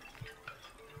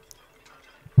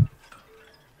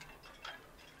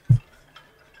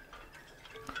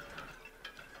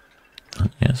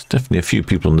 Yes, definitely a few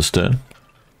people on the stern.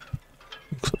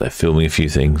 Looks like they're filming a few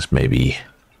things, maybe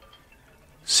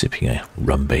sipping a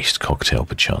rum-based cocktail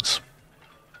perchance.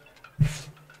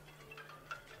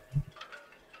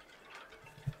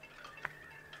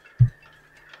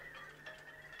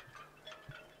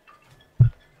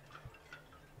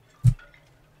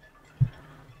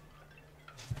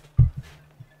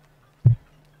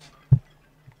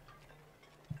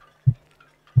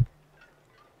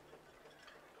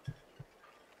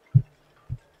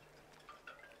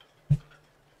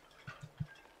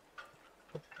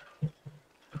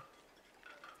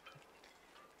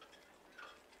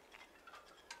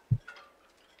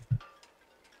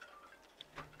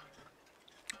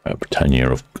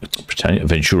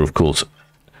 Ventura, of course,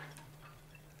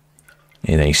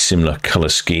 in a similar colour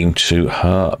scheme to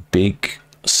her big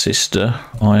sister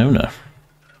Iona.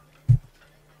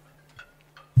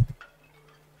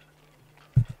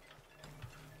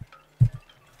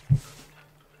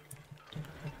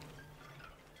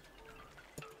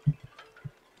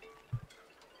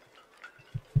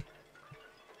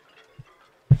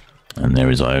 And there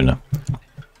is Iona.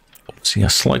 See,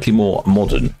 slightly more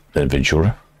modern than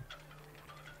Ventura.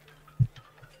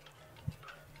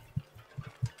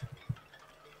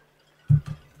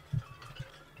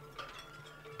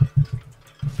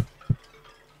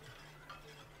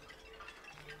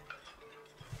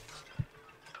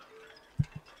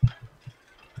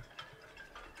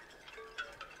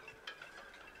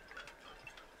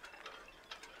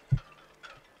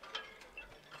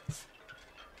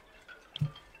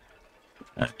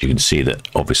 You can see that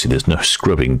obviously there's no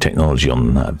scrubbing technology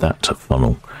on that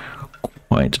funnel.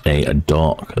 Quite a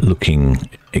dark looking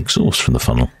exhaust from the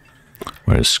funnel,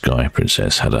 whereas Sky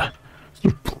Princess had a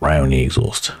sort of browny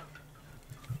exhaust.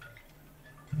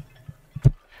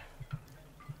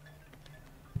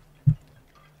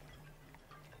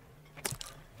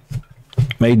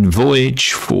 Maiden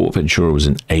voyage for Ventura was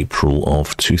in April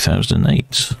of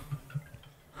 2008.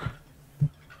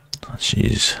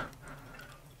 She's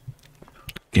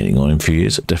getting on in a few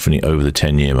years, definitely over the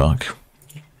 10-year mark.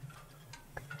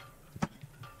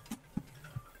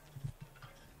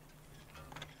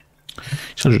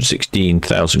 It's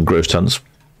 116,000 gross tons.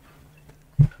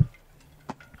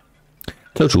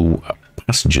 Total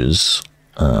passengers,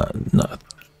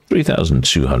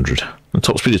 3,200. The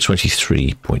top speed of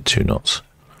 23.2 knots.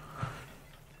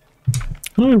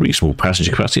 No reasonable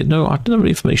passenger capacity. No, I don't have any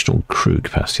information on crew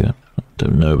capacity. I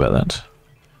don't know about that.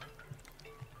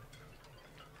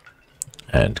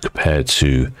 And compared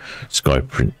to Sky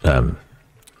Princess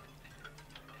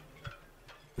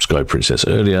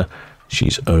earlier,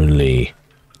 she's only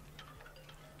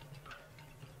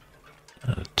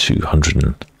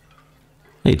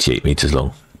 288 meters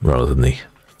long, rather than the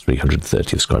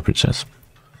 330th Sky Princess.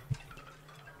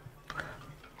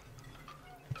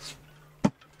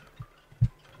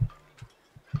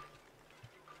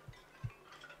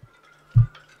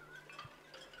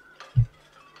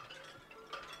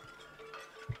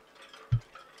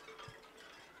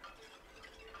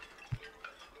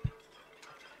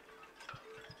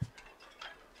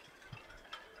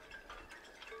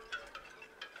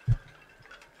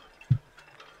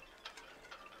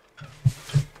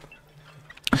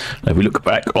 Now, if we look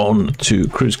back on to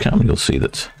cruise cam, you'll see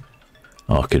that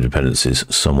Ark Independence is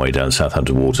some way down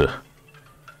Southampton water.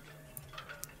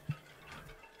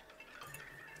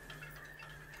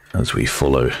 As we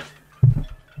follow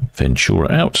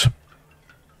Ventura out.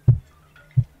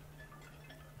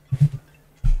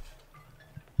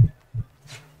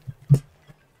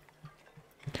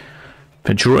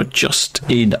 Ventura just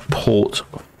in port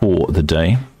for the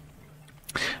day.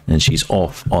 And she's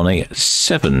off on a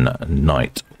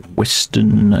 7-night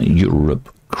Western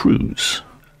Europe cruise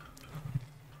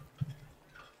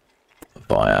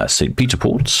via St. Peter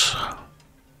Port,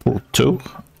 Porto,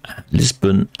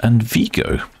 Lisbon and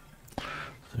Vigo.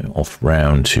 So off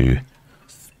round to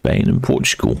Spain and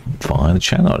Portugal via the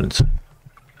Channel Islands.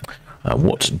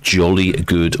 What jolly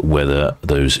good weather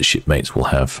those shipmates will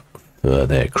have for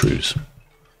their cruise.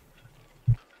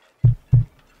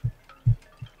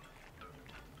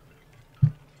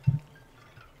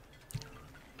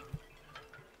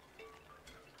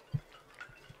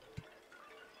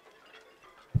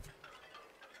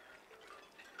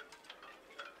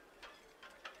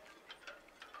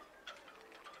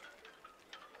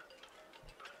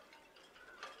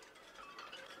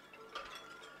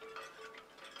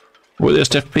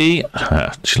 Busiest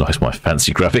FP, she likes my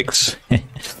fancy graphics.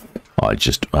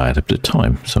 I had a bit of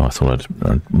time, so I thought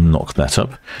I'd knock that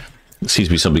up. It seems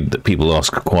to be something that people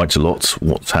ask quite a lot,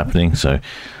 what's happening, so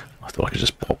I thought I could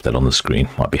just pop that on the screen.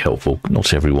 Might be helpful.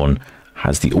 Not everyone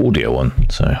has the audio on,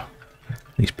 so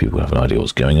at least people have an idea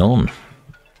what's going on.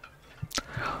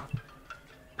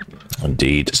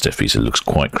 Indeed, Steffi said it looks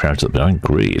quite crowded up there. I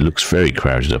agree, it looks very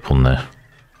crowded up on there.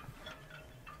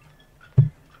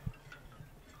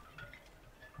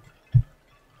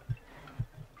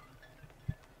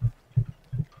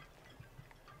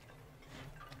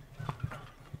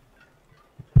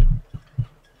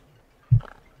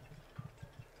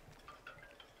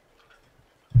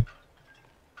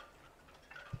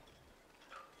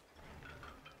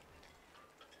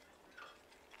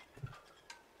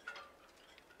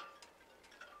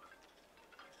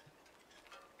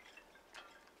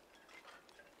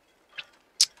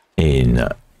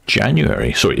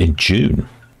 In June,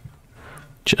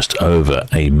 just over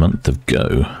a month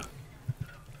ago,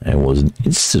 there was an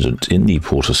incident in the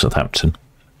port of Southampton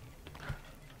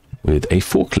with a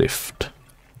forklift.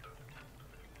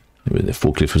 The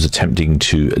forklift was attempting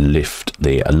to lift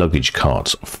the luggage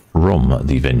cart from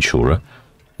the Ventura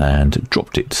and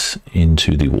dropped it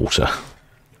into the water.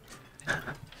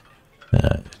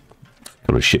 A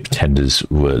couple of ship tenders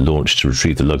were launched to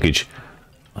retrieve the luggage.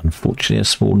 Unfortunately, a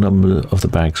small number of the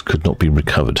bags could not be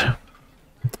recovered.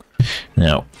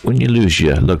 Now, when you lose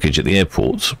your luggage at the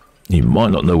airport, you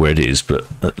might not know where it is, but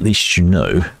at least you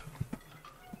know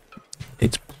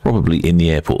it's probably in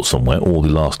the airport somewhere, or the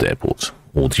last airport,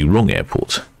 or the wrong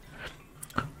airport.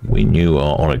 When you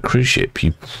are on a cruise ship,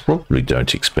 you probably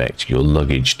don't expect your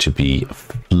luggage to be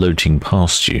floating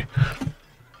past you.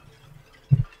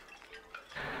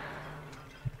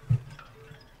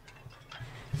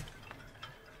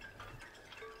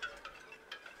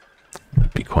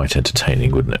 Be quite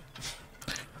entertaining, wouldn't it?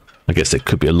 I guess there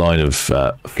could be a line of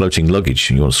floating luggage.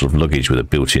 You want sort of luggage with a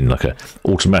built-in, like a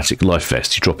automatic life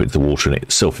vest. You drop it into the water and it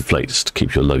self-inflates to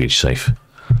keep your luggage safe.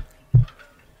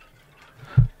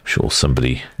 I'm sure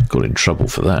somebody got in trouble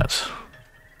for that.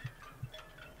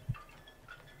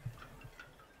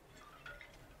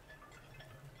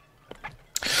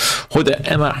 Hi there,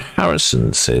 Emma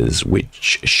Harrison says,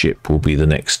 which ship will be the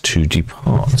next to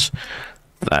depart?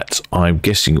 That I'm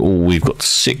guessing we've got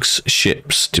 6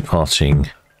 ships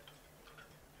departing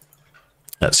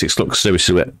at 6 o'clock. So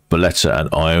Silhouette, Bolette and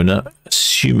Iona.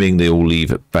 Assuming they all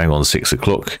leave at bang on 6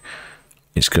 o'clock,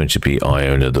 it's going to be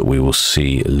Iona that we will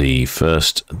see leave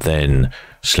first, then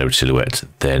Silhouette,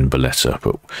 then Bolette.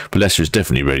 But Bolette is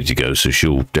definitely ready to go, so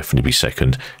she'll definitely be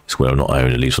second. It's whether or not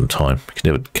Iona leaves on time.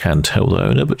 You never can tell the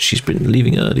Iona, but she's been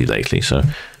leaving early lately, so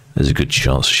there's a good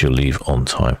chance she'll leave on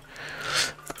time.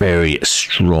 Very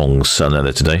strong sun out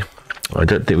there today. I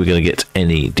don't think we're going to get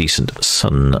any decent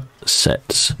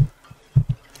sunsets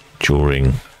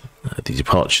during the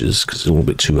departures because it's a little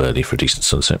bit too early for a decent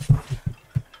sunset.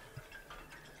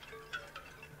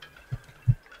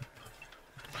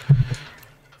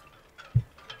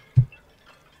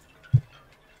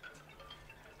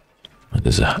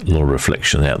 There's a lot of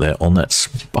reflection out there on that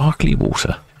sparkly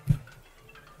water.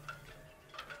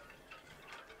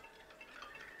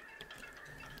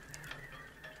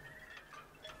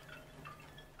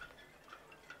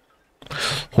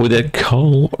 Ahoy there,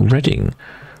 Carl Redding.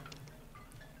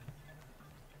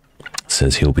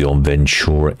 Says he'll be on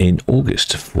Ventura in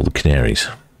August for the Canaries.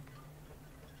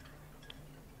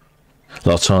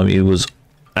 Last time he was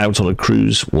out on a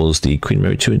cruise was the Queen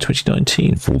Mary 2 in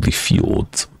 2019 for the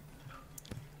Fjords.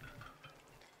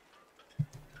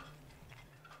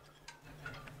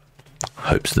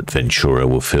 Hopes that Ventura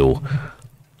will feel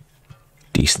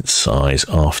decent size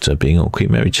after being on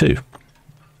Queen Mary 2.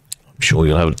 I'm sure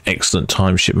you'll have an excellent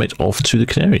time, shipmate, off to the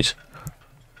Canaries.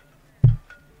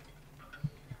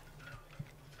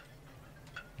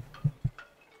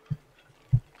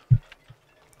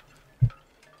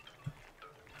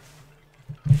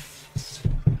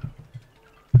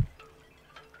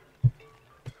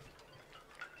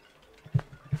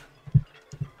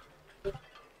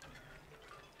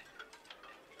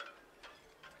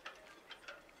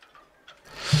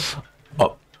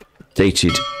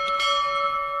 Updated.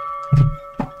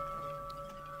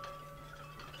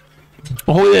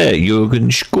 Oh yeah,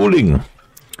 Jürgen Schooling.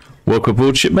 Welcome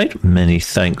aboard, shipmate. Many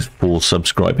thanks for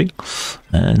subscribing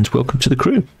and welcome to the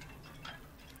crew.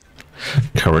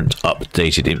 Current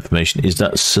updated information is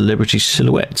that Celebrity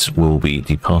Silhouette will be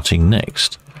departing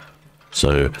next.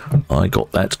 So I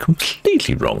got that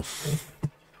completely wrong.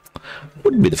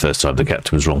 Wouldn't be the first time the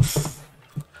captain was wrong.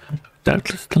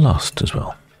 Doubtless the last as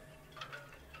well.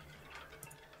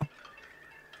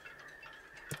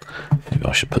 Maybe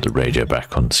I should put the radio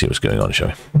back on and see what's going on, shall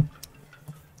we?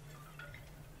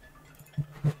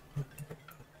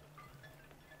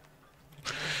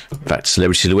 In fact,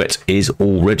 Celebrity Silhouette is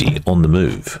already on the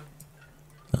move.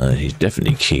 She's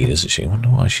definitely keen, isn't she? I wonder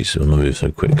why she's on the move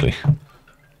so quickly.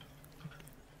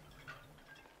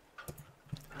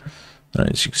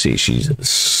 As you can see, she's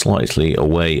slightly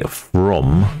away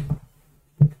from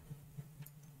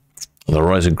the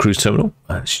Horizon Cruise Terminal.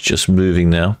 It's just moving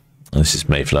now. This is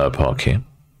Mayflower Park here.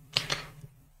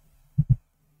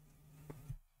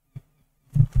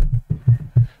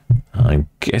 I'm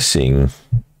guessing...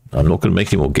 I'm not going to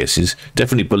make any more guesses.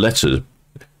 Definitely Bolette.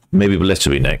 Maybe Bolette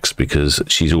will be next because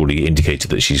she's already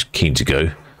indicated that she's keen to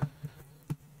go.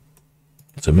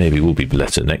 So maybe we'll be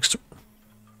Bolette next.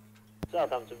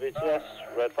 Southampton busiest,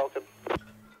 Red Falcon.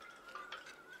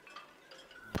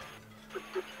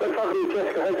 Red Falcon,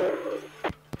 Jessica,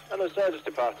 Hello sir, just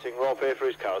departing. Rob here for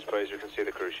his cars, please. We can see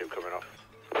the cruise ship coming off.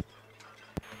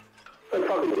 Red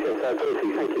Falcon,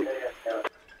 thank you.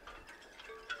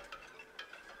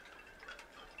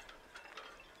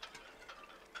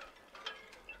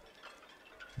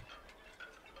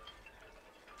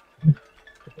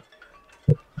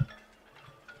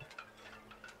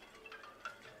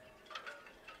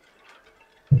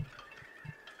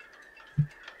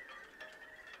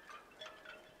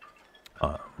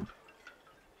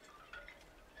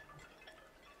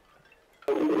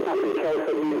 Nothing else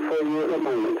for you at the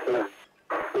moment, sir.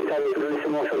 We tell you to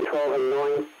listen watch on 12 and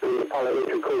 9, and the pilot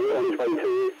will call you on his way to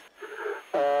you.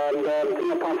 And do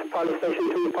you pass the pilot station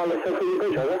to the pilot circle in the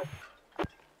bridge, over?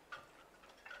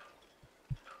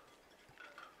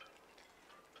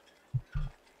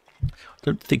 I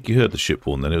don't think you heard the ship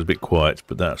horn then. It was a bit quiet,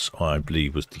 but that's, I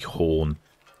believe, was the horn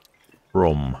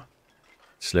from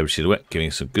Celebrity Silhouette, giving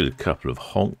us a good couple of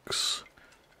honks.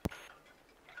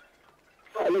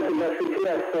 Listen,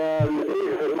 yes,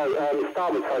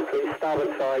 starboard side, please. Starboard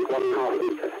side, 1.5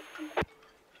 meters.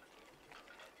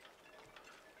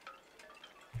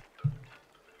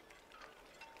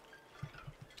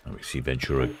 And we see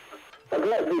Ventura.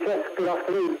 Good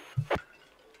afternoon.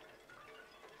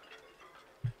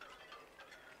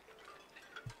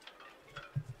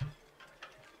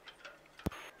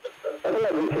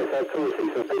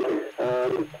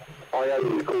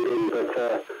 Iona's called in, but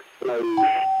no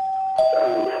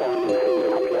sign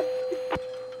of yet.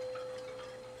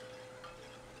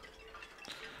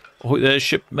 Ahoy there,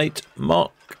 shipmate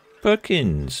Mark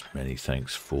Perkins. Many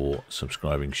thanks for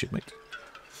subscribing, shipmate.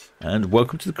 And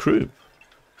welcome to the crew.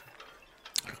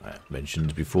 I have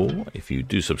mentioned before, if you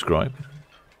do subscribe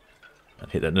and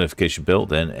hit that notification bell,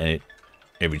 then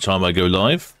every time I go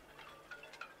live,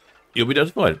 you'll be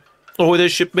notified. Oh,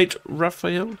 there's shipmate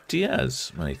Rafael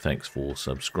Diaz. Many thanks for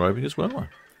subscribing as well.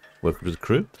 Welcome to the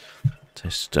crew.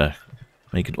 Just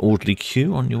make an orderly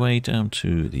queue on your way down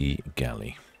to the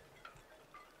galley.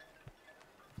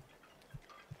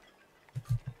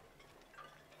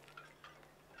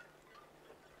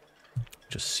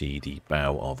 Just see the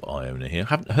bow of Iona here.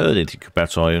 Haven't heard anything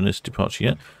about Iona's departure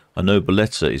yet. I know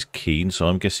Bolette is keen, so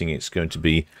I'm guessing it's going to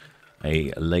be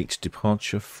a late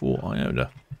departure for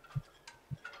Iona.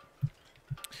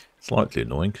 Slightly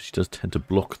annoying because she does tend to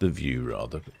block the view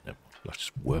rather, but no, we'll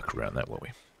just work around that, won't we?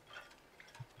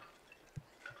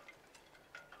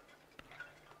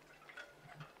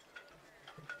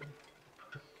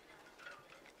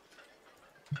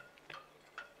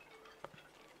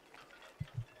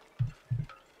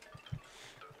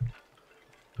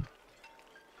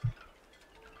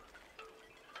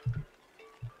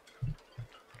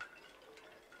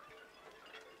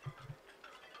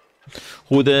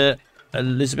 Hi there,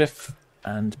 Elizabeth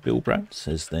and Bill Brown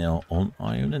says they are on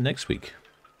Iona next week.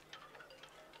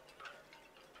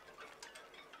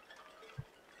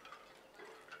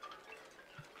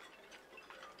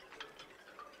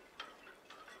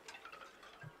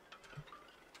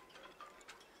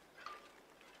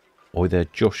 Hi there,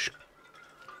 Josh.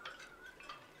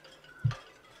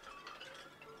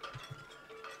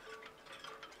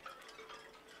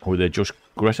 Hi there, Josh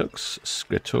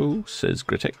Greto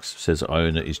says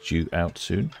Iona is due out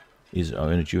soon. Is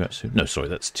Iona due out soon? No, sorry,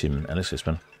 that's Tim Ellis, yes,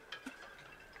 man.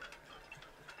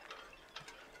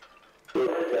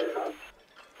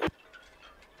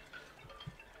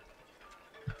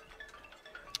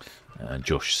 And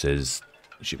Josh says,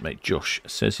 shipmate Josh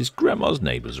says his grandma's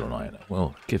neighbours are on Iona.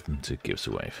 Well, give them to give us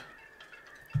a wave.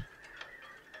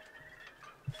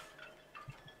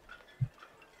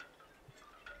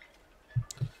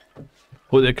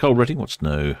 Hi there, Cole Redding wants to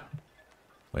know,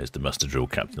 where's the muster drill,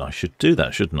 Captain? I should do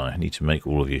that, shouldn't I? I need to make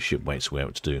all of your shipmates aware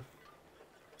what to do.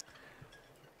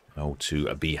 How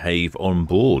to behave on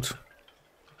board.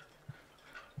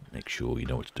 Make sure you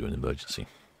know what to do in an emergency.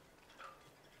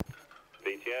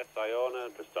 BTS, Iona,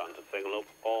 just starting to signal up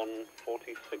on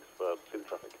 46 verbs in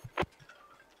traffic.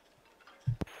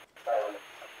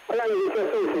 Hello,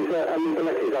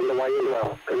 Bolette is on the way as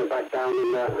well. Going to back down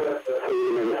in the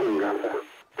swing ground there.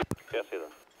 Yes, see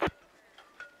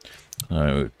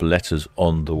that. Bolette's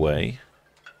on the way.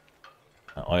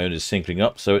 Iona's syncing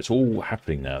up, so it's all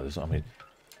happening now. I mean,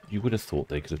 you would have thought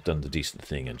they could have done the decent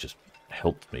thing and just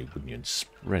helped me, wouldn't you, and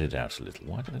spread it out a little.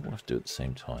 Why do they want to do it at the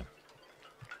same time?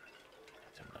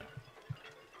 I don't know.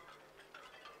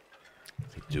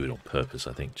 They do it on purpose,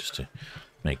 I think, just to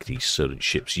make the Solent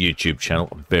Ships YouTube channel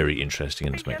very interesting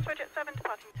and to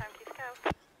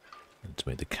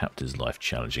make the captain's life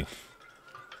challenging.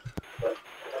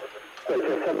 Got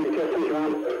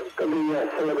the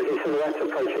Celebrity Silhouette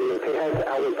approaching the pier,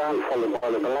 outward bound, followed by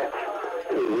the Bolette.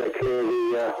 To clear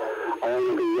the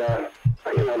Iona,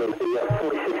 the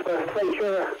 46 berth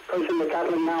Ventura, approaching the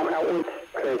Catalan now, outwards,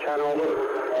 clear channel,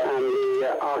 and the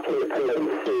Ark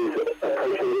Independence is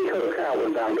approaching the Cook,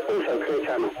 outward bound, also clear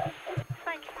channel.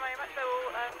 Thank you very much. So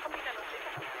we'll copy channel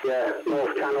 2. Yeah,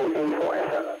 North Channel in for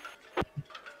effort.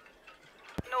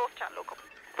 North Channel, copy.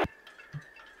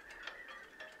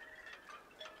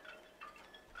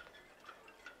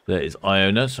 There is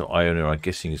Iona, so Iona, I'm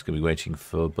guessing, is going to be waiting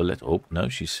for Bolette. Oh, no,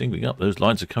 she's singling up. Those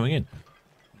lines are coming in.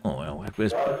 Oh, well,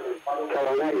 where's...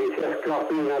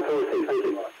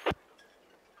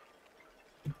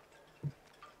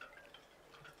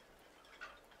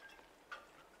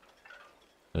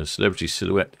 The Celebrity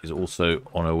Silhouette is also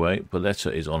on her way.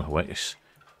 Bolette is on her way.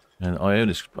 And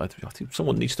Iona's... I think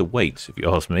someone needs to wait, if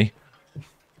you ask me. I'm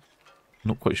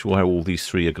not quite sure how all these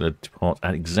three are going to depart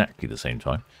at exactly the same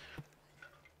time.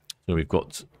 So we've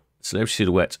got Celebrity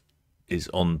Silhouette is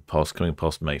on coming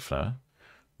past Mayflower.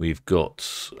 We've got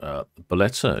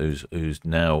Bolette, who's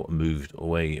now moved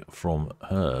away from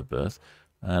her berth,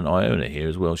 and Iona here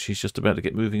as well. She's just about to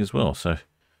get moving as well. So,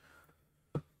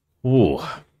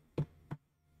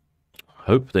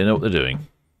 hope they know what they're doing.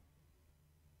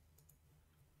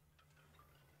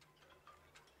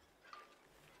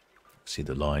 See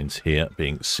the lines here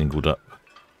being singled up.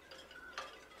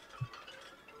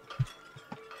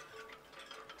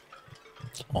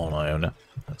 On Iona.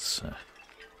 That's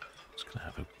just going to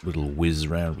have a little whiz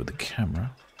round with the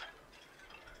camera.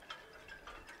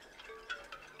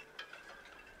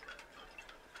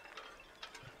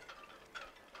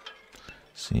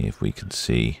 See if we can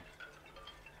see.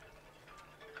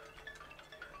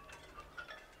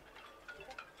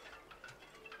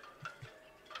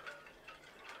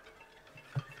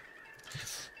 I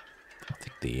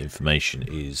think the information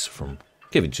is from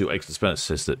Given to Extra Spanish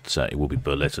says that it will be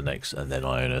Bolette next and then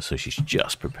Iona, so she's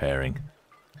just preparing.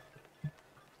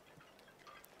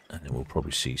 And then we'll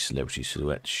probably see Celebrity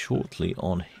Silhouette shortly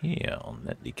on here on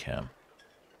Netley Cam.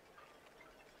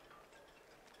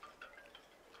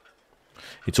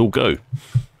 It's all go.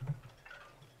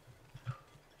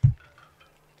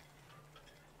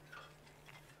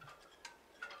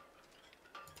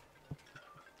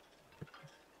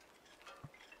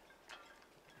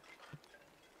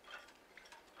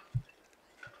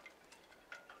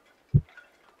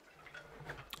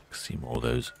 see more of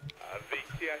those.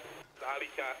 VTS, Ali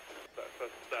Cat, that's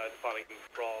us departing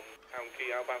from Town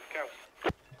Quay, outbound to Cal.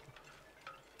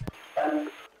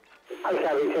 Okay,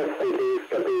 VTS, thank you. It's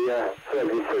got the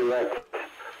Celebrity Silhouette.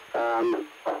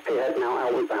 Head now,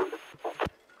 outward bound.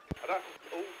 That's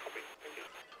all copy. Thank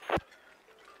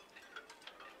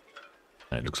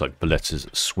you. It looks like Bolette's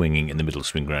swinging in the middle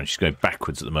swing ground. She's going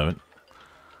backwards at the moment.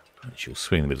 And she'll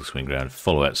swing the middle swing ground,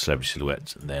 follow out Celebrity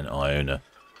Silhouette, and then Iona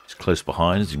is close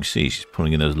behind. As you can see, she's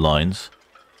pulling in those lines.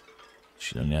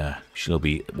 She'll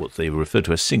be what they refer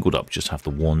to as singled up, just have the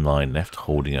one line left,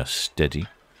 holding her steady.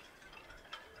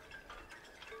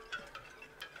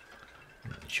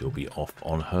 And she'll be off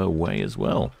on her way as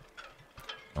well.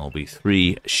 There'll be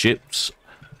 3 ships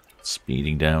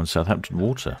speeding down Southampton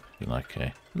water, like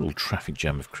a little traffic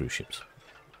jam of cruise ships.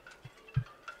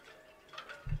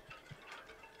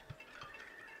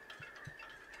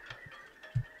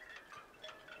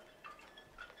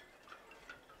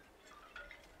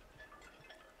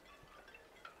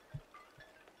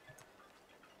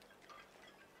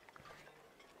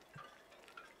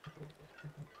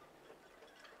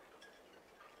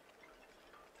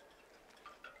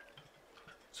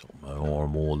 So more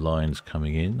and more lines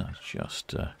coming in. That's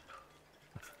just a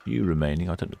few remaining.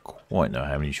 I don't quite know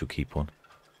how many she'll keep on.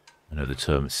 I know the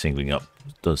term singling up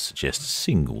does suggest a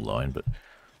single line, but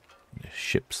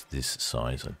ships this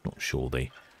size, I'm not sure they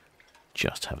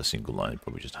just have a single line. They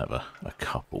probably just have a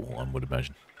couple, one would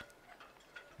imagine.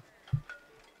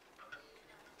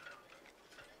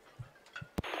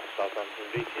 Southampton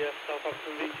VTS,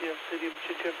 City of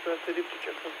Chichester, City of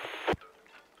Chichester.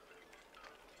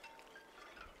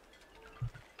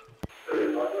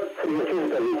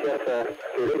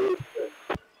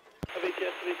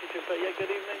 Yeah,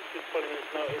 good evening. Just 20 minutes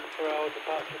notice for our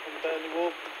departure from Burnley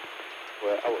Wharf.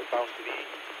 We're outward bound to the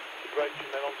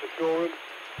direction, then on to Shoreham.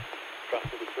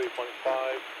 Traffic is 3.5.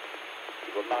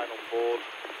 We've got 9 on board.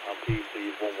 Our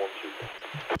PC is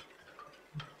 112.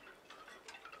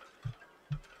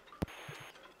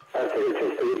 That's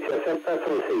obviously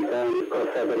got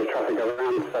a fair bit of traffic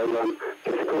around, so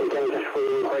just a call again just for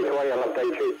the breakaway. I'll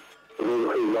update you with all the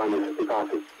cruise liners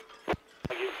departing.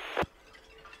 Thank you.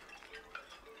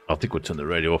 I think we'll turn the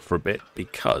radio off for a bit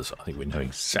because I think we know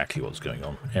exactly what's going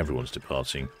on. Everyone's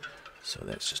departing, so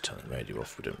let's just turn the radio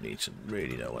off. We don't need to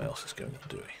really know what else is going on,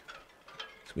 do we?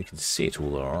 So we can see it all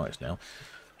with our eyes now.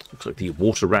 Looks like the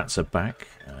water rats are back,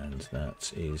 and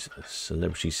that is a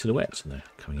Celebrity Silhouette, and they're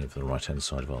coming over the right-hand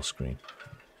side of our screen.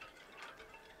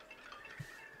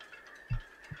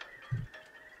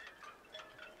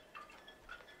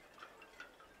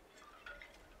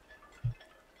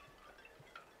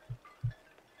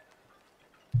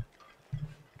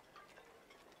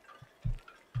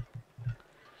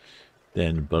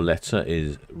 Then Bolette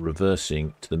is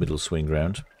reversing to the middle swing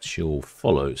ground. She'll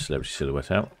follow Celebrity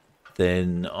Silhouette out.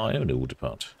 Then Iona will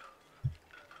depart.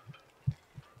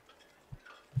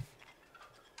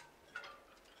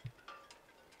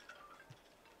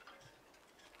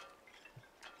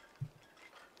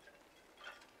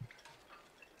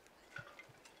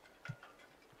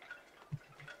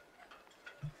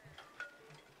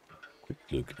 Quick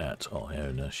look at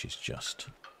Iona. She's just...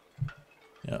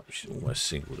 Yep, she's almost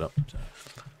singled up.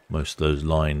 Most of those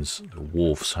lines, the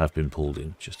wharfs have been pulled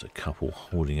in. Just a couple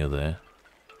holding her there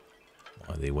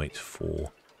while they wait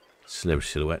for Celebrity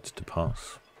Silhouette to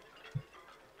pass.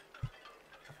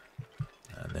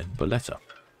 And then Bolette.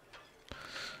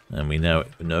 And we now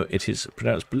know it is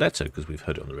pronounced Bolette because we've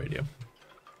heard it on the radio.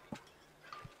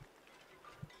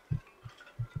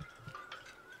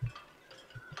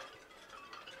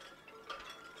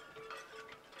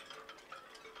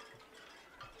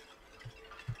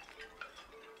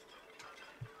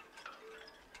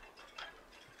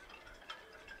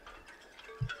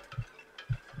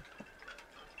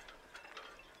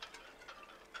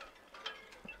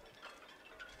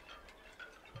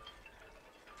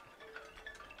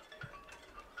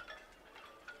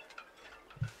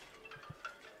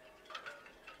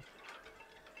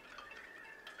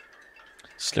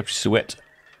 Celebrity Silhouette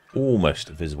almost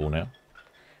visible now.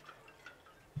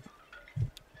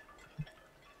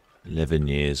 11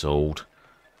 years old.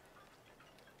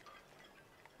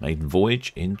 Maiden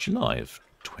voyage in July of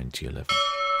 2011.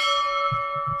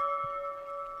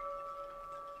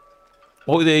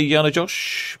 Oi there, Iona,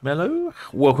 Josh, Mello.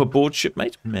 Welcome aboard,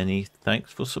 shipmate. Many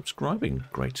thanks for subscribing.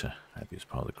 Great to have you as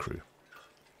part of the crew.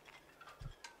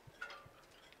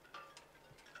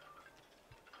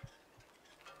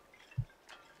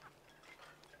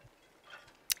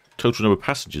 Total number of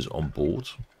passengers on board.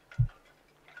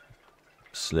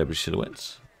 Celebrity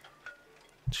Silhouettes.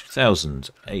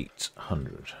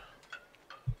 2,800.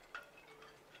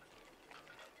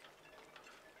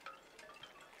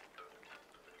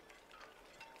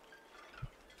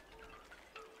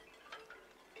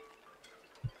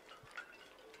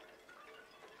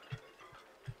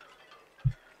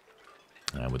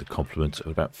 and with a complement of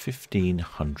about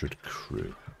 1,500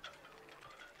 crew.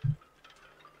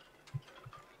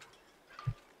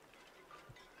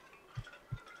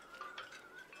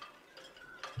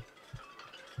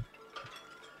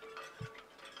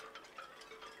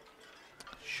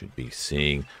 Should be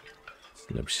seeing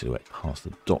Celebrity Silhouette past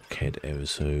the dockhead ever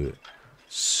so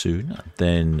soon.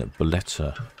 Then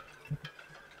Bolette.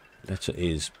 Bolette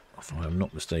is, if I'm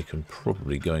not mistaken,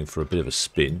 probably going for a bit of a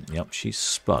spin. Yep, she's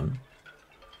spun.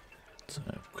 So,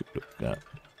 quick look at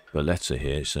Bolette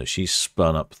here. So she's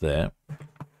spun up there.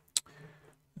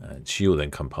 And she'll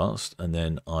then come past. And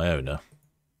then Iona.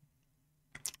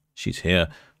 She's here.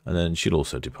 And then she'll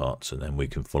also depart. And then we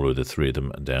can follow the three of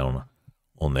them down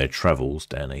on their travels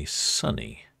down a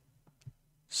sunny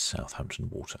Southampton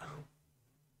water.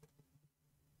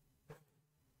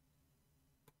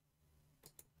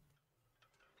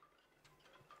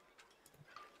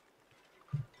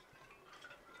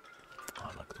 I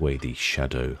like the way the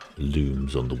shadow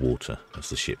looms on the water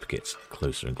as the ship gets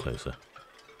closer and closer.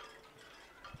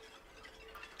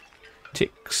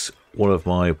 Ticks one of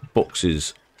my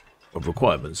boxes of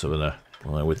requirements of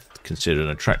I would consider an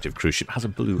attractive cruise ship. Has a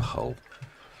blue hull.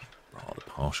 Rather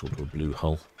partial to a blue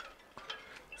hull.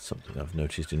 Something I've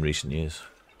noticed in recent years.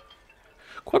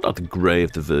 Quite like the grey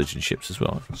of the Virgin ships as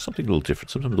well. Something a little different.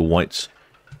 Sometimes the whites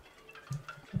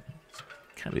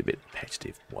can be a bit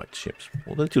repetitive, white ships.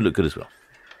 Although they do look good as well.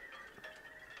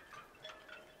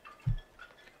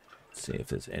 Let's see if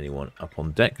there's anyone up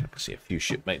on deck. I can see a few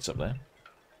shipmates up there.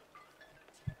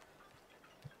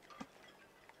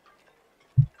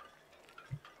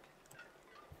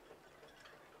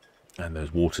 And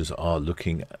those waters are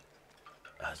looking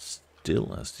as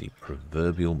still as the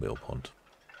proverbial mill pond.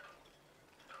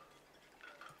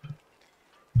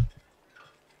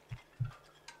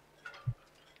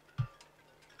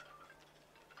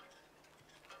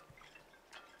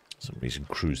 For some reason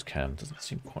cruise cam doesn't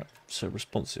seem quite so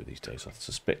responsive these days. I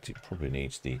suspect it probably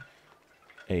needs the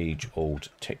age-old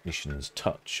technician's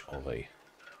touch of a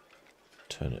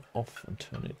turn it off and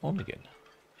turn it on again.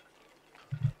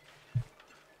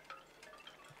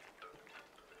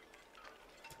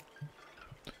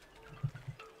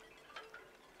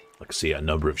 I can see a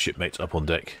number of shipmates up on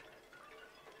deck,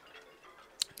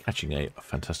 catching a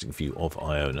fantastic view of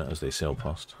Iona as they sail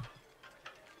past.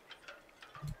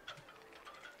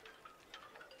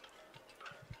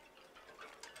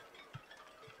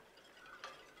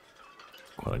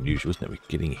 Quite unusual, isn't it? We're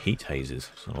getting heat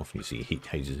hazes. So often you see heat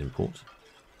hazes in port.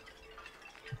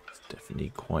 It's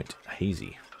definitely quite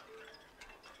hazy.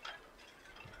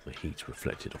 The heat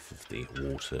reflected off of the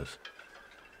waters,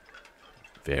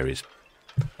 various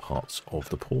parts of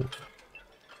the port.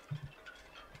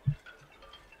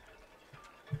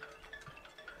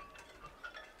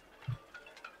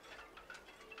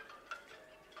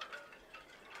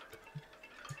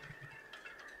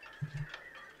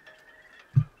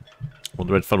 Well,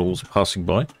 the red funnels are passing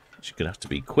by. She's going to have to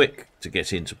be quick to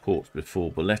get into port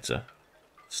before Bolette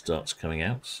starts coming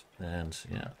out. And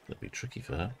yeah, that'll be tricky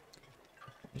for her.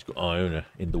 She's got Iona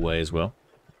in the way as well.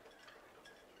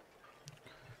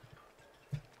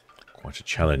 Quite a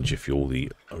challenge if you're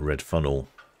the red funnel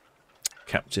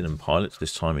captain and pilot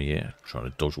this time of year, trying to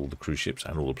dodge all the cruise ships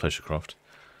and all the pleasure craft.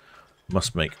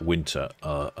 Must make winter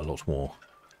a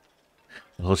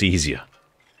lot easier,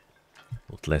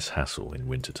 a lot less hassle in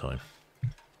winter time.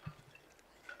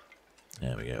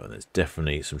 There we go, and there's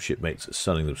definitely some shipmates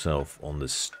sunning themselves on the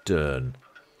stern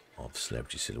of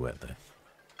Celebrity Silhouette there.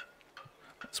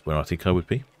 That's where I think I would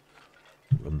be.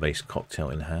 Rum-based cocktail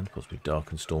in hand, possibly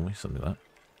dark and stormy, something like that.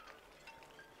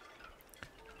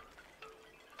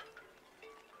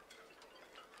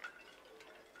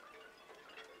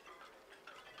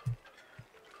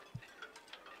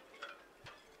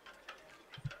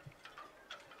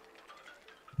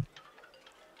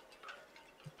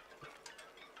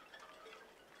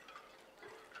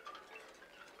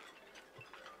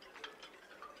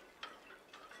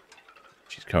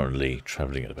 She's currently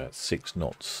travelling at about 6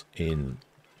 knots in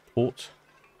port.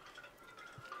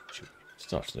 She'll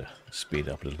start to speed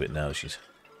up a little bit now. She's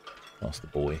past the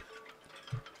buoy,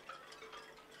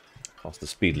 past the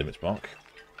speed limit mark.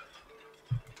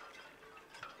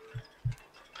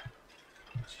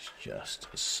 She's just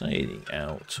sailing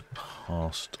out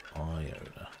past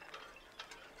Iona.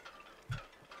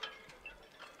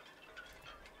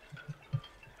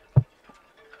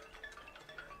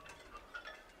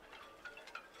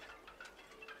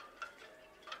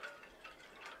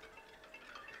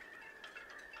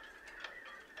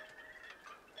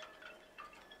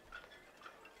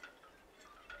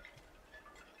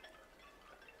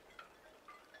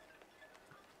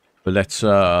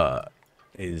 Bolette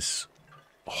is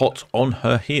hot on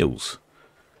her heels.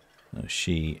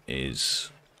 She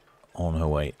is on her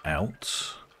way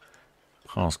out.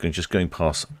 Just going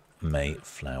past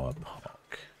Mayflower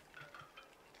Park.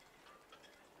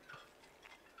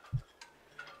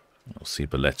 I'll see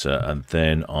Bolette and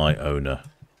then Iona.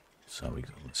 So we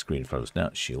got on the screen in front of us now.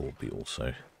 She'll be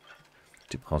also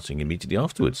departing immediately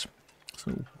afterwards.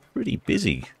 So pretty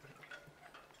busy.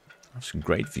 Have some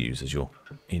great views as you're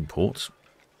in port,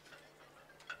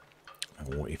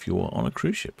 or if you're on a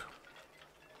cruise ship.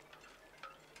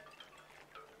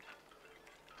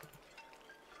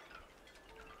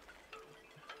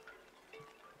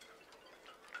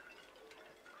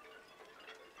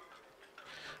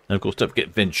 And of course, don't forget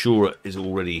Ventura is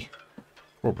already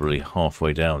probably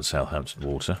halfway down Southampton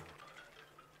water.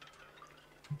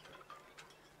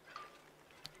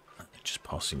 Just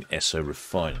passing Esso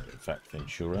Refinery, in fact,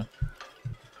 Ventura.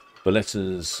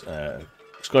 Bolette's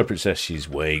Sky Princess, she's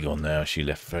way gone now. She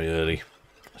left very early.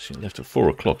 She left at 4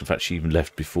 o'clock. In fact, she even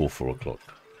left before 4 o'clock.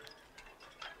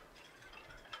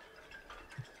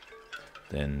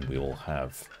 Then we all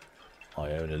have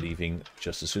Iona leaving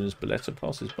just as soon as Bolette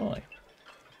passes by.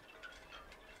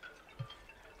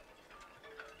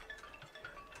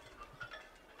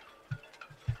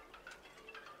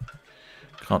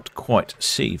 Can't quite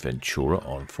see Ventura,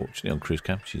 unfortunately, on cruise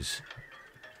cam. She's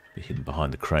hidden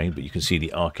behind the crane, but you can see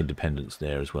the Ark Independence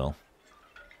there as well.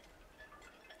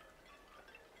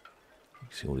 You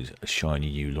can see all these shiny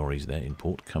U lorries there in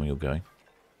port, coming or going.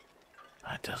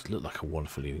 That does look like a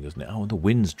wonderful evening, doesn't it? Oh, and the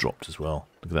wind's dropped as well.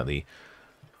 Look at that, the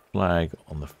flag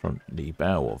on the front, the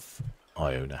bow of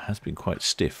Iona has been quite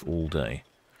stiff all day.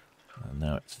 And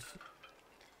now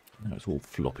it's all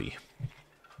floppy.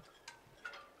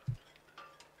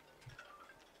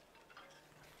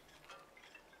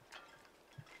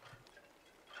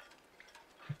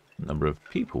 Number of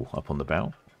people up on the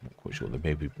bow. Not quite sure.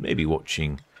 They may be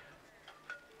watching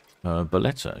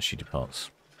Bolette as she departs.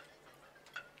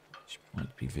 She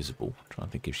might be visible. I'm trying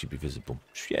to think if she'd be visible.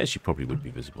 Yeah, she probably would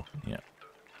be visible. Yeah.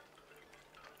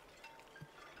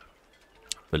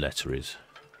 Bolette is.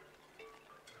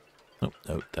 Oh,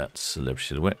 no, that's Celebrity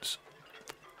Silhouette.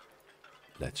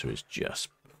 Bolette is just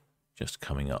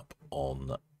coming up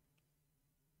on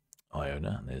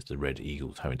Iona, and there's the Red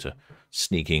Eagles having to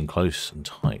sneak in close and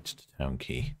tight to Town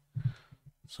Quay,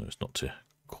 so as not to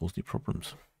cause any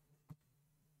problems.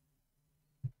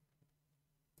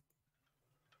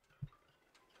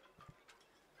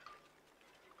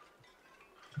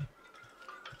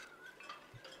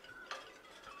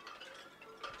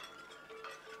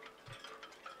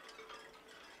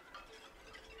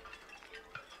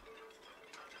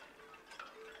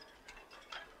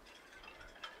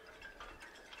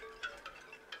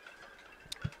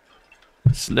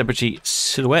 Celebrity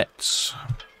Silhouettes.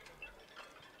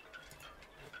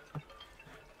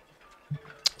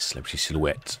 Celebrity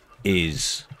Silhouette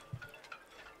is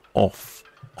off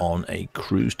on a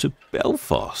cruise to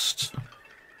Belfast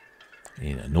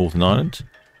in Northern Ireland.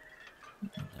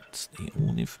 That's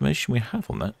all the information we have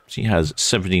on that. She has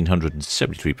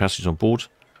 1,773 passengers on board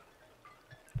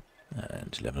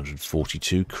and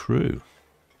 1,142 crew.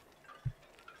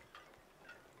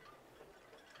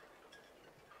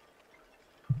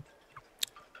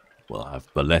 We'll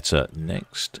have Bolette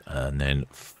next, and then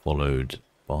followed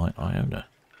by Iona.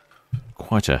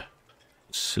 Quite a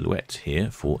silhouette here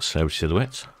for Celebrity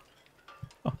Silhouette.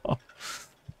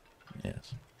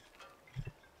 Yes.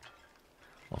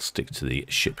 I'll stick to the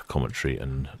ship commentary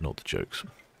and not the jokes.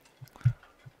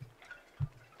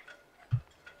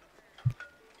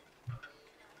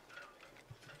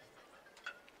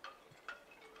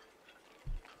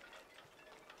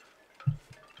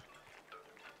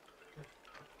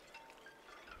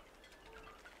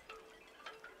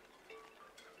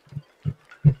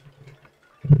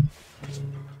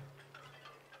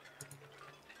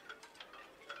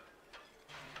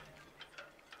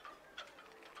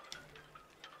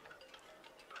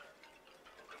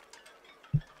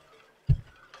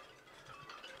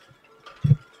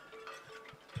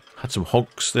 Had some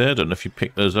hogs there. Don't know if you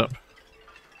picked those up.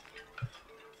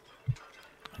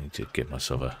 I need to get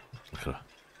myself a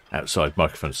outside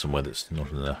microphone somewhere that's not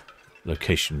in a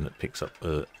location that picks up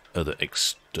other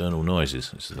external noises.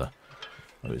 This is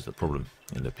always the problem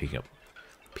in the picking up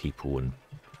people and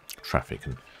traffic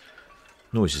and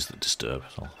noises that disturb.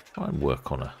 So I'll try and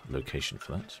work on a location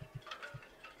for that.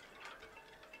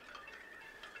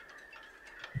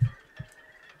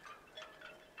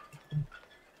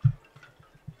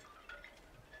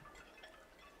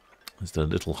 There's the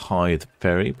little Hythe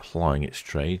ferry plying its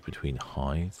trade between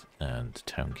Hythe and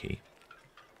Town Quay.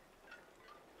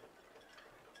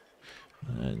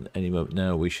 And any moment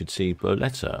now we should see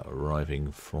Bolette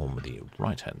arriving from the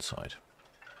right-hand side.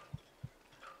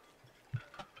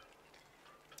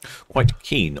 Quite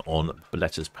keen on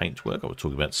Bolette's paintwork. I was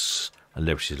talking about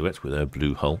Celebrity Silhouette with her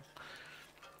blue hull.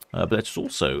 Bolette's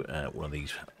also one of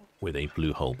these with a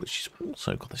blue hull, but she's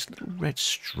also got this little red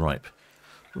stripe.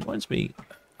 Reminds me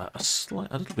a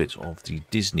little bit of the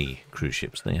Disney cruise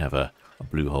ships. They have a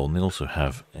blue hull, and they also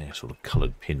have a sort of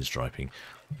coloured pinstriping,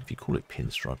 if you call it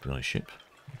pinstriping on a ship.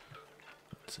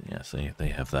 But, yes, they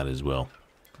have that as well.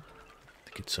 I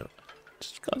think it's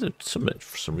just kind of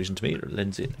for some reason to me it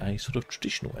lends it a sort of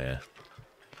traditional air.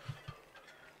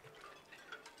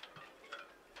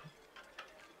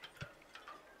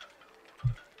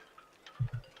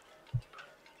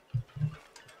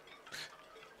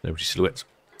 Celebrity Silhouette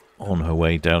on her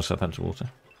way down Southampton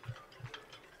Water.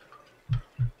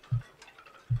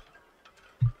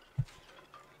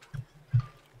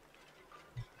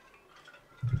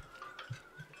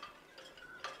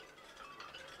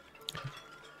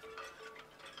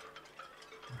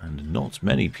 And not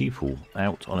many people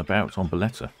out and about on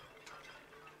Bolette.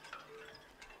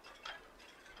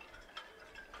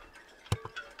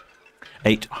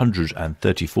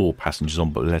 "834 passengers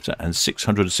on Bolette and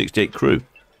 668 crew.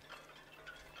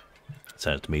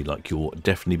 Sounds to me like you'll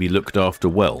definitely be looked after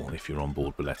well if you're on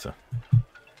board Bolette.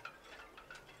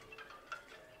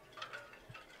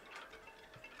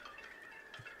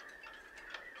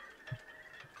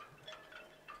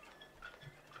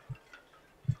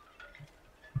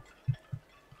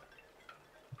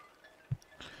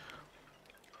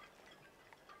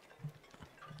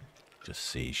 Just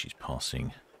see she's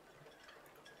passing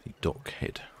the dock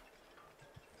head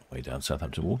way down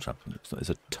Southampton Water. Looks like there's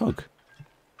a tug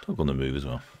on the move as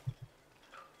well.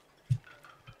 I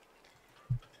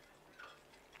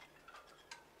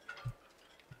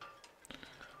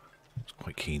was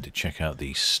quite keen to check out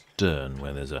the stern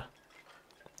where there's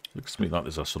looks to me like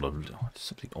there's a sort of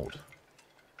something odd.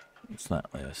 What's that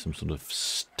there? Some sort of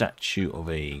statue of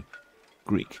a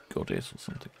Greek goddess or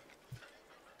something.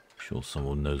 I'm sure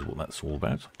someone knows what that's all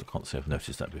about. I can't say I've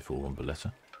noticed that before on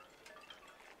Bolette.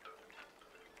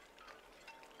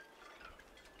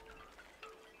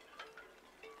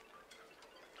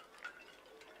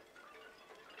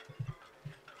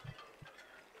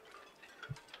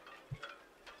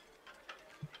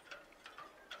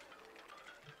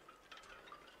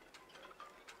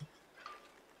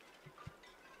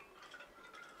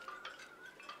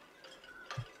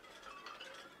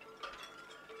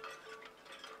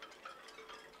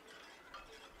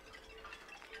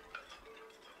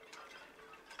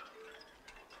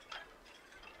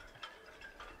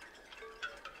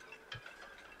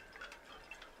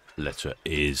 Bolette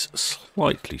is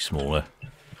slightly smaller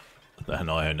than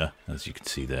Iona, as you can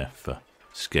see there for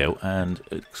scale, and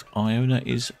Iona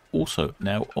is also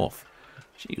now off.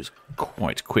 She was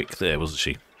quite quick there, wasn't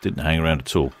she? Didn't hang around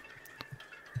at all.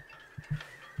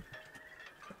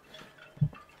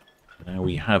 Now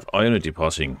we have Iona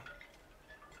departing.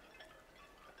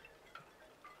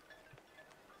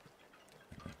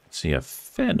 See a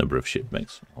fair number of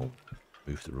shipmates. I'll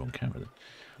move the wrong camera then.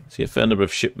 See a fair number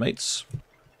of shipmates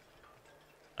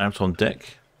out on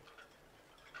deck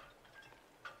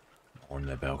on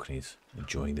their balconies,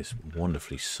 enjoying this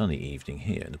wonderfully sunny evening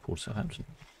here in the port of Southampton.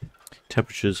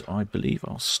 Temperatures, I believe,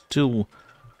 are still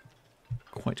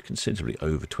quite considerably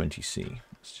over 20°C.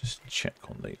 Let's just check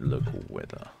on the local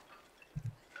weather.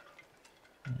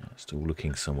 Yeah, still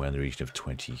looking somewhere in the region of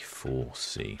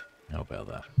 24°C. How about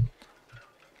that?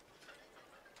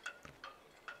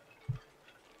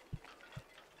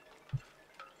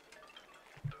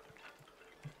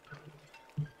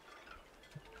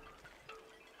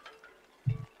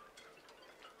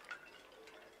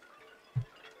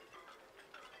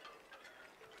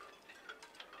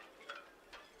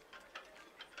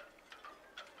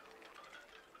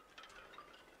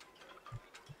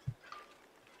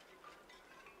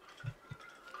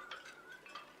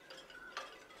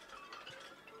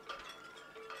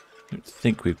 I don't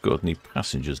think we've got any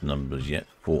passengers numbers yet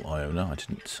for Iona.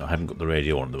 I haven't got the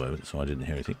radio on at the moment, so I didn't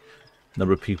hear anything.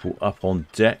 Number of people up on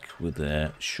deck with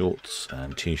their shorts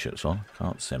and t-shirts on.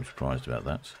 Can't say I'm surprised about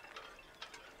that.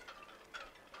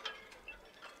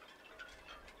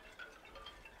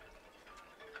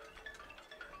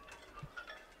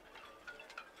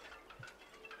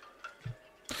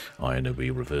 Iona will be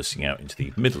reversing out into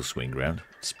the middle swing ground,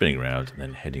 spinning around, and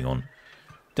then heading on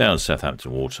down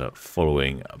Southampton Water,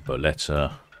 following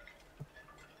Bolette,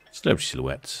 Celebrity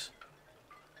Silhouette,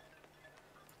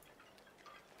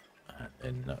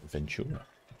 and then Ventura.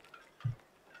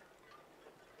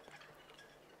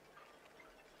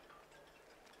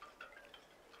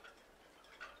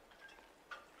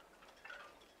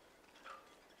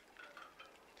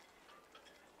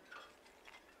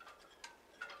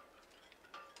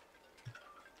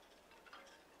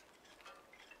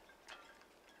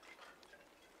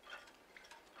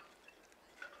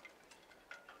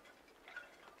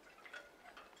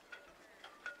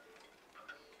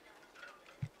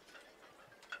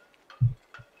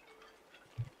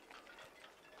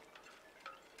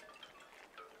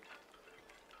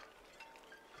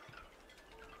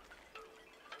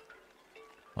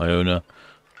 Iona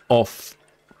off,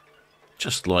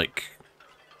 just like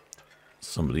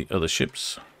some of the other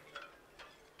ships,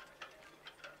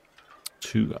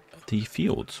 to the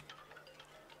fields.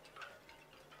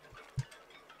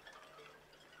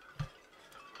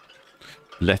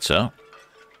 Bolette,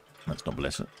 that's not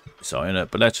Bolette, it's Iona.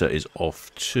 Bolette is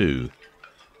off to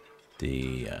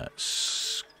the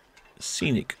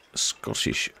scenic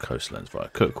Scottish coastlands via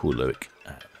Kirkwall, Lowick,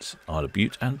 and Isle of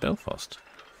Bute and Belfast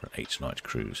for an 8-night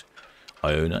cruise.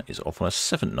 Iona is off on a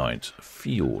 7-night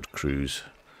field cruise,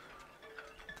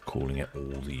 calling it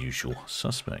all the usual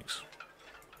suspects.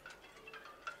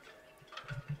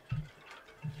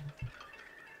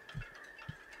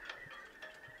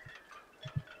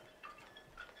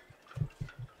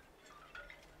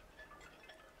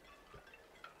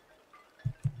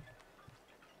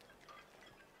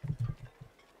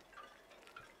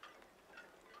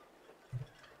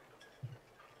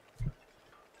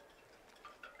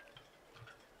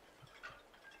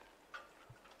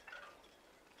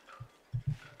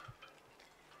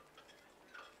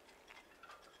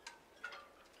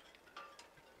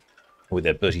 With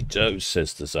their Bertie Doe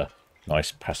says there's a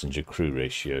nice passenger crew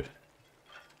ratio.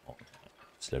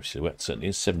 Celebrity Silhouette certainly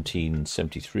is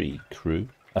 1773 crew.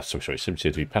 Sorry,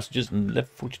 73 passengers and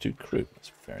 1142 crew.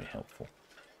 That's very helpful.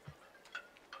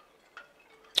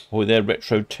 With their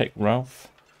Retro Tech Ralph.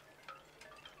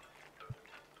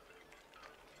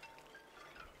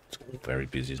 It's all very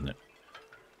busy, isn't it?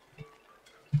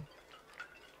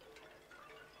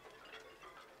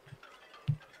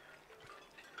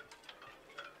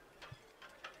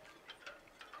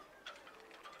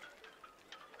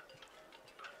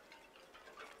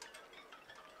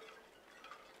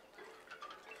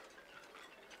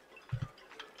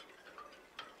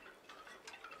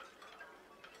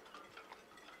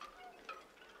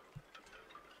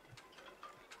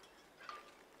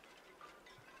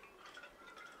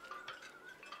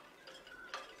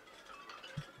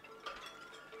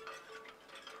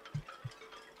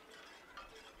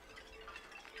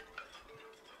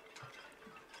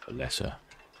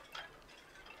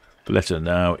 Bolette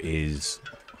now is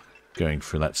going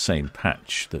for that same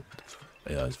patch that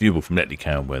is viewable from Netley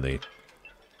Cowan, where they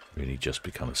really just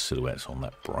become a silhouette on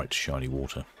that bright, shiny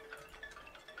water.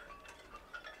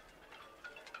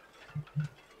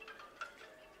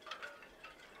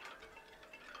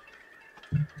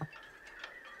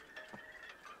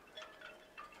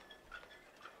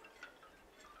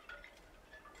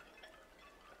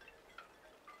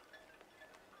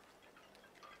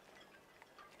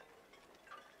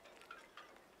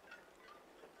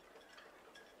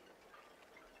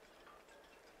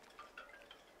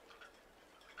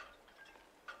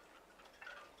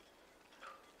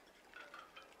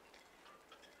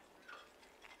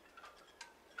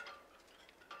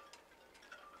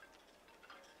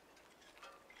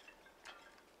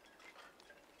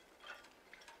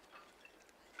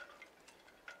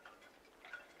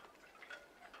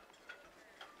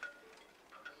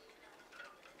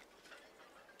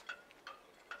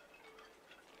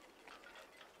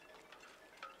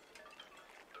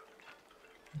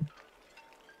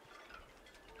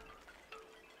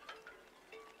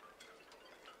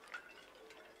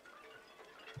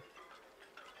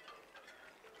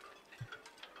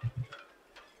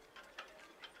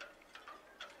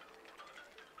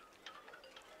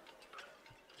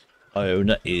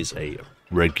 Iona is a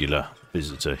regular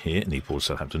visitor here in the port of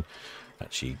Southampton.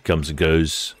 Actually comes and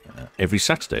goes every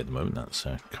Saturday at the moment. That's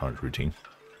our current routine.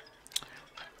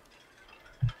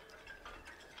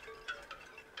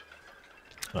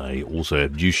 I also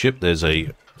have a new ship. There's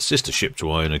a sister ship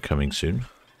to Iona coming soon.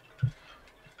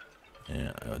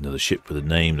 Another ship with a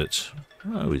name that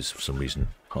is for some reason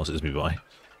passes me by. I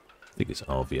think it's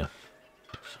Arvia.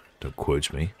 Don't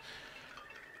quote me.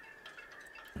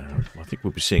 I think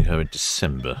we'll be seeing her in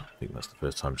December. I think that's the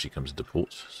first time she comes into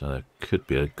port. So there could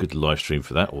be a good live stream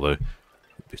for that, although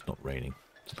it's not raining.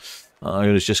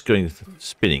 Iona's just going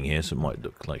spinning here, so it might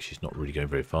look like she's not really going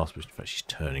very fast, but in fact she's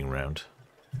turning around.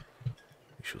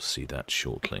 We shall see that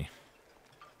shortly.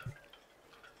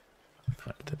 In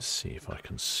fact, let's see if I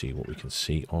can see what we can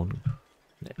see on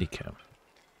Netcam.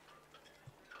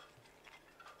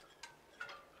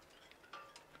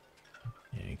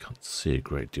 Yeah, you can't see a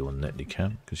great deal on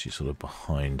Netcam because she's sort of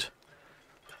behind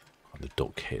on the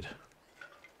dock head.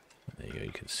 There you go,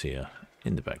 you can see her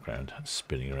in the background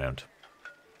spinning around.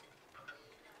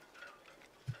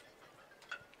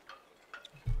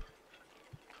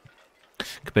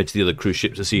 Compared to the other cruise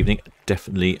ships this evening,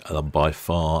 definitely by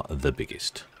far the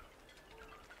biggest.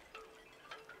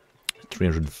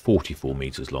 344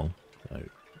 metres long. So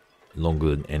longer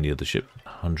than any other ship,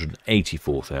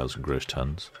 184,000 gross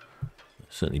tons.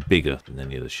 Certainly bigger than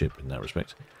any other ship in that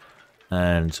respect.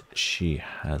 And she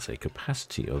has a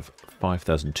capacity of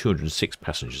 5,206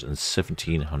 passengers and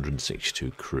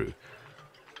 1,762 crew.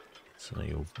 So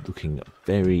you're looking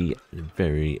very,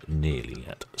 very nearly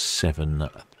at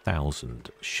 7,000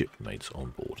 shipmates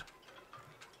on board.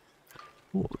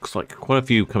 Oh, looks like quite a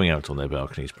few coming out on their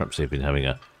balconies. Perhaps they've been having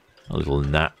a little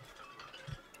nap.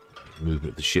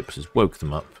 Movement of the ships has woke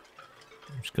them up.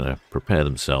 I'm just going to prepare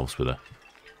themselves with a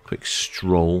quick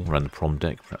stroll around the prom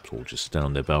deck. Perhaps all just stand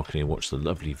on their balcony and watch the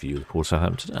lovely view of Port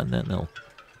Southampton, and then they'll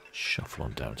shuffle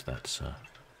on down to that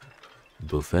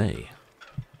buffet.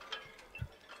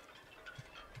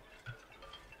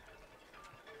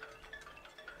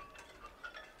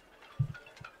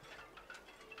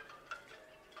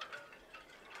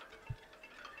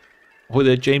 Ahoy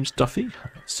there, James Duffy.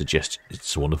 Suggest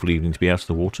it's a wonderful evening to be out of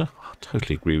the water. I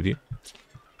totally agree with you.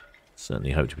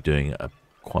 Certainly hope to be doing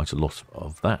quite a lot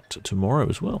of that tomorrow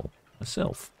as well,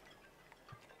 myself.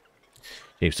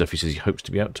 James Duffy says he hopes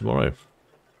to be out tomorrow.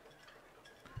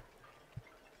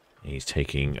 He's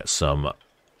taking some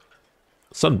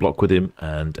sunblock with him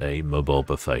and a mobile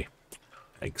buffet.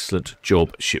 Excellent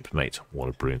job, shipmate. What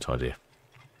a brilliant idea.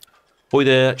 Ahoy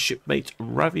there, shipmate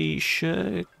Ravi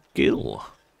Gill.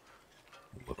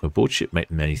 Welcome aboard,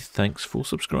 shipmate. Many thanks for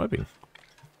subscribing.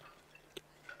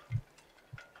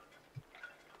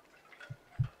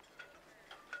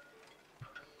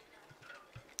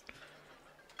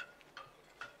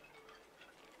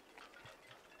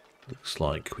 Looks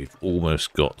like we've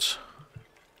almost got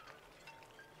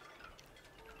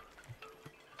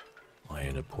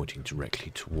Iona pointing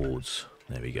directly towards.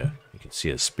 There we go. You can see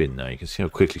her spin now. You can see how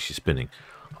quickly she's spinning.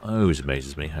 Always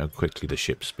amazes me how quickly the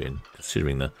ships spin,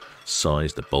 considering the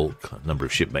size, the bulk, number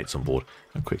of shipmates on board,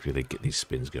 how quickly they get these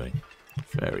spins going.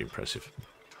 Very impressive.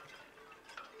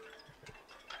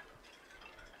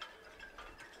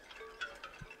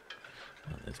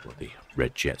 And there's what the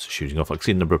red jets are shooting off. I can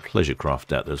see a number of pleasure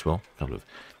craft out there as well. A couple of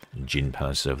gin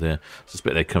palaces over there. I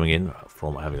suspect they're coming in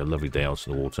from having a lovely day out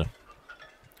in the water.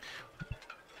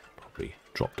 Probably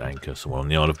dropped anchor somewhere on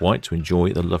the Isle of Wight to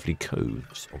enjoy the lovely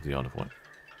coves of the Isle of Wight.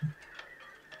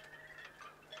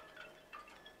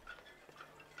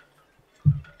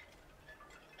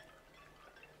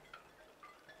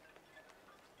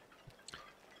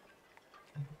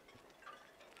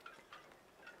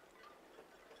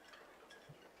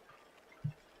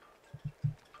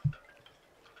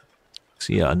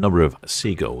 See a number of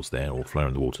seagulls there all flying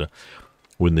in the water.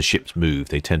 When the ships move,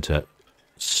 they tend to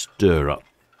stir up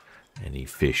any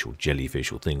fish or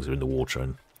jellyfish or things that are in the water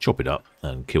and chop it up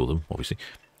and kill them, obviously.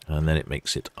 And then it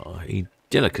makes it a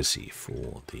delicacy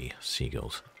for the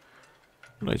seagulls.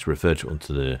 I like to refer to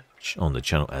it on the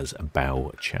channel as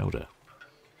bow chowder.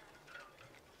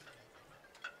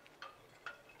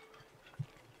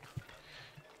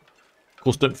 Of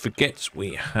course, don't forget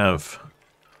we have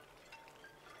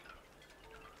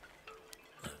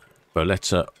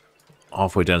Bolette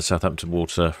halfway down Southampton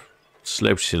water,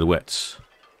 celebrity silhouettes,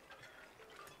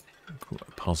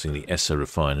 passing the Essa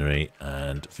refinery,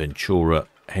 and Ventura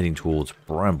heading towards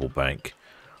Bramblebank.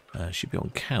 Should be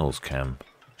on Cow's Cam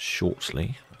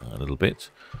shortly, a little bit.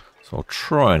 So I'll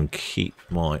try and keep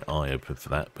my eye open for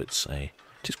that, but it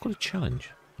is quite a challenge,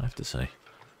 I have to say.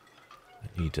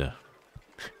 I need could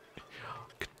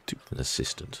do an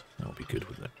assistant. That would be good,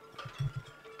 wouldn't it?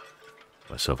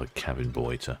 Myself a cabin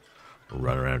boy to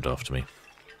run around after me.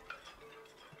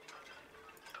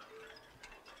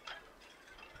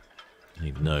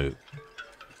 Even though it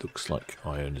looks like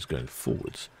Iona's going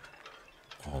forwards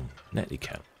on Netley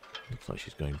Cam, looks like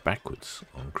she's going backwards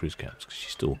on cruise cams because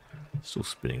she's still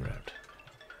spinning around.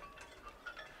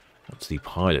 Once the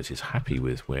pilot is happy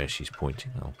with where she's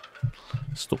pointing, I'll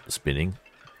stop the spinning,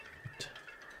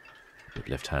 put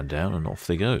left hand down, and off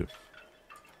they go.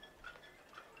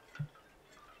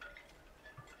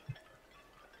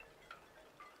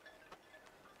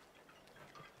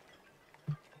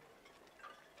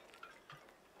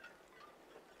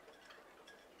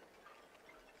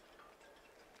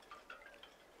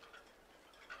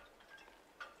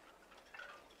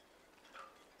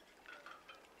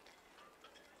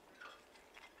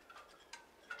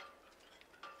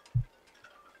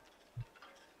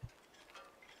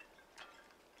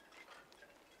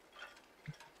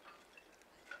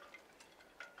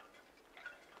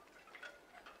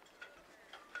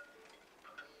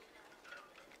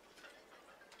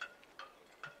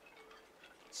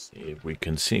 See if we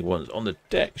can see one on the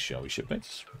deck, shall we,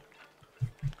 shipmates?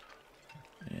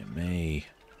 It may.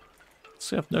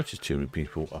 See, I've noticed too many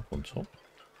people up on top.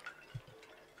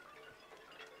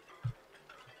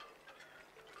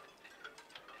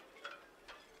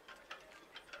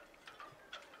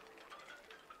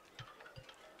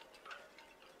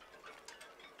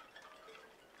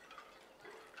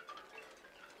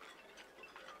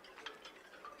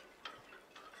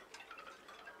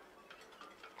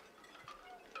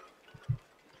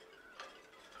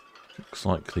 Looks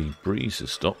like the breeze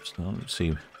has stopped. I don't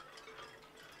see.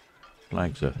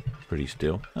 Flags are pretty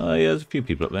still. Oh yeah, there's a few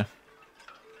people up there.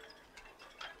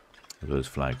 Look at those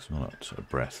flags, not a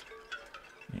breath.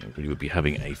 You really would be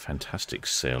having a fantastic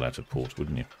sail out of port,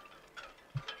 wouldn't you?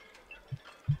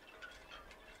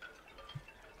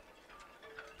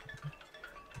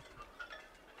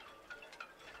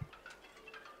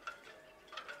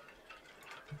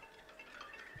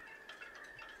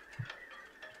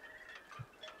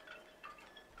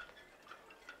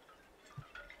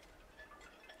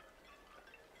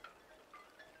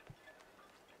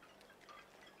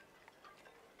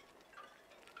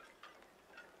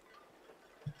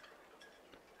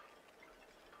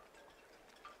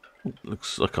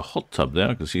 Looks like a hot tub there.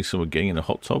 I can see someone getting in a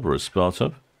hot tub or a spa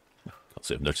tub. Can't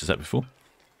say I've noticed that before.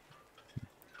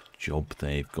 Job,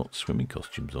 they've got swimming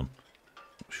costumes on.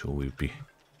 Not sure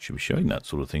should be showing that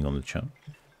sort of thing on the channel.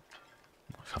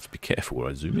 I have to be careful where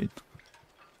I zoom in.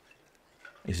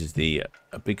 This is the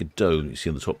a bigger dome you see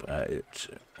on the top.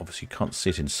 It obviously can't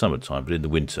see it in summertime, but in the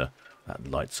winter that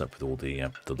lights up with all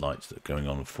the lights that are going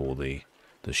on for the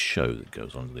show that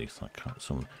goes on underneath.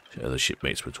 Some other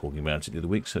shipmates were talking about it the other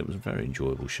week, so it was a very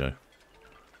enjoyable show.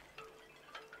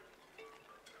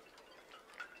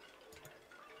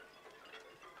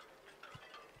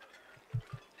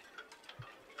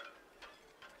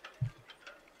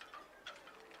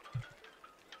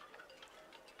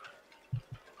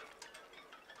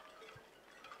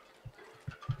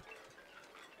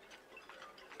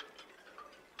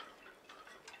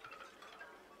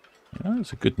 Oh,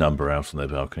 it's a good number out on their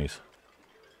balconies.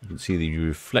 You can see the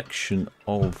reflection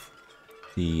of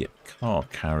the car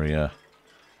carrier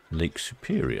Lake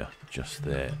Superior just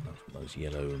there. Those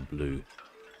yellow and blue,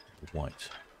 white,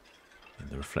 and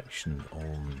the reflection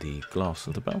on the glass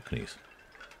of the balconies.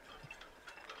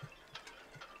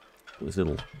 There's a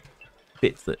little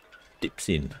bit that dips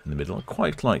in the middle. I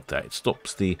quite like that. It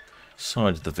stops the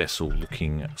side of the vessel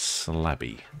looking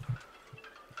slabby.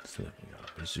 So,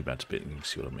 zoom out a bit and you can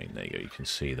see what I mean. There you go. You can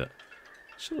see that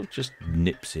sort of just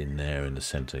nips in there in the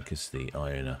centre. Gives the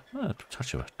Iona a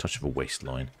touch of a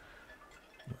waistline,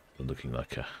 looking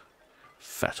like a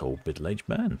fat old middle-aged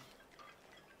man.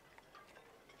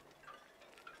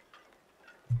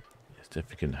 Yes,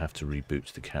 definitely going to have to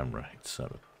reboot the camera. It's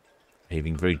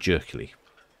behaving very jerkily.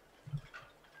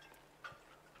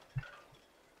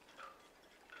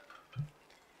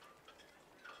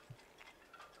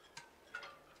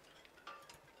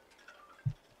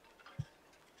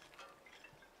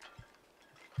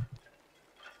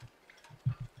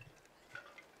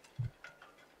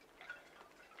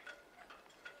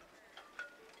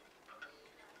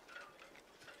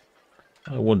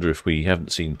 I wonder if we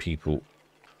haven't seen people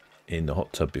in the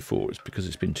hot tub before. It's because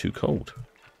it's been too cold.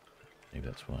 Maybe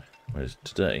that's why. Whereas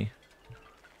today,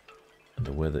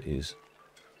 the weather is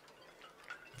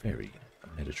very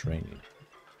Mediterranean.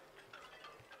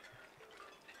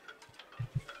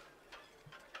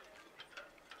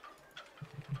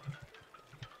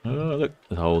 Oh, look,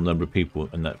 there's a whole number of people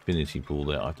in that infinity pool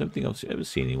there. I don't think I've ever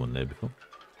seen anyone there before.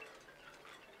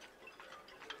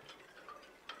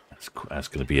 That's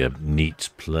going to be a neat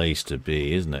place to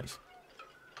be, isn't it?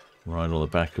 Right on the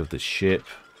back of the ship,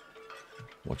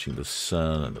 watching the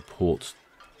sun and the port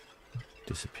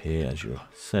disappear as you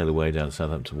sail away down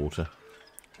Southampton water.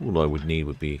 All I would need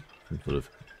would be some sort of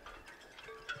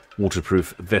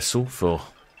waterproof vessel for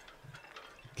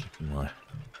keeping my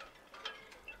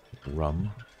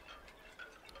rum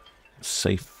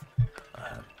safe.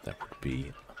 That would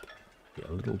be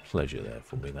a little pleasure there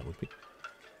for me, that would be.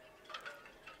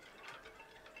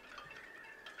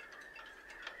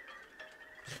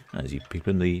 As you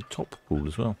people in the top pool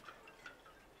as well.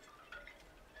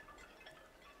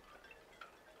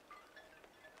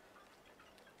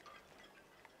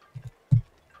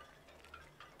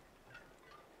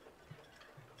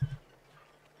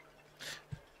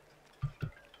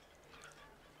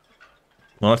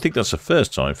 Well, I think that's the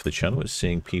first time for the channel is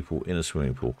seeing people in a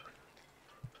swimming pool.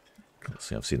 Let's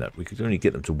see, I've seen that. We could only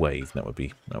get them to wave. That would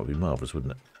be marvellous,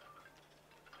 wouldn't it?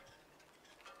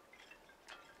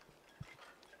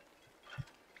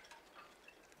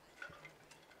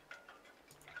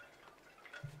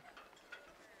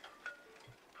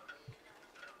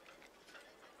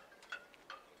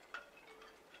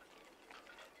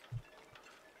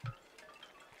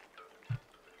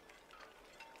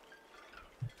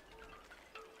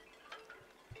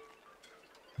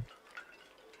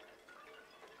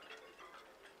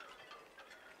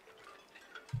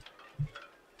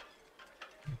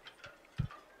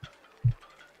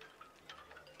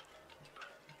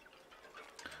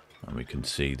 And we can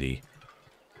see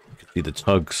See, the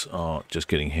tugs are just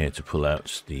getting here to pull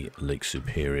out the Lake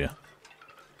Superior.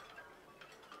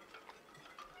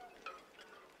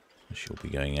 She'll be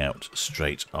going out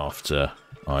straight after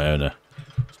Iona.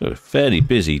 So a fairly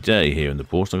busy day here in the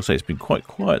port. Like I say, it's been quite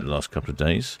quiet the last couple of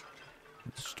days.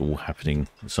 It's all happening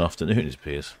this afternoon, it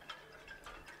appears.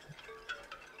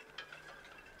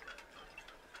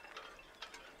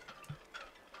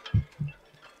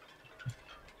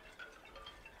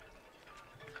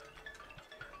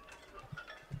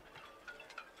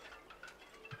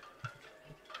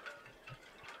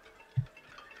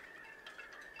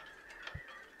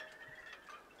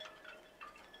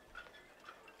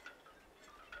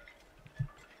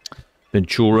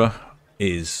 Ventura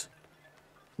is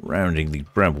rounding the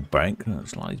bramble bank.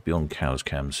 It's likely to be on Cow's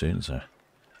Cam soon, so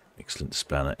excellent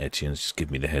spanner. Etienne's just give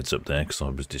me the heads up there because I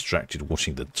was distracted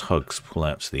watching the tugs pull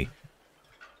out the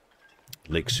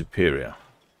Lake Superior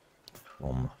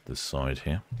on this side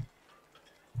here.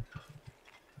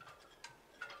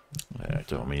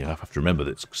 I mean, you have to remember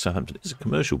that Southampton is a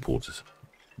commercial port,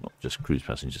 not just cruise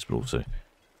passengers, but also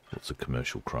lots of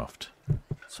commercial craft,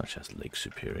 such as Lake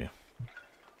Superior.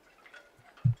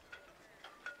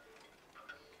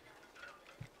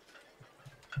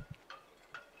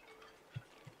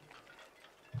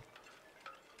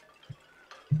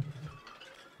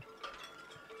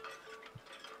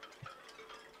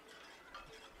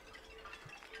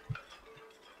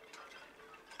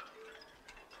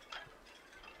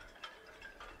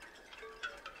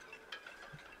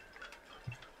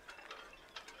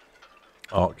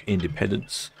 Arc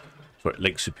Independence. Sorry,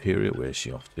 Lake Superior. Where's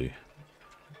she off to?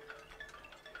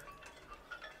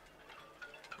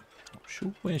 Not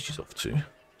sure where she's off to.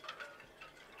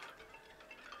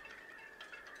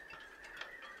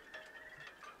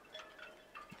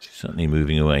 She's certainly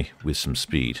moving away with some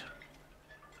speed.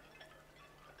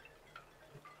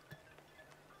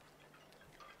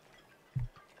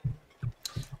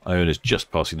 Iona's just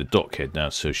passing the dockhead now,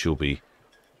 so she'll be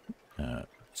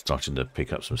starting to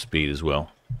pick up some speed as well.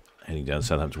 Heading down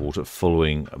Southampton water,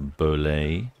 following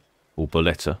Bolette, or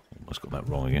Bolette. Almost got that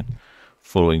wrong again.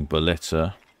 Following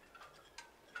Bolette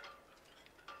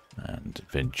and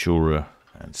Ventura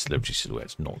and Celebrity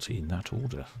Silhouettes, not in that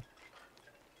order.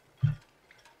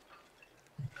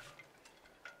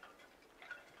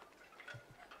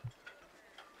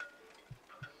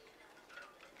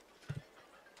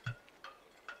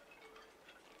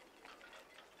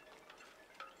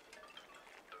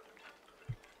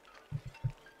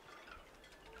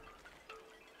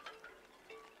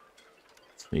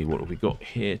 What have we got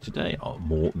here today? Oh,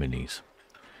 more minis.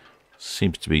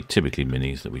 Seems to be typically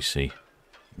minis that we see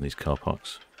in these car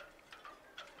parks.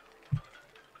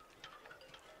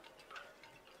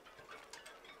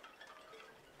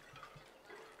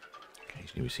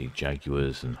 Occasionally we see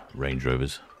Jaguars and Range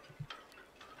Rovers.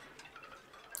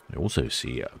 We also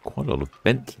see quite a lot of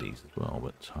Bentleys as well,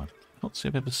 but I can't say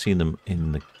I've ever seen them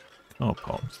in the car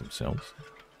parks themselves.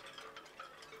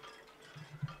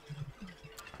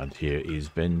 And here is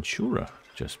Ventura,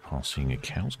 just passing a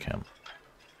Cow's Cam.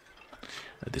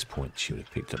 At this point, she would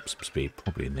have picked up some speed,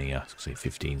 probably in the, say,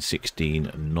 15,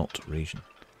 16 knot region.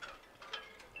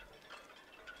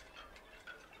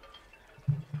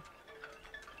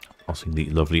 Passing the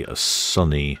lovely,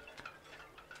 sunny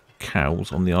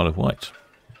Cowes on the Isle of Wight.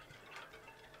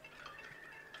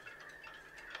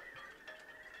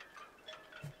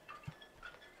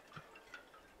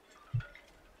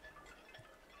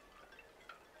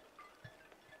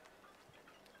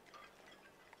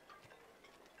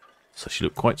 So she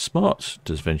looked quite smart,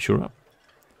 does Ventura.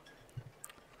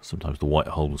 Sometimes the white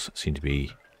holes seem to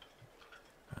be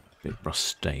a bit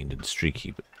rust-stained and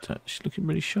streaky, but she's looking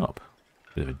really sharp.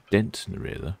 Bit of a dent in the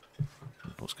rear there.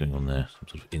 What's going on there? Some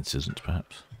sort of incident,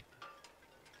 perhaps.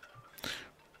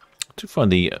 I do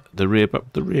find the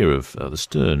rear of the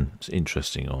stern is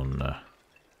interesting on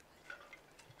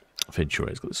Ventura.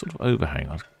 It's got this sort of overhang.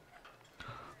 A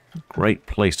great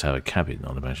place to have a cabin,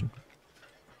 I'd imagine.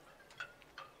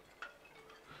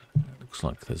 Looks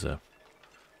like there's a...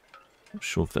 Not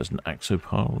sure if there's an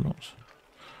axopar or not.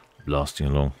 Blasting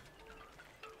along.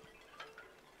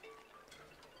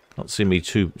 Not seeing me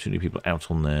too many people out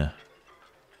on their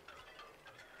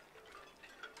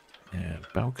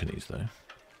balconies though.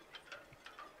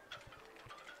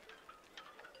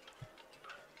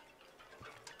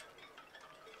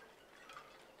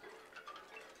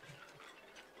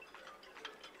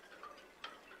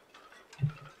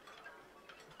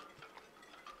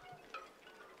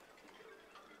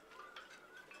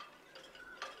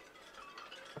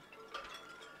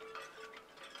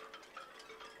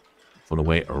 off on the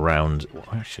way around. Well,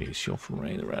 actually, is she off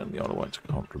around the Isle of Wight?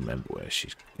 I can't remember where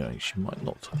she's going. She might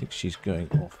not. I think she's going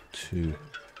off to.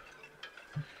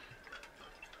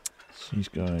 She's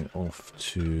going off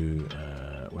to.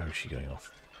 Where is she going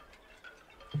off?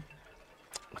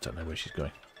 I don't know where she's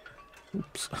going.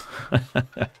 Oops.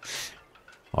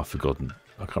 I've forgotten.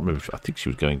 I can't remember. I think she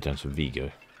was going down to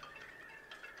Vigo,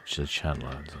 which is the Channel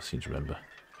Islands, I seem to remember.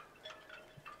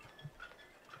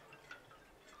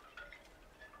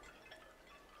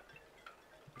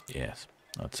 Yes,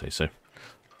 I'd say so.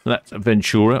 So that's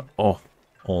Ventura off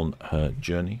on her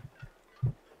journey.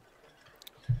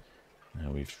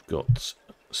 Now we've got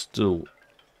still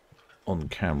on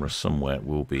camera somewhere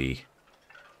will be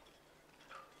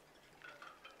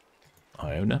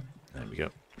Iona. There we go.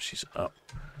 She's up,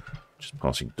 just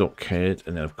passing Dockhead,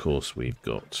 and then of course we've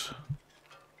got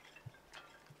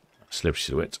Celebrity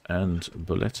Silhouette and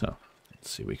Bolette. Let's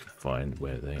see if we can find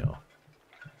where they are.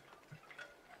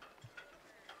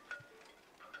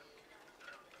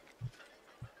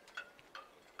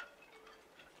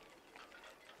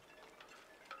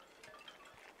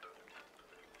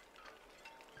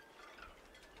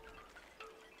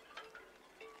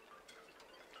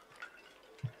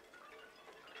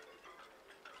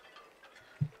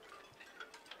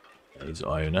 There's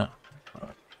Iona,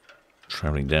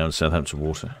 travelling down Southampton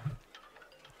water.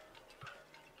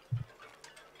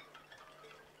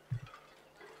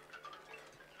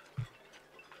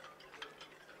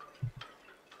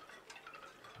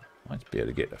 Might be able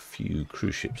to get a few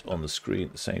cruise ships on the screen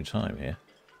at the same time here.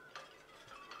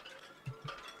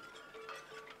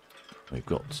 We've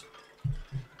got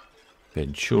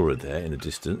Ventura there in the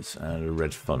distance and a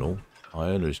red funnel.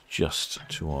 Iona is just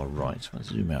to our right. I'll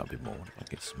zoom out a bit more if I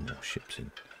get some more ships in.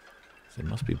 So there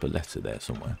must be Bolette there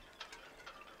somewhere.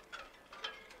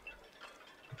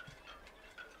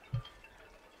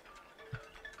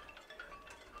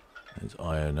 There's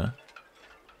Iona.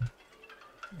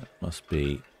 That must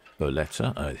be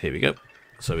Bolette. Oh, here we go.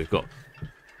 So we've got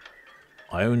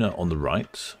Iona on the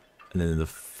right, and then in the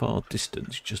far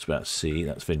distance, just about to see,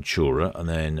 that's Ventura, and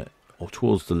then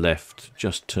towards the left,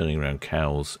 just turning around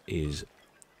Cowes, is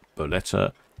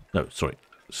Bolette. No, sorry,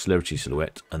 Celebrity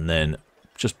Silhouette, and then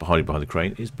just behind the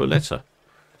crane is Bolette.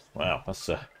 Wow, that's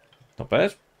not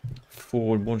bad.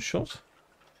 4 in one shot.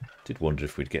 Did wonder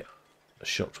if we'd get a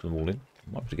shot from them all in.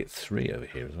 Might be able to get 3 over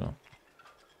here as well.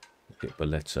 Get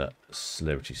Bolette,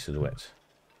 Celebrity Silhouette,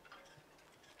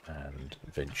 and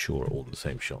Ventura all in the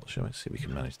same shot. Shall we see if we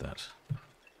can manage that?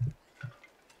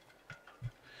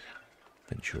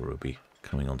 Ventura will be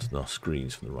coming onto our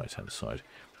screens from the right hand side.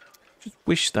 Just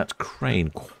wish that crane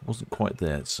wasn't quite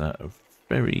there. It's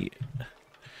very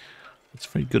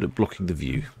good at blocking the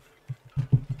view.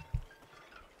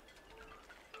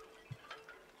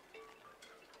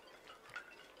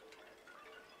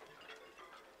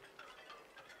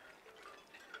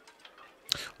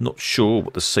 Not sure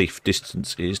what the safe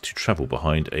distance is to travel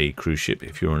behind a cruise ship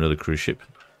if you're on another cruise ship.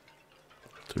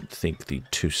 I don't think the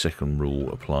 2-second rule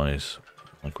applies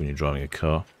like when you're driving a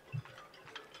car.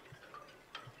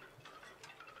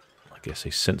 I guess a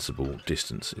sensible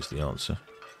distance is the answer.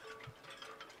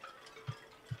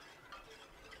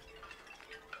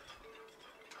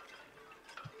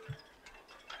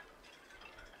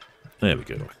 There we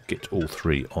go. I can get all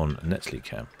 3 on Netley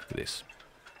cam. Look at this.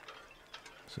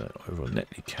 So over on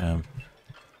Netley cam.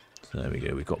 So there we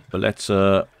go. We've got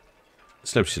Bolette,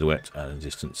 Celebrity Silhouette, and in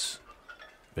distance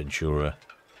Ventura.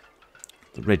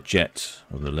 The red jet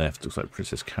on the left looks like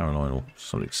Princess Caroline or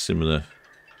something similar,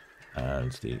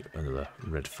 and another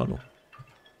red funnel.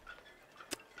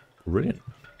 Brilliant.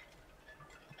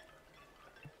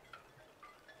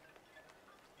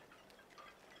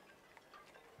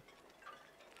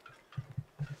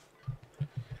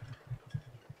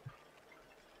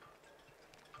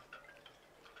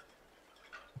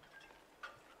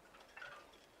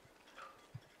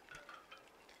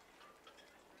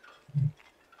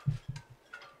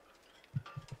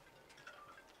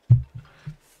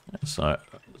 It's like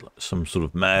some sort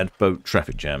of mad boat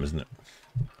traffic jam, isn't it?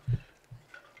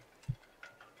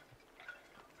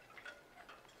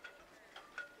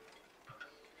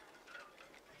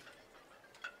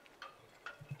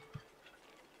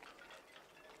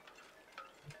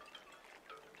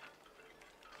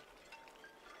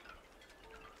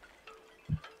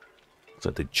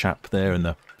 So the chap there in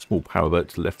the small powerboat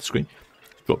to the left of the screen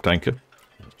dropped anchor.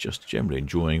 He's just generally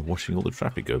enjoying watching all the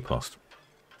traffic go past.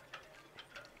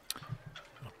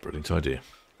 Brilliant idea.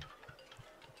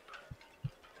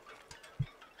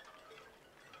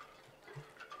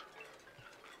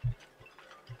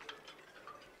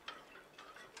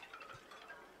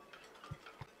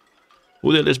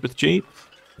 Oh, there, Elizabeth G.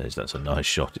 That's a nice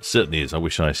shot. It certainly is. I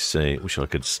wish I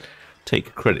could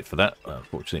take credit for that.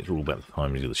 Unfortunately, it's all about the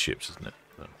timing of the ships, isn't it?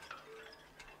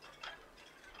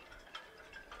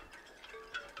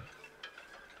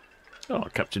 Oh,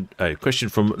 Captain. A question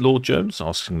from Lord Jones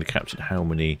asking the captain how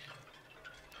many,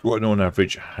 right on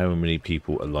average, how many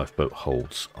people a lifeboat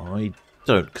holds. I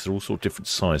don't, because they're all sort of different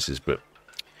sizes, but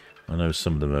I know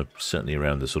some of them are certainly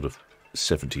around the sort of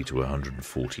 70 to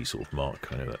 140 sort of mark.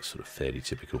 I know that's sort of fairly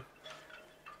typical.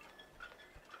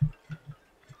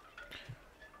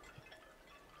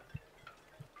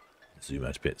 Zoom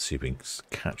out a bit, see if we can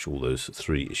catch all those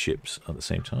 3 ships at the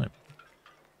same time.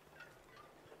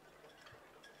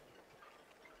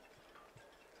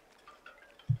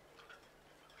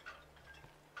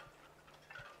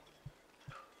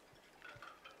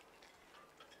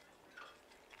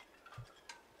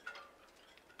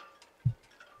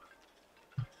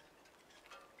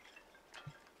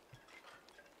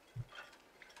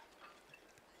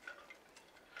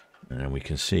 And we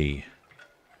can see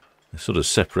they're sort of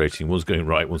separating. One's going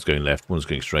right, one's going left, one's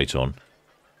going straight on.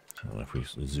 Well, if we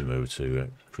zoom over to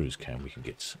cruise cam, we can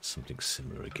get something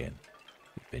similar again.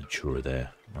 Ventura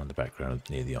there, around the background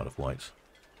near the Isle of Wight.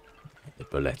 The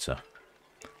Bolette,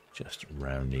 just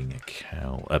rounding a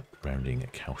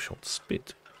cow shot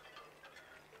spit.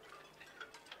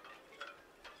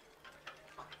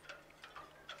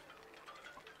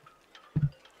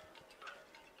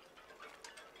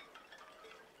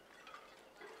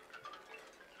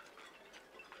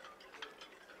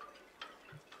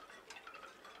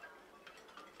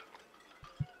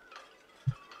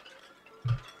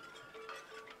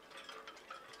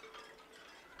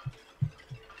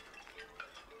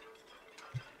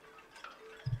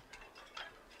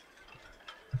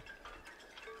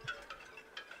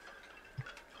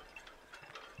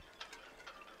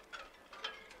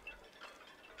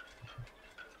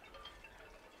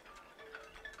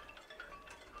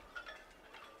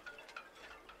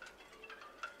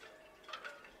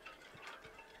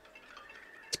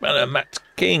 Matt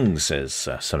King says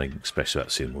something special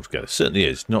about seeing them all together. Certainly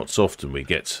is. Not so often we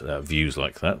get views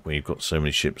like that when you've got so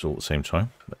many ships all at the same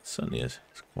time. But it certainly is.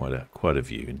 It's quite a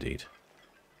view indeed.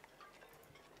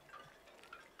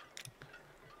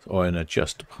 So Iona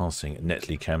just passing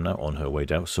Netley Cam now on her way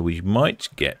down. So we might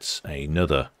get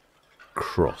another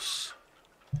cross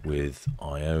with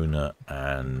Iona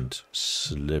and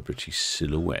Celebrity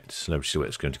Silhouette. Celebrity Silhouette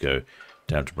is going to go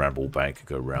down to Bramble Bank and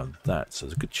go around that. So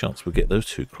there's a good chance we'll get those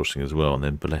 2 crossing as well. And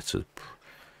then Bolette.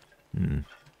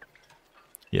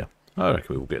 Yeah, I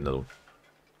reckon we will get another one.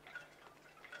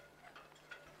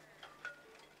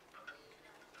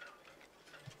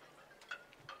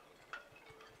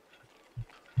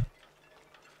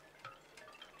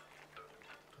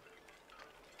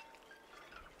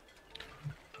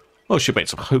 Well,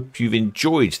 shipmates, I hope you've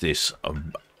enjoyed this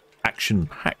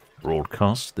action-packed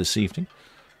broadcast this evening,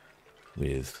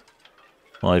 with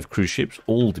 5 cruise ships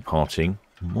all departing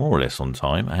more or less on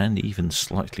time and even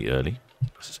slightly early.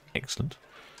 This is excellent.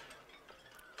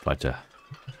 I'd like to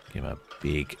give a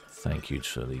big thank you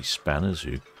to the spanners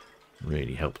who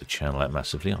really helped the channel out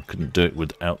massively. I couldn't do it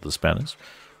without the spanners.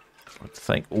 I'd like to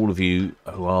thank all of you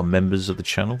who are members of the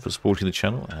channel for supporting the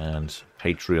channel, and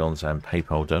Patreons and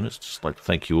PayPal donors. Just like to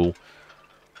thank you all.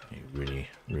 You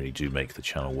really do make the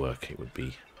channel work. It would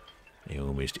be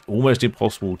almost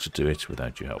impossible to do it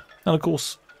without your help. And of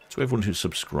course, to everyone who's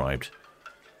subscribed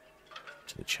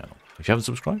to the channel. If you haven't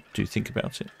subscribed, do think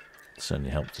about it. It certainly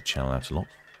helps the channel out a lot.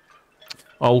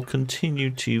 I'll continue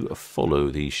to follow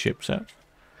these ships out,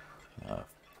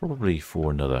 probably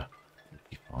for another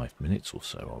 5 minutes or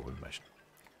so, I would imagine.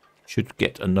 Should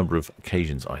get a number of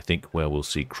occasions, I think, where we'll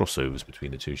see crossovers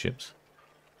between the 2 ships.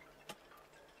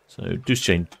 So do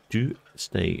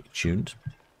stay tuned,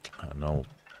 and I'll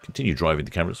continue driving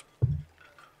the cameras.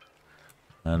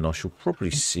 And I shall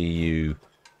probably see you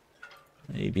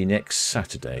maybe next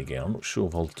Saturday again. I'm not sure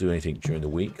if I'll do anything during the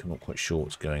week. I'm not quite sure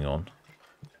what's going on.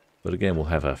 But again, we'll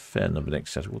have a fair number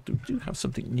next Saturday. We do have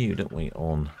something new, don't we,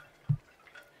 on...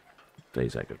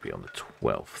 Days are going to be on the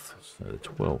 12th. So the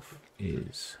 12th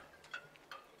is...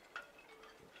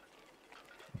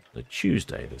 the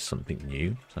Tuesday, there's something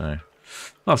new. So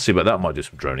I'll see about that. I might do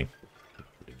some droning.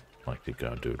 Likely go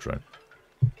and do a drone.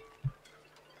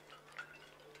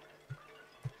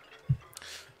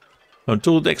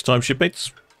 Until next time,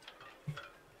 shipmates.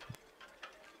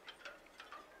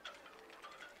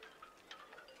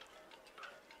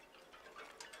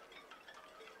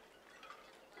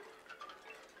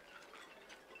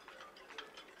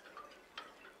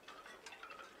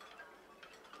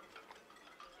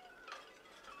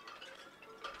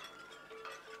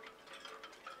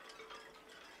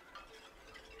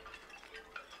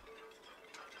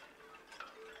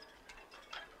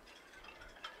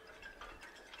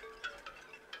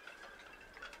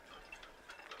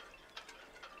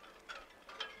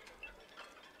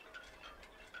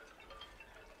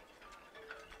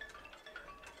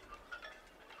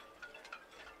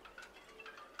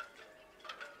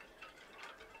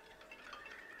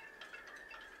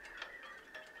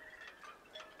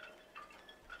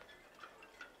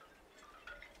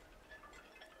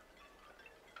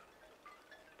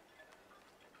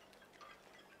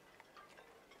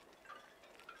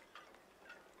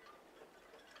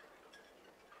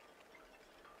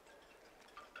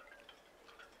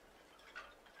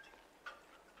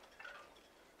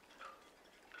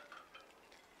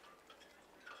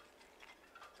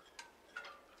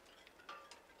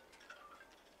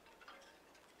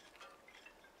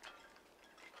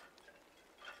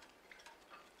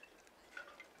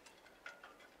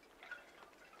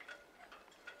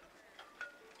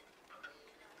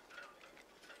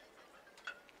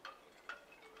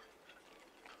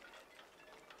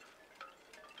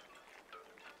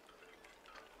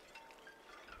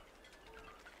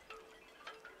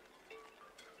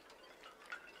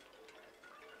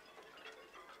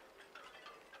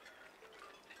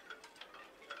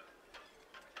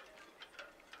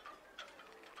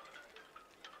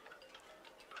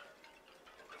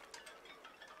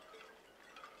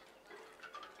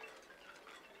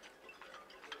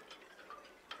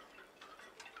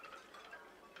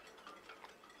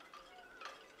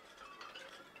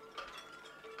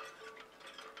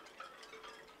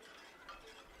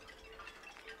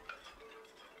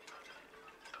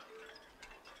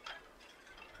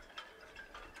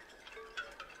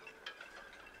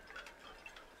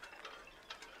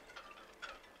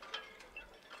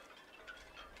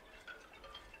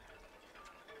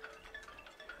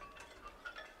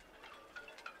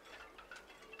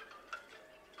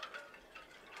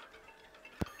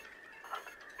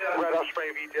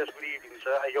 VTS, good evening,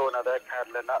 sir. Iona there,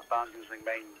 Catalan outbound using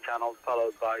main channel,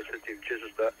 followed by City of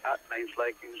Chichester at Mains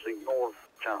Lake using north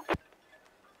channel.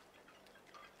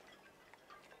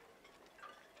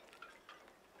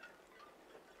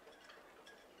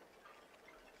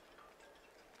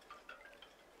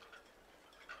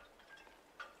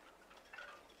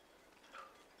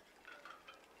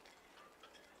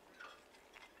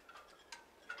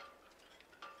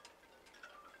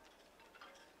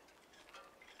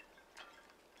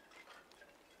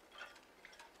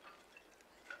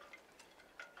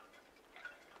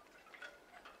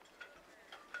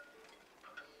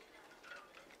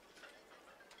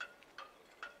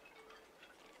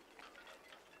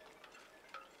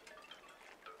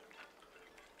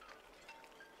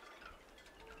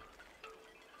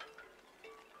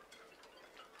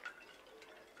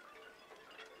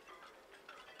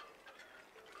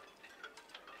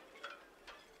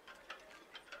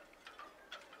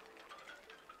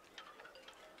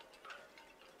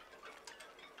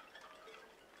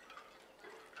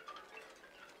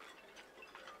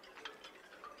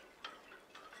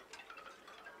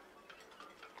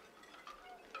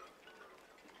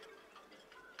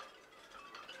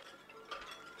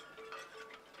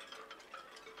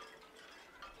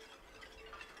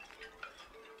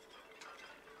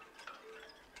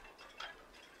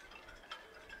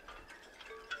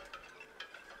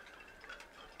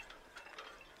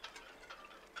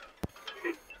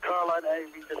 Caroline A,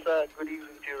 VTS, good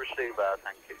evening to receive,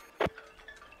 thank you.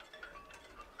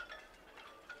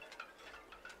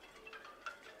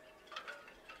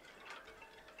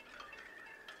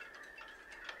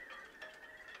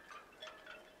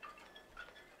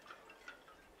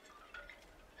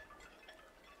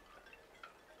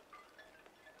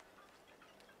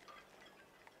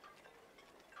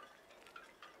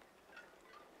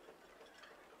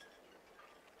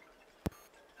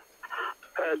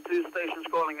 Two stations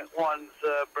calling at once,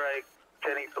 break,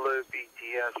 Jenny Blue,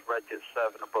 BTS, Regis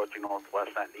 7, approaching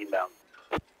northwest and inbound.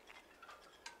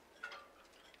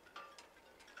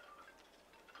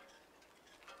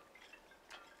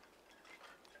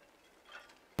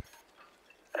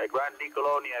 Grandi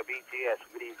Colonia, BTS,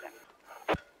 good evening.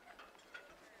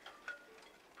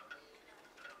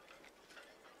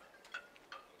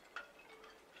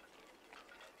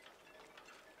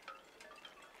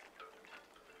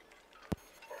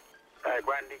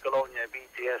 Grandi Colonia,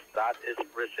 BTS, that is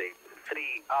received.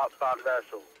 3 outbound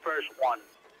vessels. First one,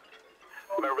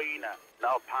 Marina,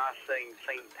 now passing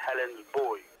St. Helens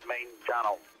Buoy, main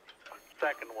channel.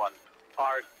 Second one,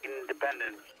 Arc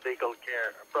Independence, Legal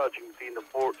Care, approaching between the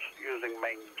ports using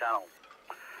main channel.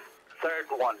 Third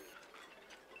one,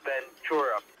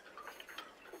 Ventura,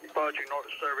 approaching North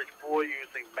Service Buoy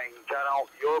using main channel.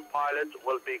 Your pilots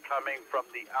will be coming from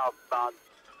the outbound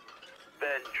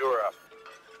Ventura.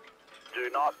 Do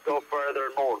not go further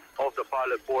north of the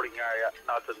pilot boarding area,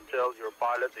 not until your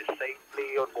pilot is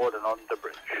safely on board and on the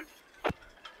bridge. Yes.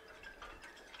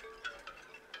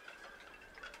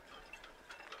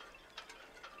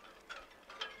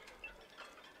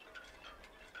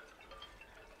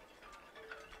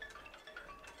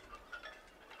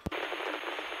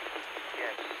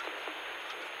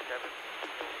 7.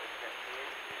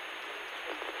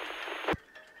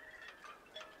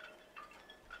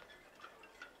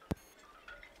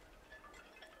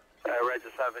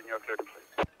 Regis 7, you're clear to play.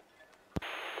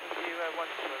 You want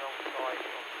to alongside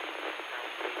on Town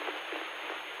Quay,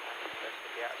 and to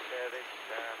be out of service,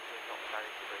 we've not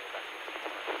managed to bring it back in.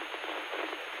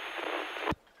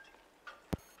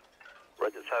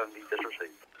 Regis 7, be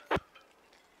disreceived.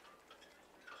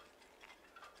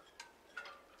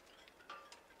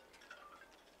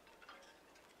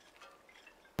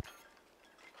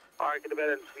 Arc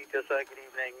Independence, VTS, good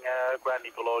evening.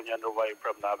 Grandi Colonia underway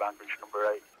from nav anchorage number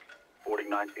 8, boarding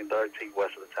 1930,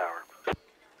 west of the tower.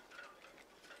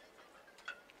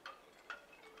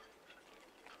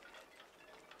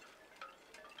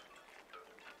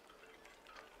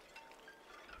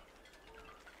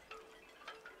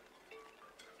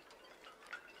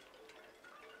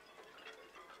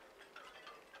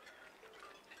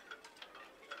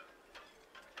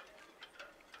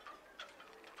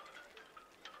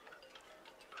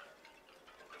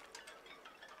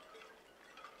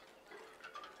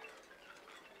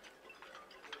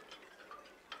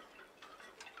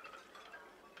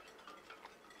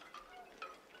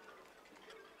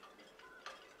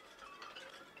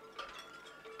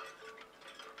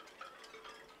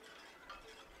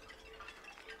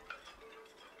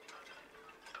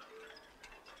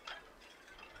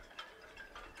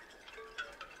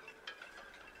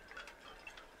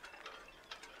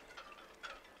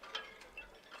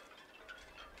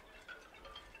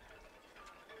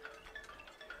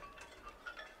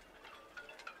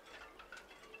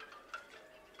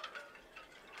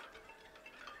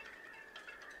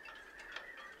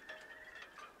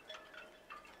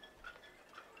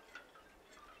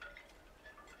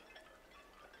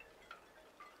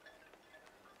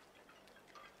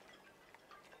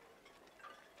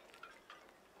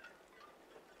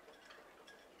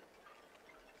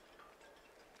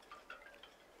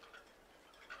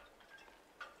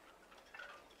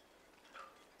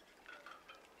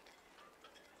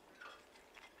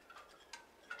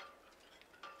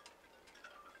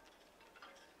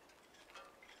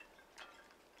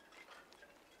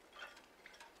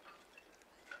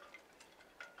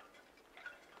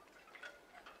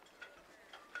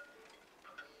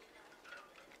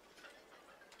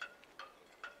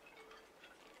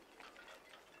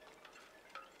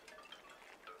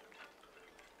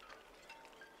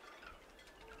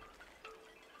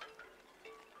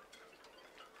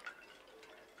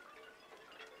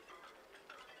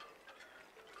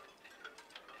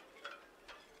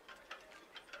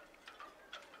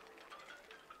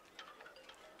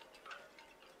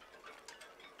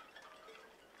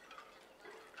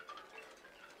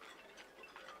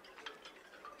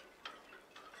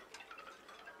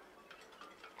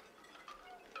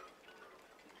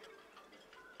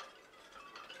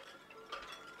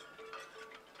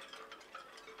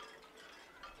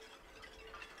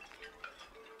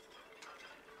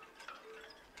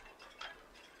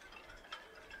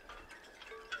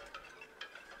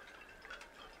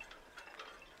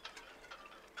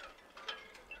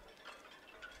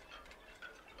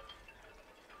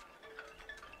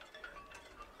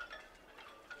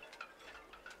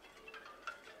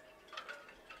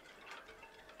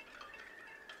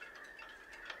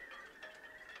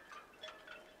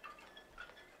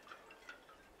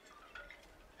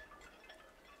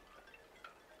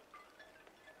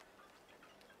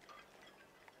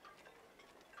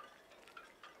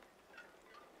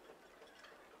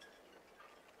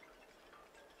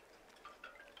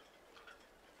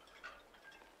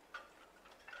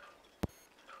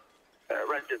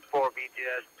 Bridget 4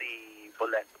 VGS, the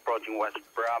Bolette approaching West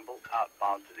Bramble,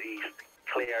 outbound to the east,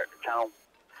 clear channel.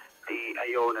 The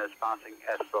Iona is passing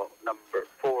SO number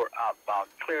 4, outbound,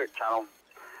 clear channel.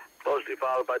 Closely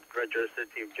followed by the Dredger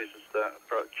City of Chichester,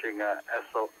 approaching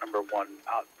SO number 1,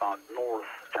 outbound, north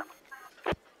channel.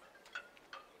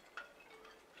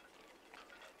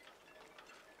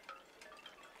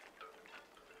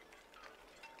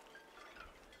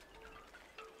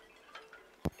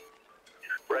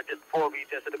 Bridget 4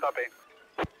 VGS to the copy.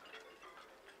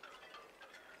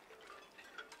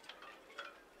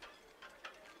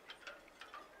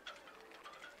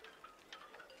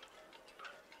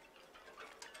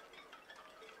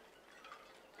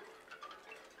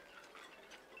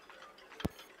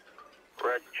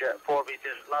 Jet 4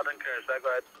 VGS, loud and clear, sir, go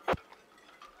ahead.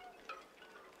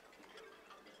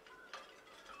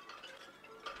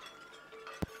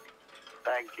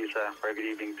 Thank you, sir. Very good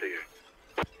evening to you.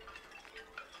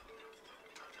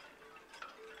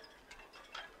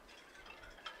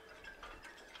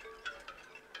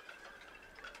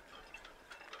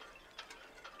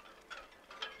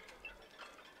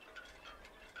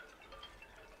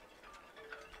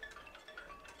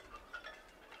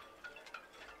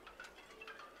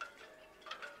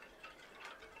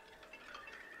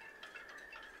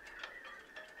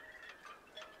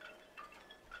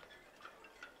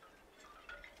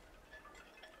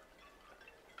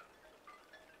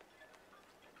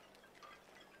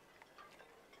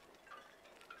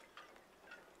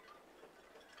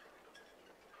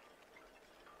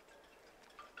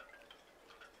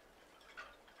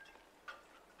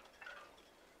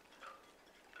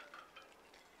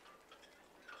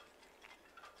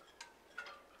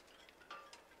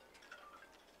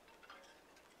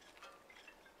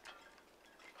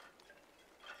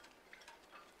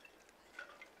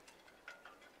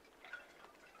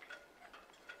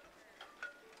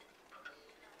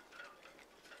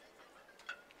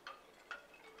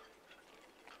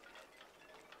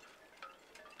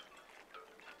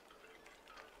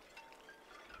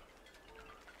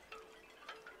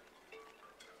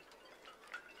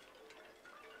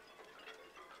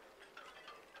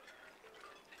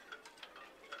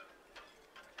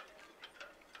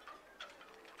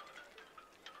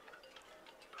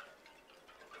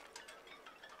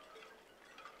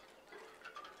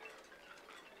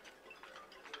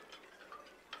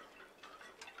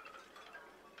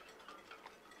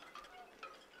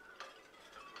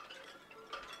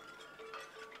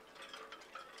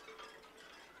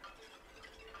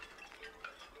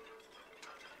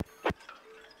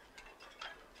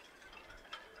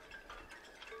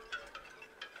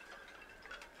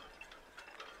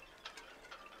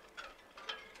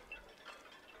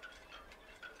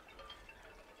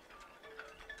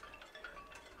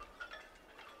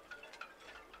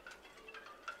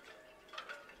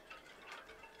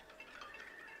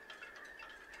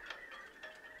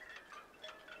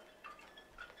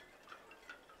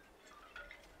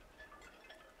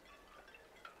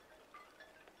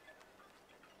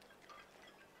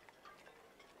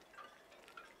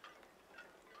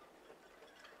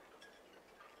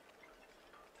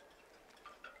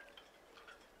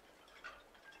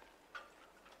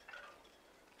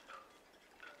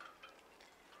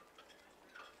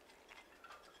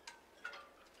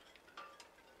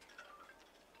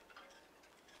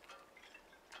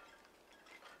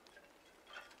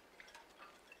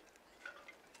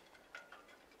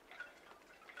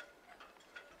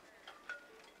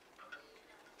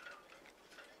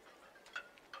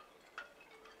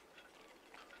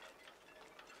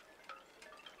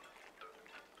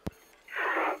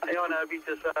 Iona,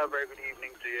 Beaches, very good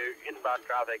evening to you. Inbound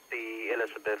traffic, the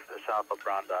Elizabeth south of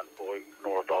Brandon, going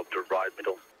north of the right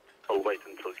middle. We'll wait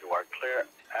until you are clear.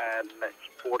 And next,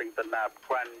 boarding the NAV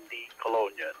Grandi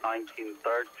Colonia, 1930,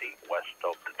 west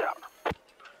of the town.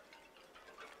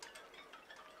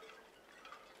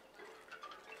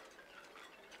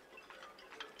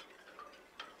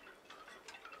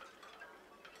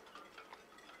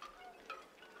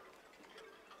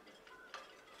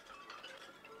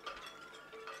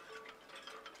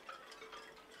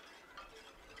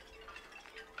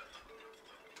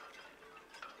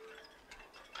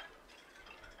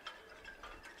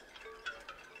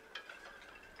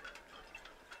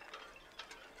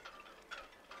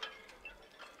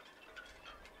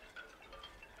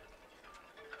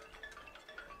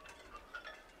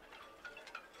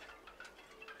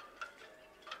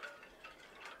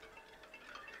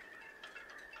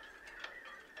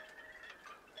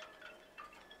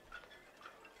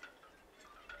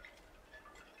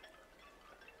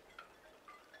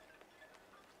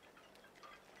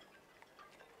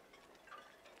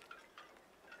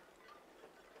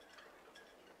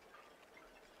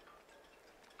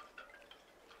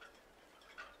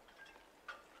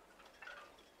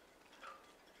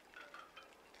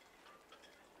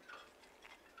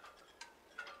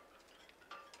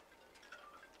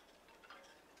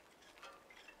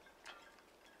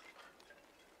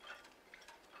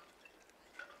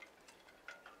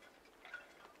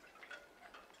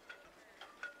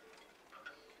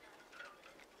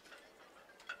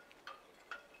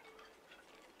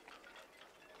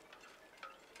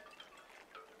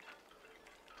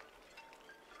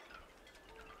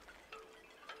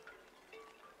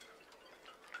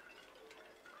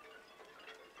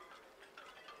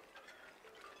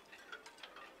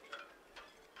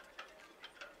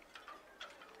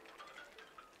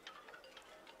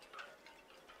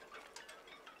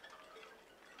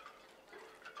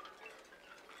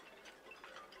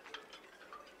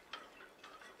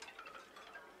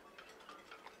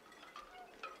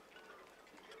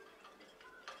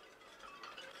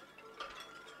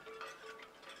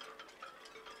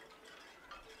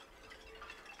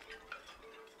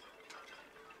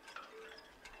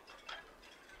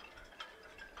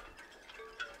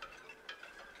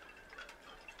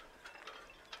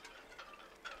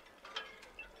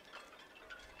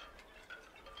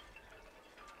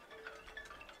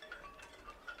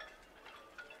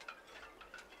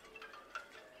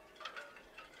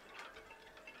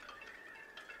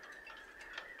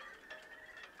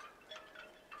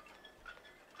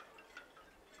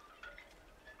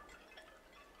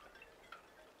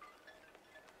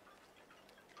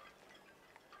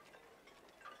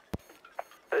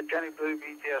 Jenny Blue,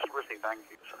 BTS, receive, thank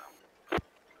you, sir.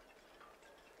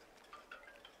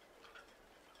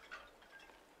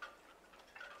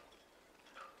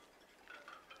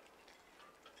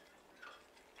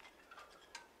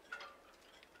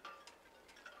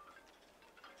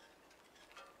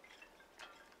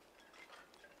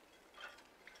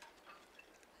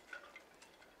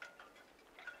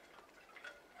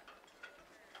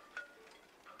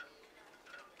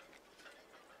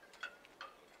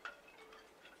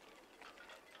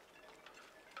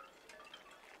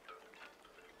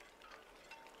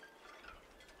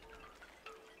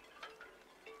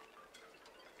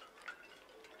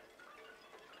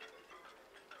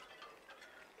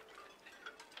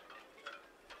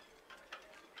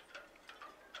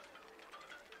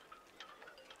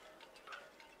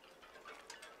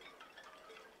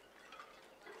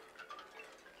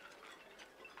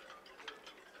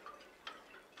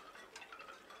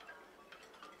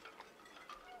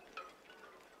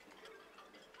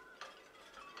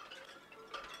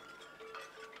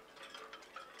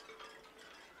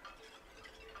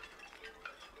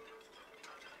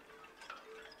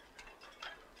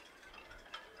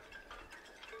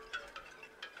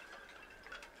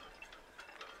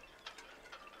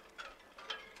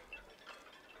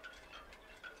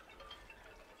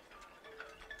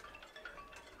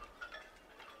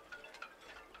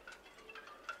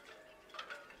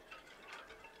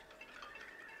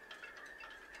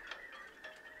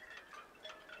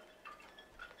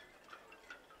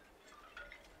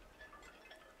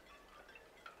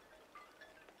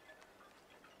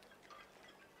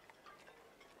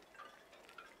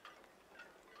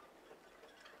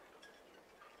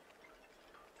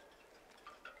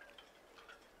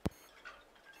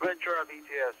 Ventura,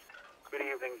 BTS, good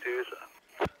evening to you, sir.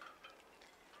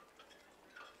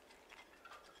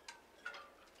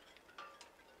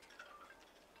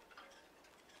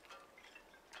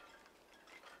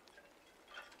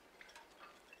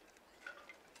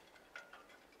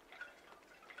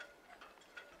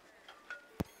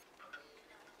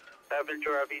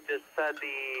 Ventura, BTS, said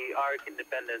the Arc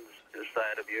Independence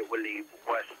side of you will leave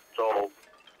west of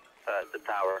the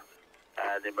tower,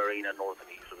 the marina north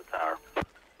and east of the tower.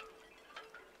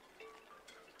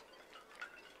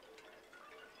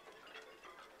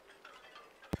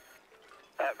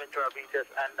 Ventura, BTS,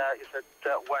 and you said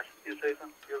west, you say, sir?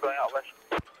 You're going out west?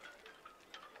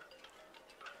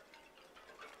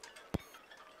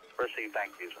 Proceed,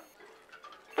 thank you, sir.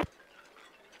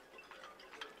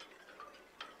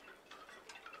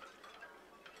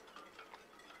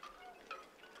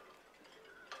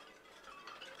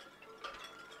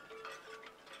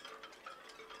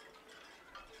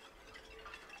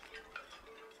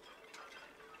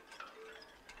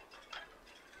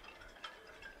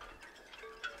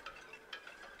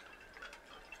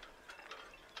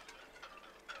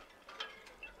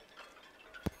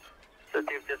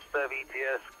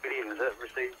 VTS, good evening, sir.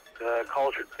 Received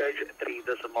call should page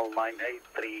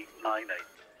 3.98398.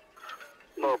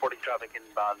 No reporting traffic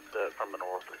inbound from the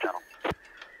north channel.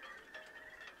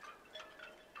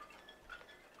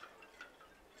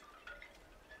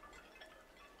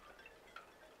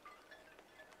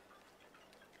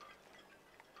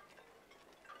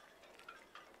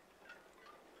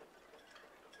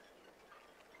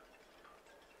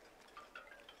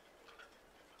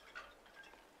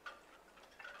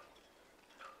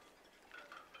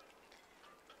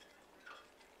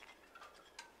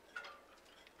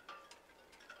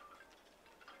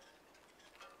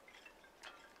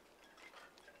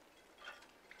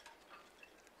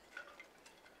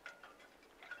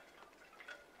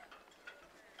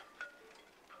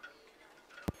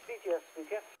 BTS,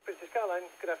 Princess Caroline,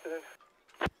 good afternoon.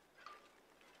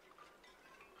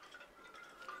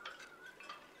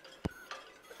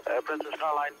 Princess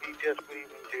Caroline, BTS, good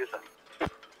evening to you, sir.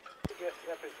 Yes,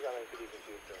 Princess Caroline, good evening to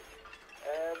you, sir.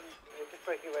 We're just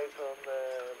breaking away from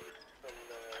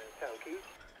Town Quay.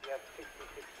 We have 66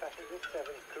 passengers, 7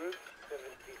 crew,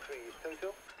 73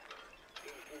 total.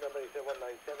 EC number is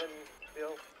 197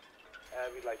 still.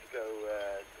 We'd like to go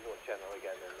to North Channel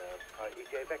again and our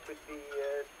ETA back with the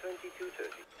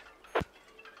 2230.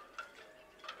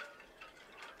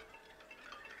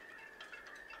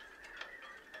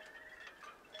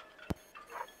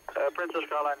 Princess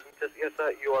Caroline, yes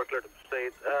sir, you are clear to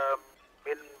proceed.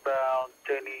 Inbound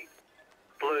Jenny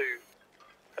Blue,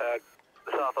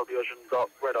 south of the ocean, got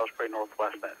radar spray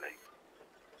northwest mainly.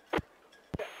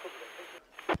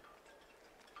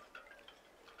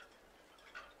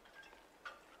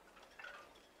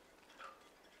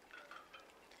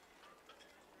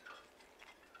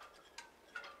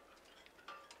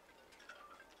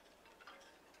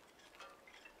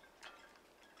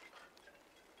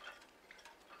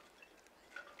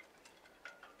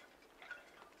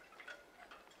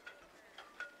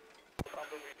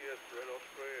 Southampton busiest, Red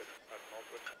Osprey at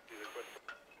Northwest, is requested.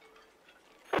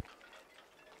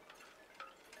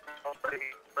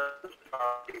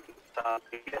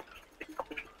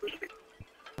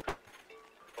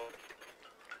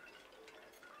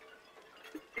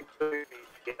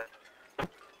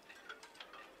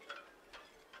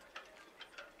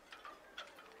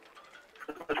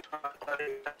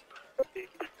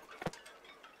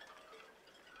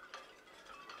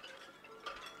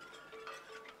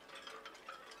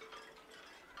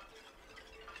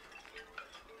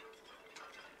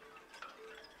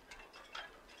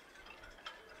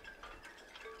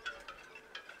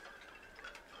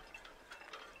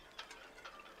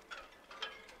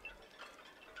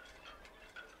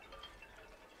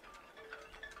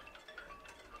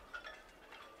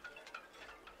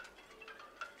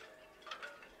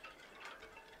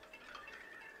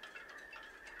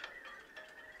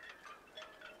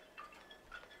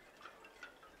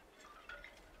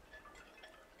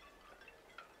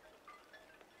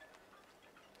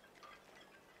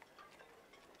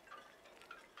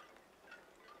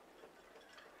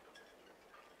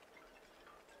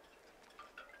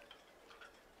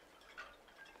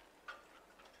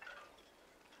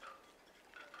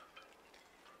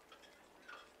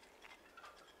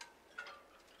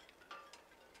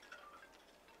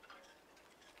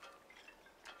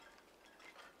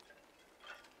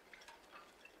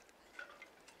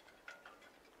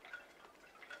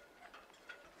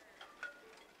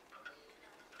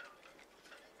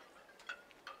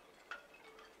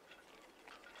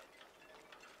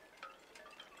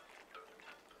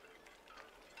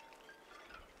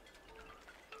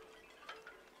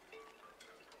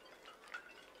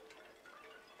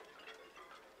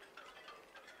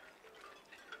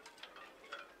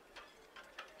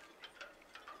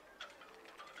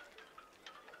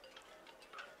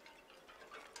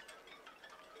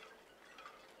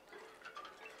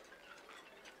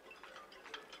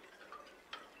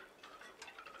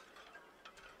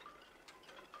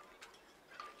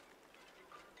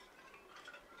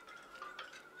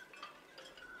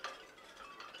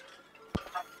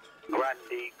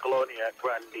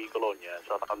 Grandi Colonia,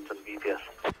 Southampton BTS.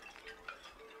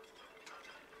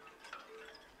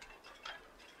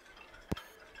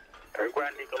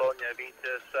 Grandi Colonia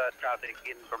BTS traffic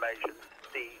information.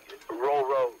 The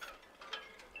Ro-Ro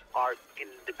Arc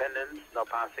Independence now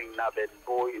passing Navin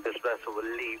Boy. This vessel will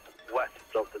leave west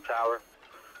of the tower.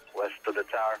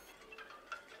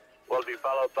 Will be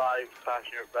followed by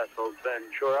passenger vessel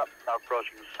Ventura now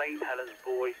approaching St. Helens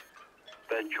Buoy.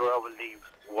 Ventura will leave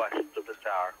west of the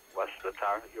tower.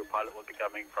 Your pilot will be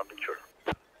coming from Ventura.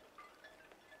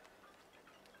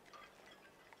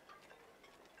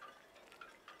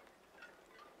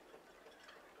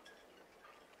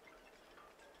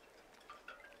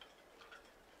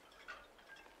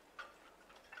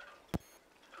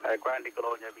 Grandi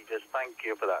Colonia, we just thank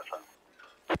you for that, sir.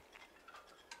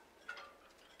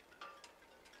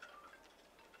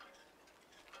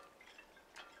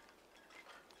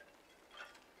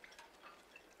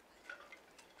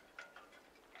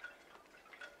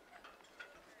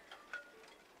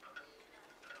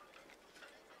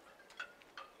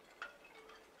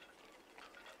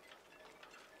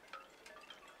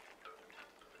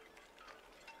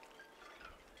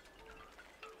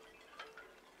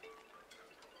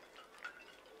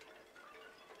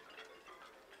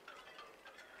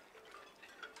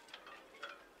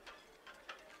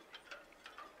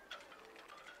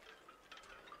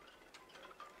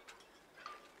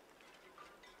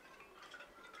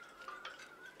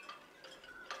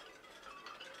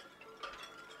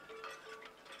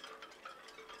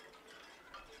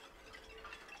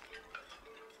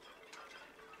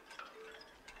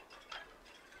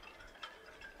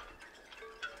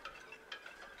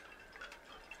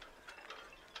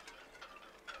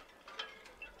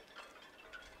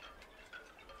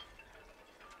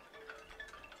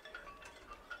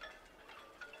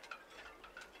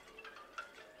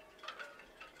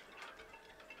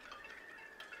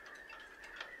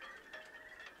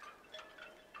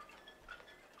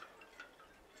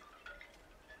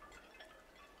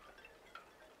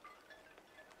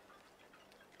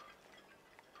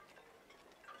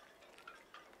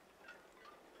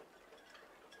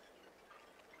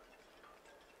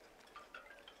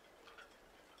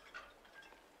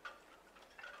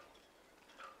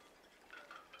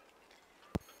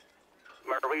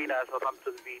 Marina,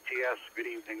 Southampton VGS, good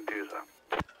evening to you, sir.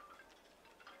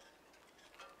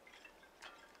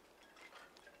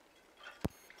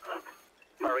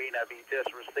 Marina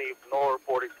VGS received no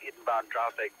reported inbound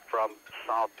traffic from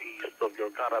southeast of your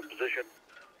current position.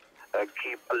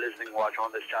 Keep a listening watch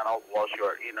on this channel whilst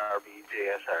you're in our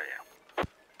BJS area.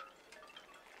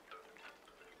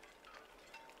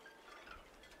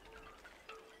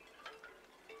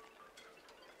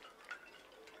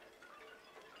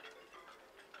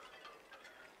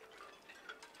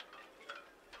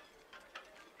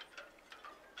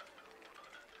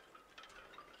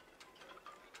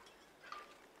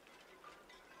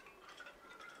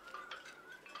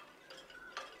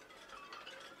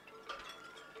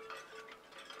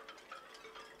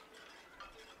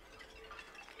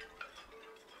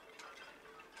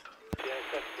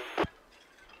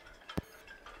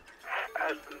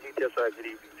 Aston BTSI, good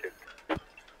evening, too.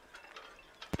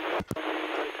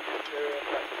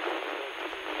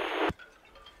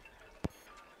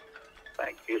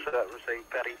 Thank you, sir. Received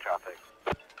petty traffic.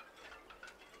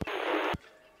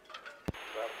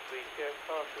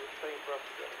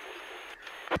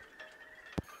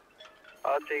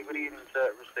 RT, good evening, sir.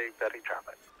 Received petty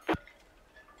traffic.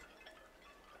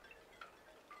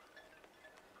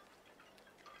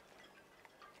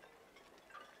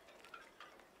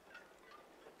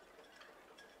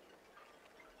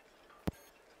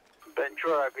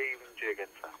 Ventura, good evening to you again,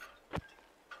 sir.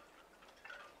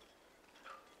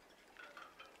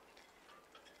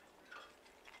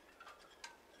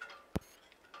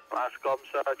 Last com,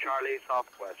 sir, Charlie,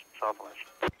 southwest.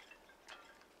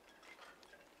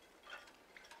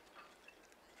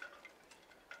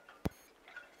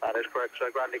 That is correct, sir.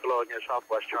 Grande Colonia,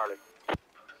 southwest, Charlie.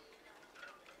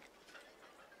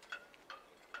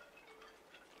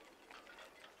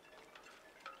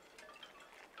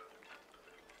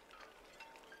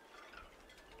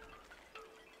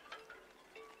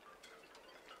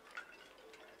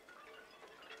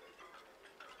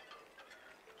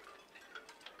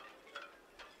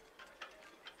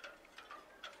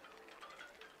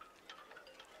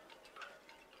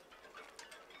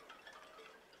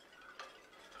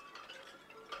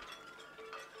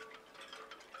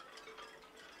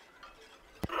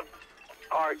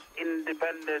 Our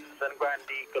Independence and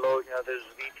Grande Colonia, there's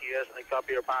VTS, and I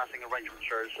copy your passing arrangements,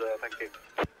 sirs. Thank you.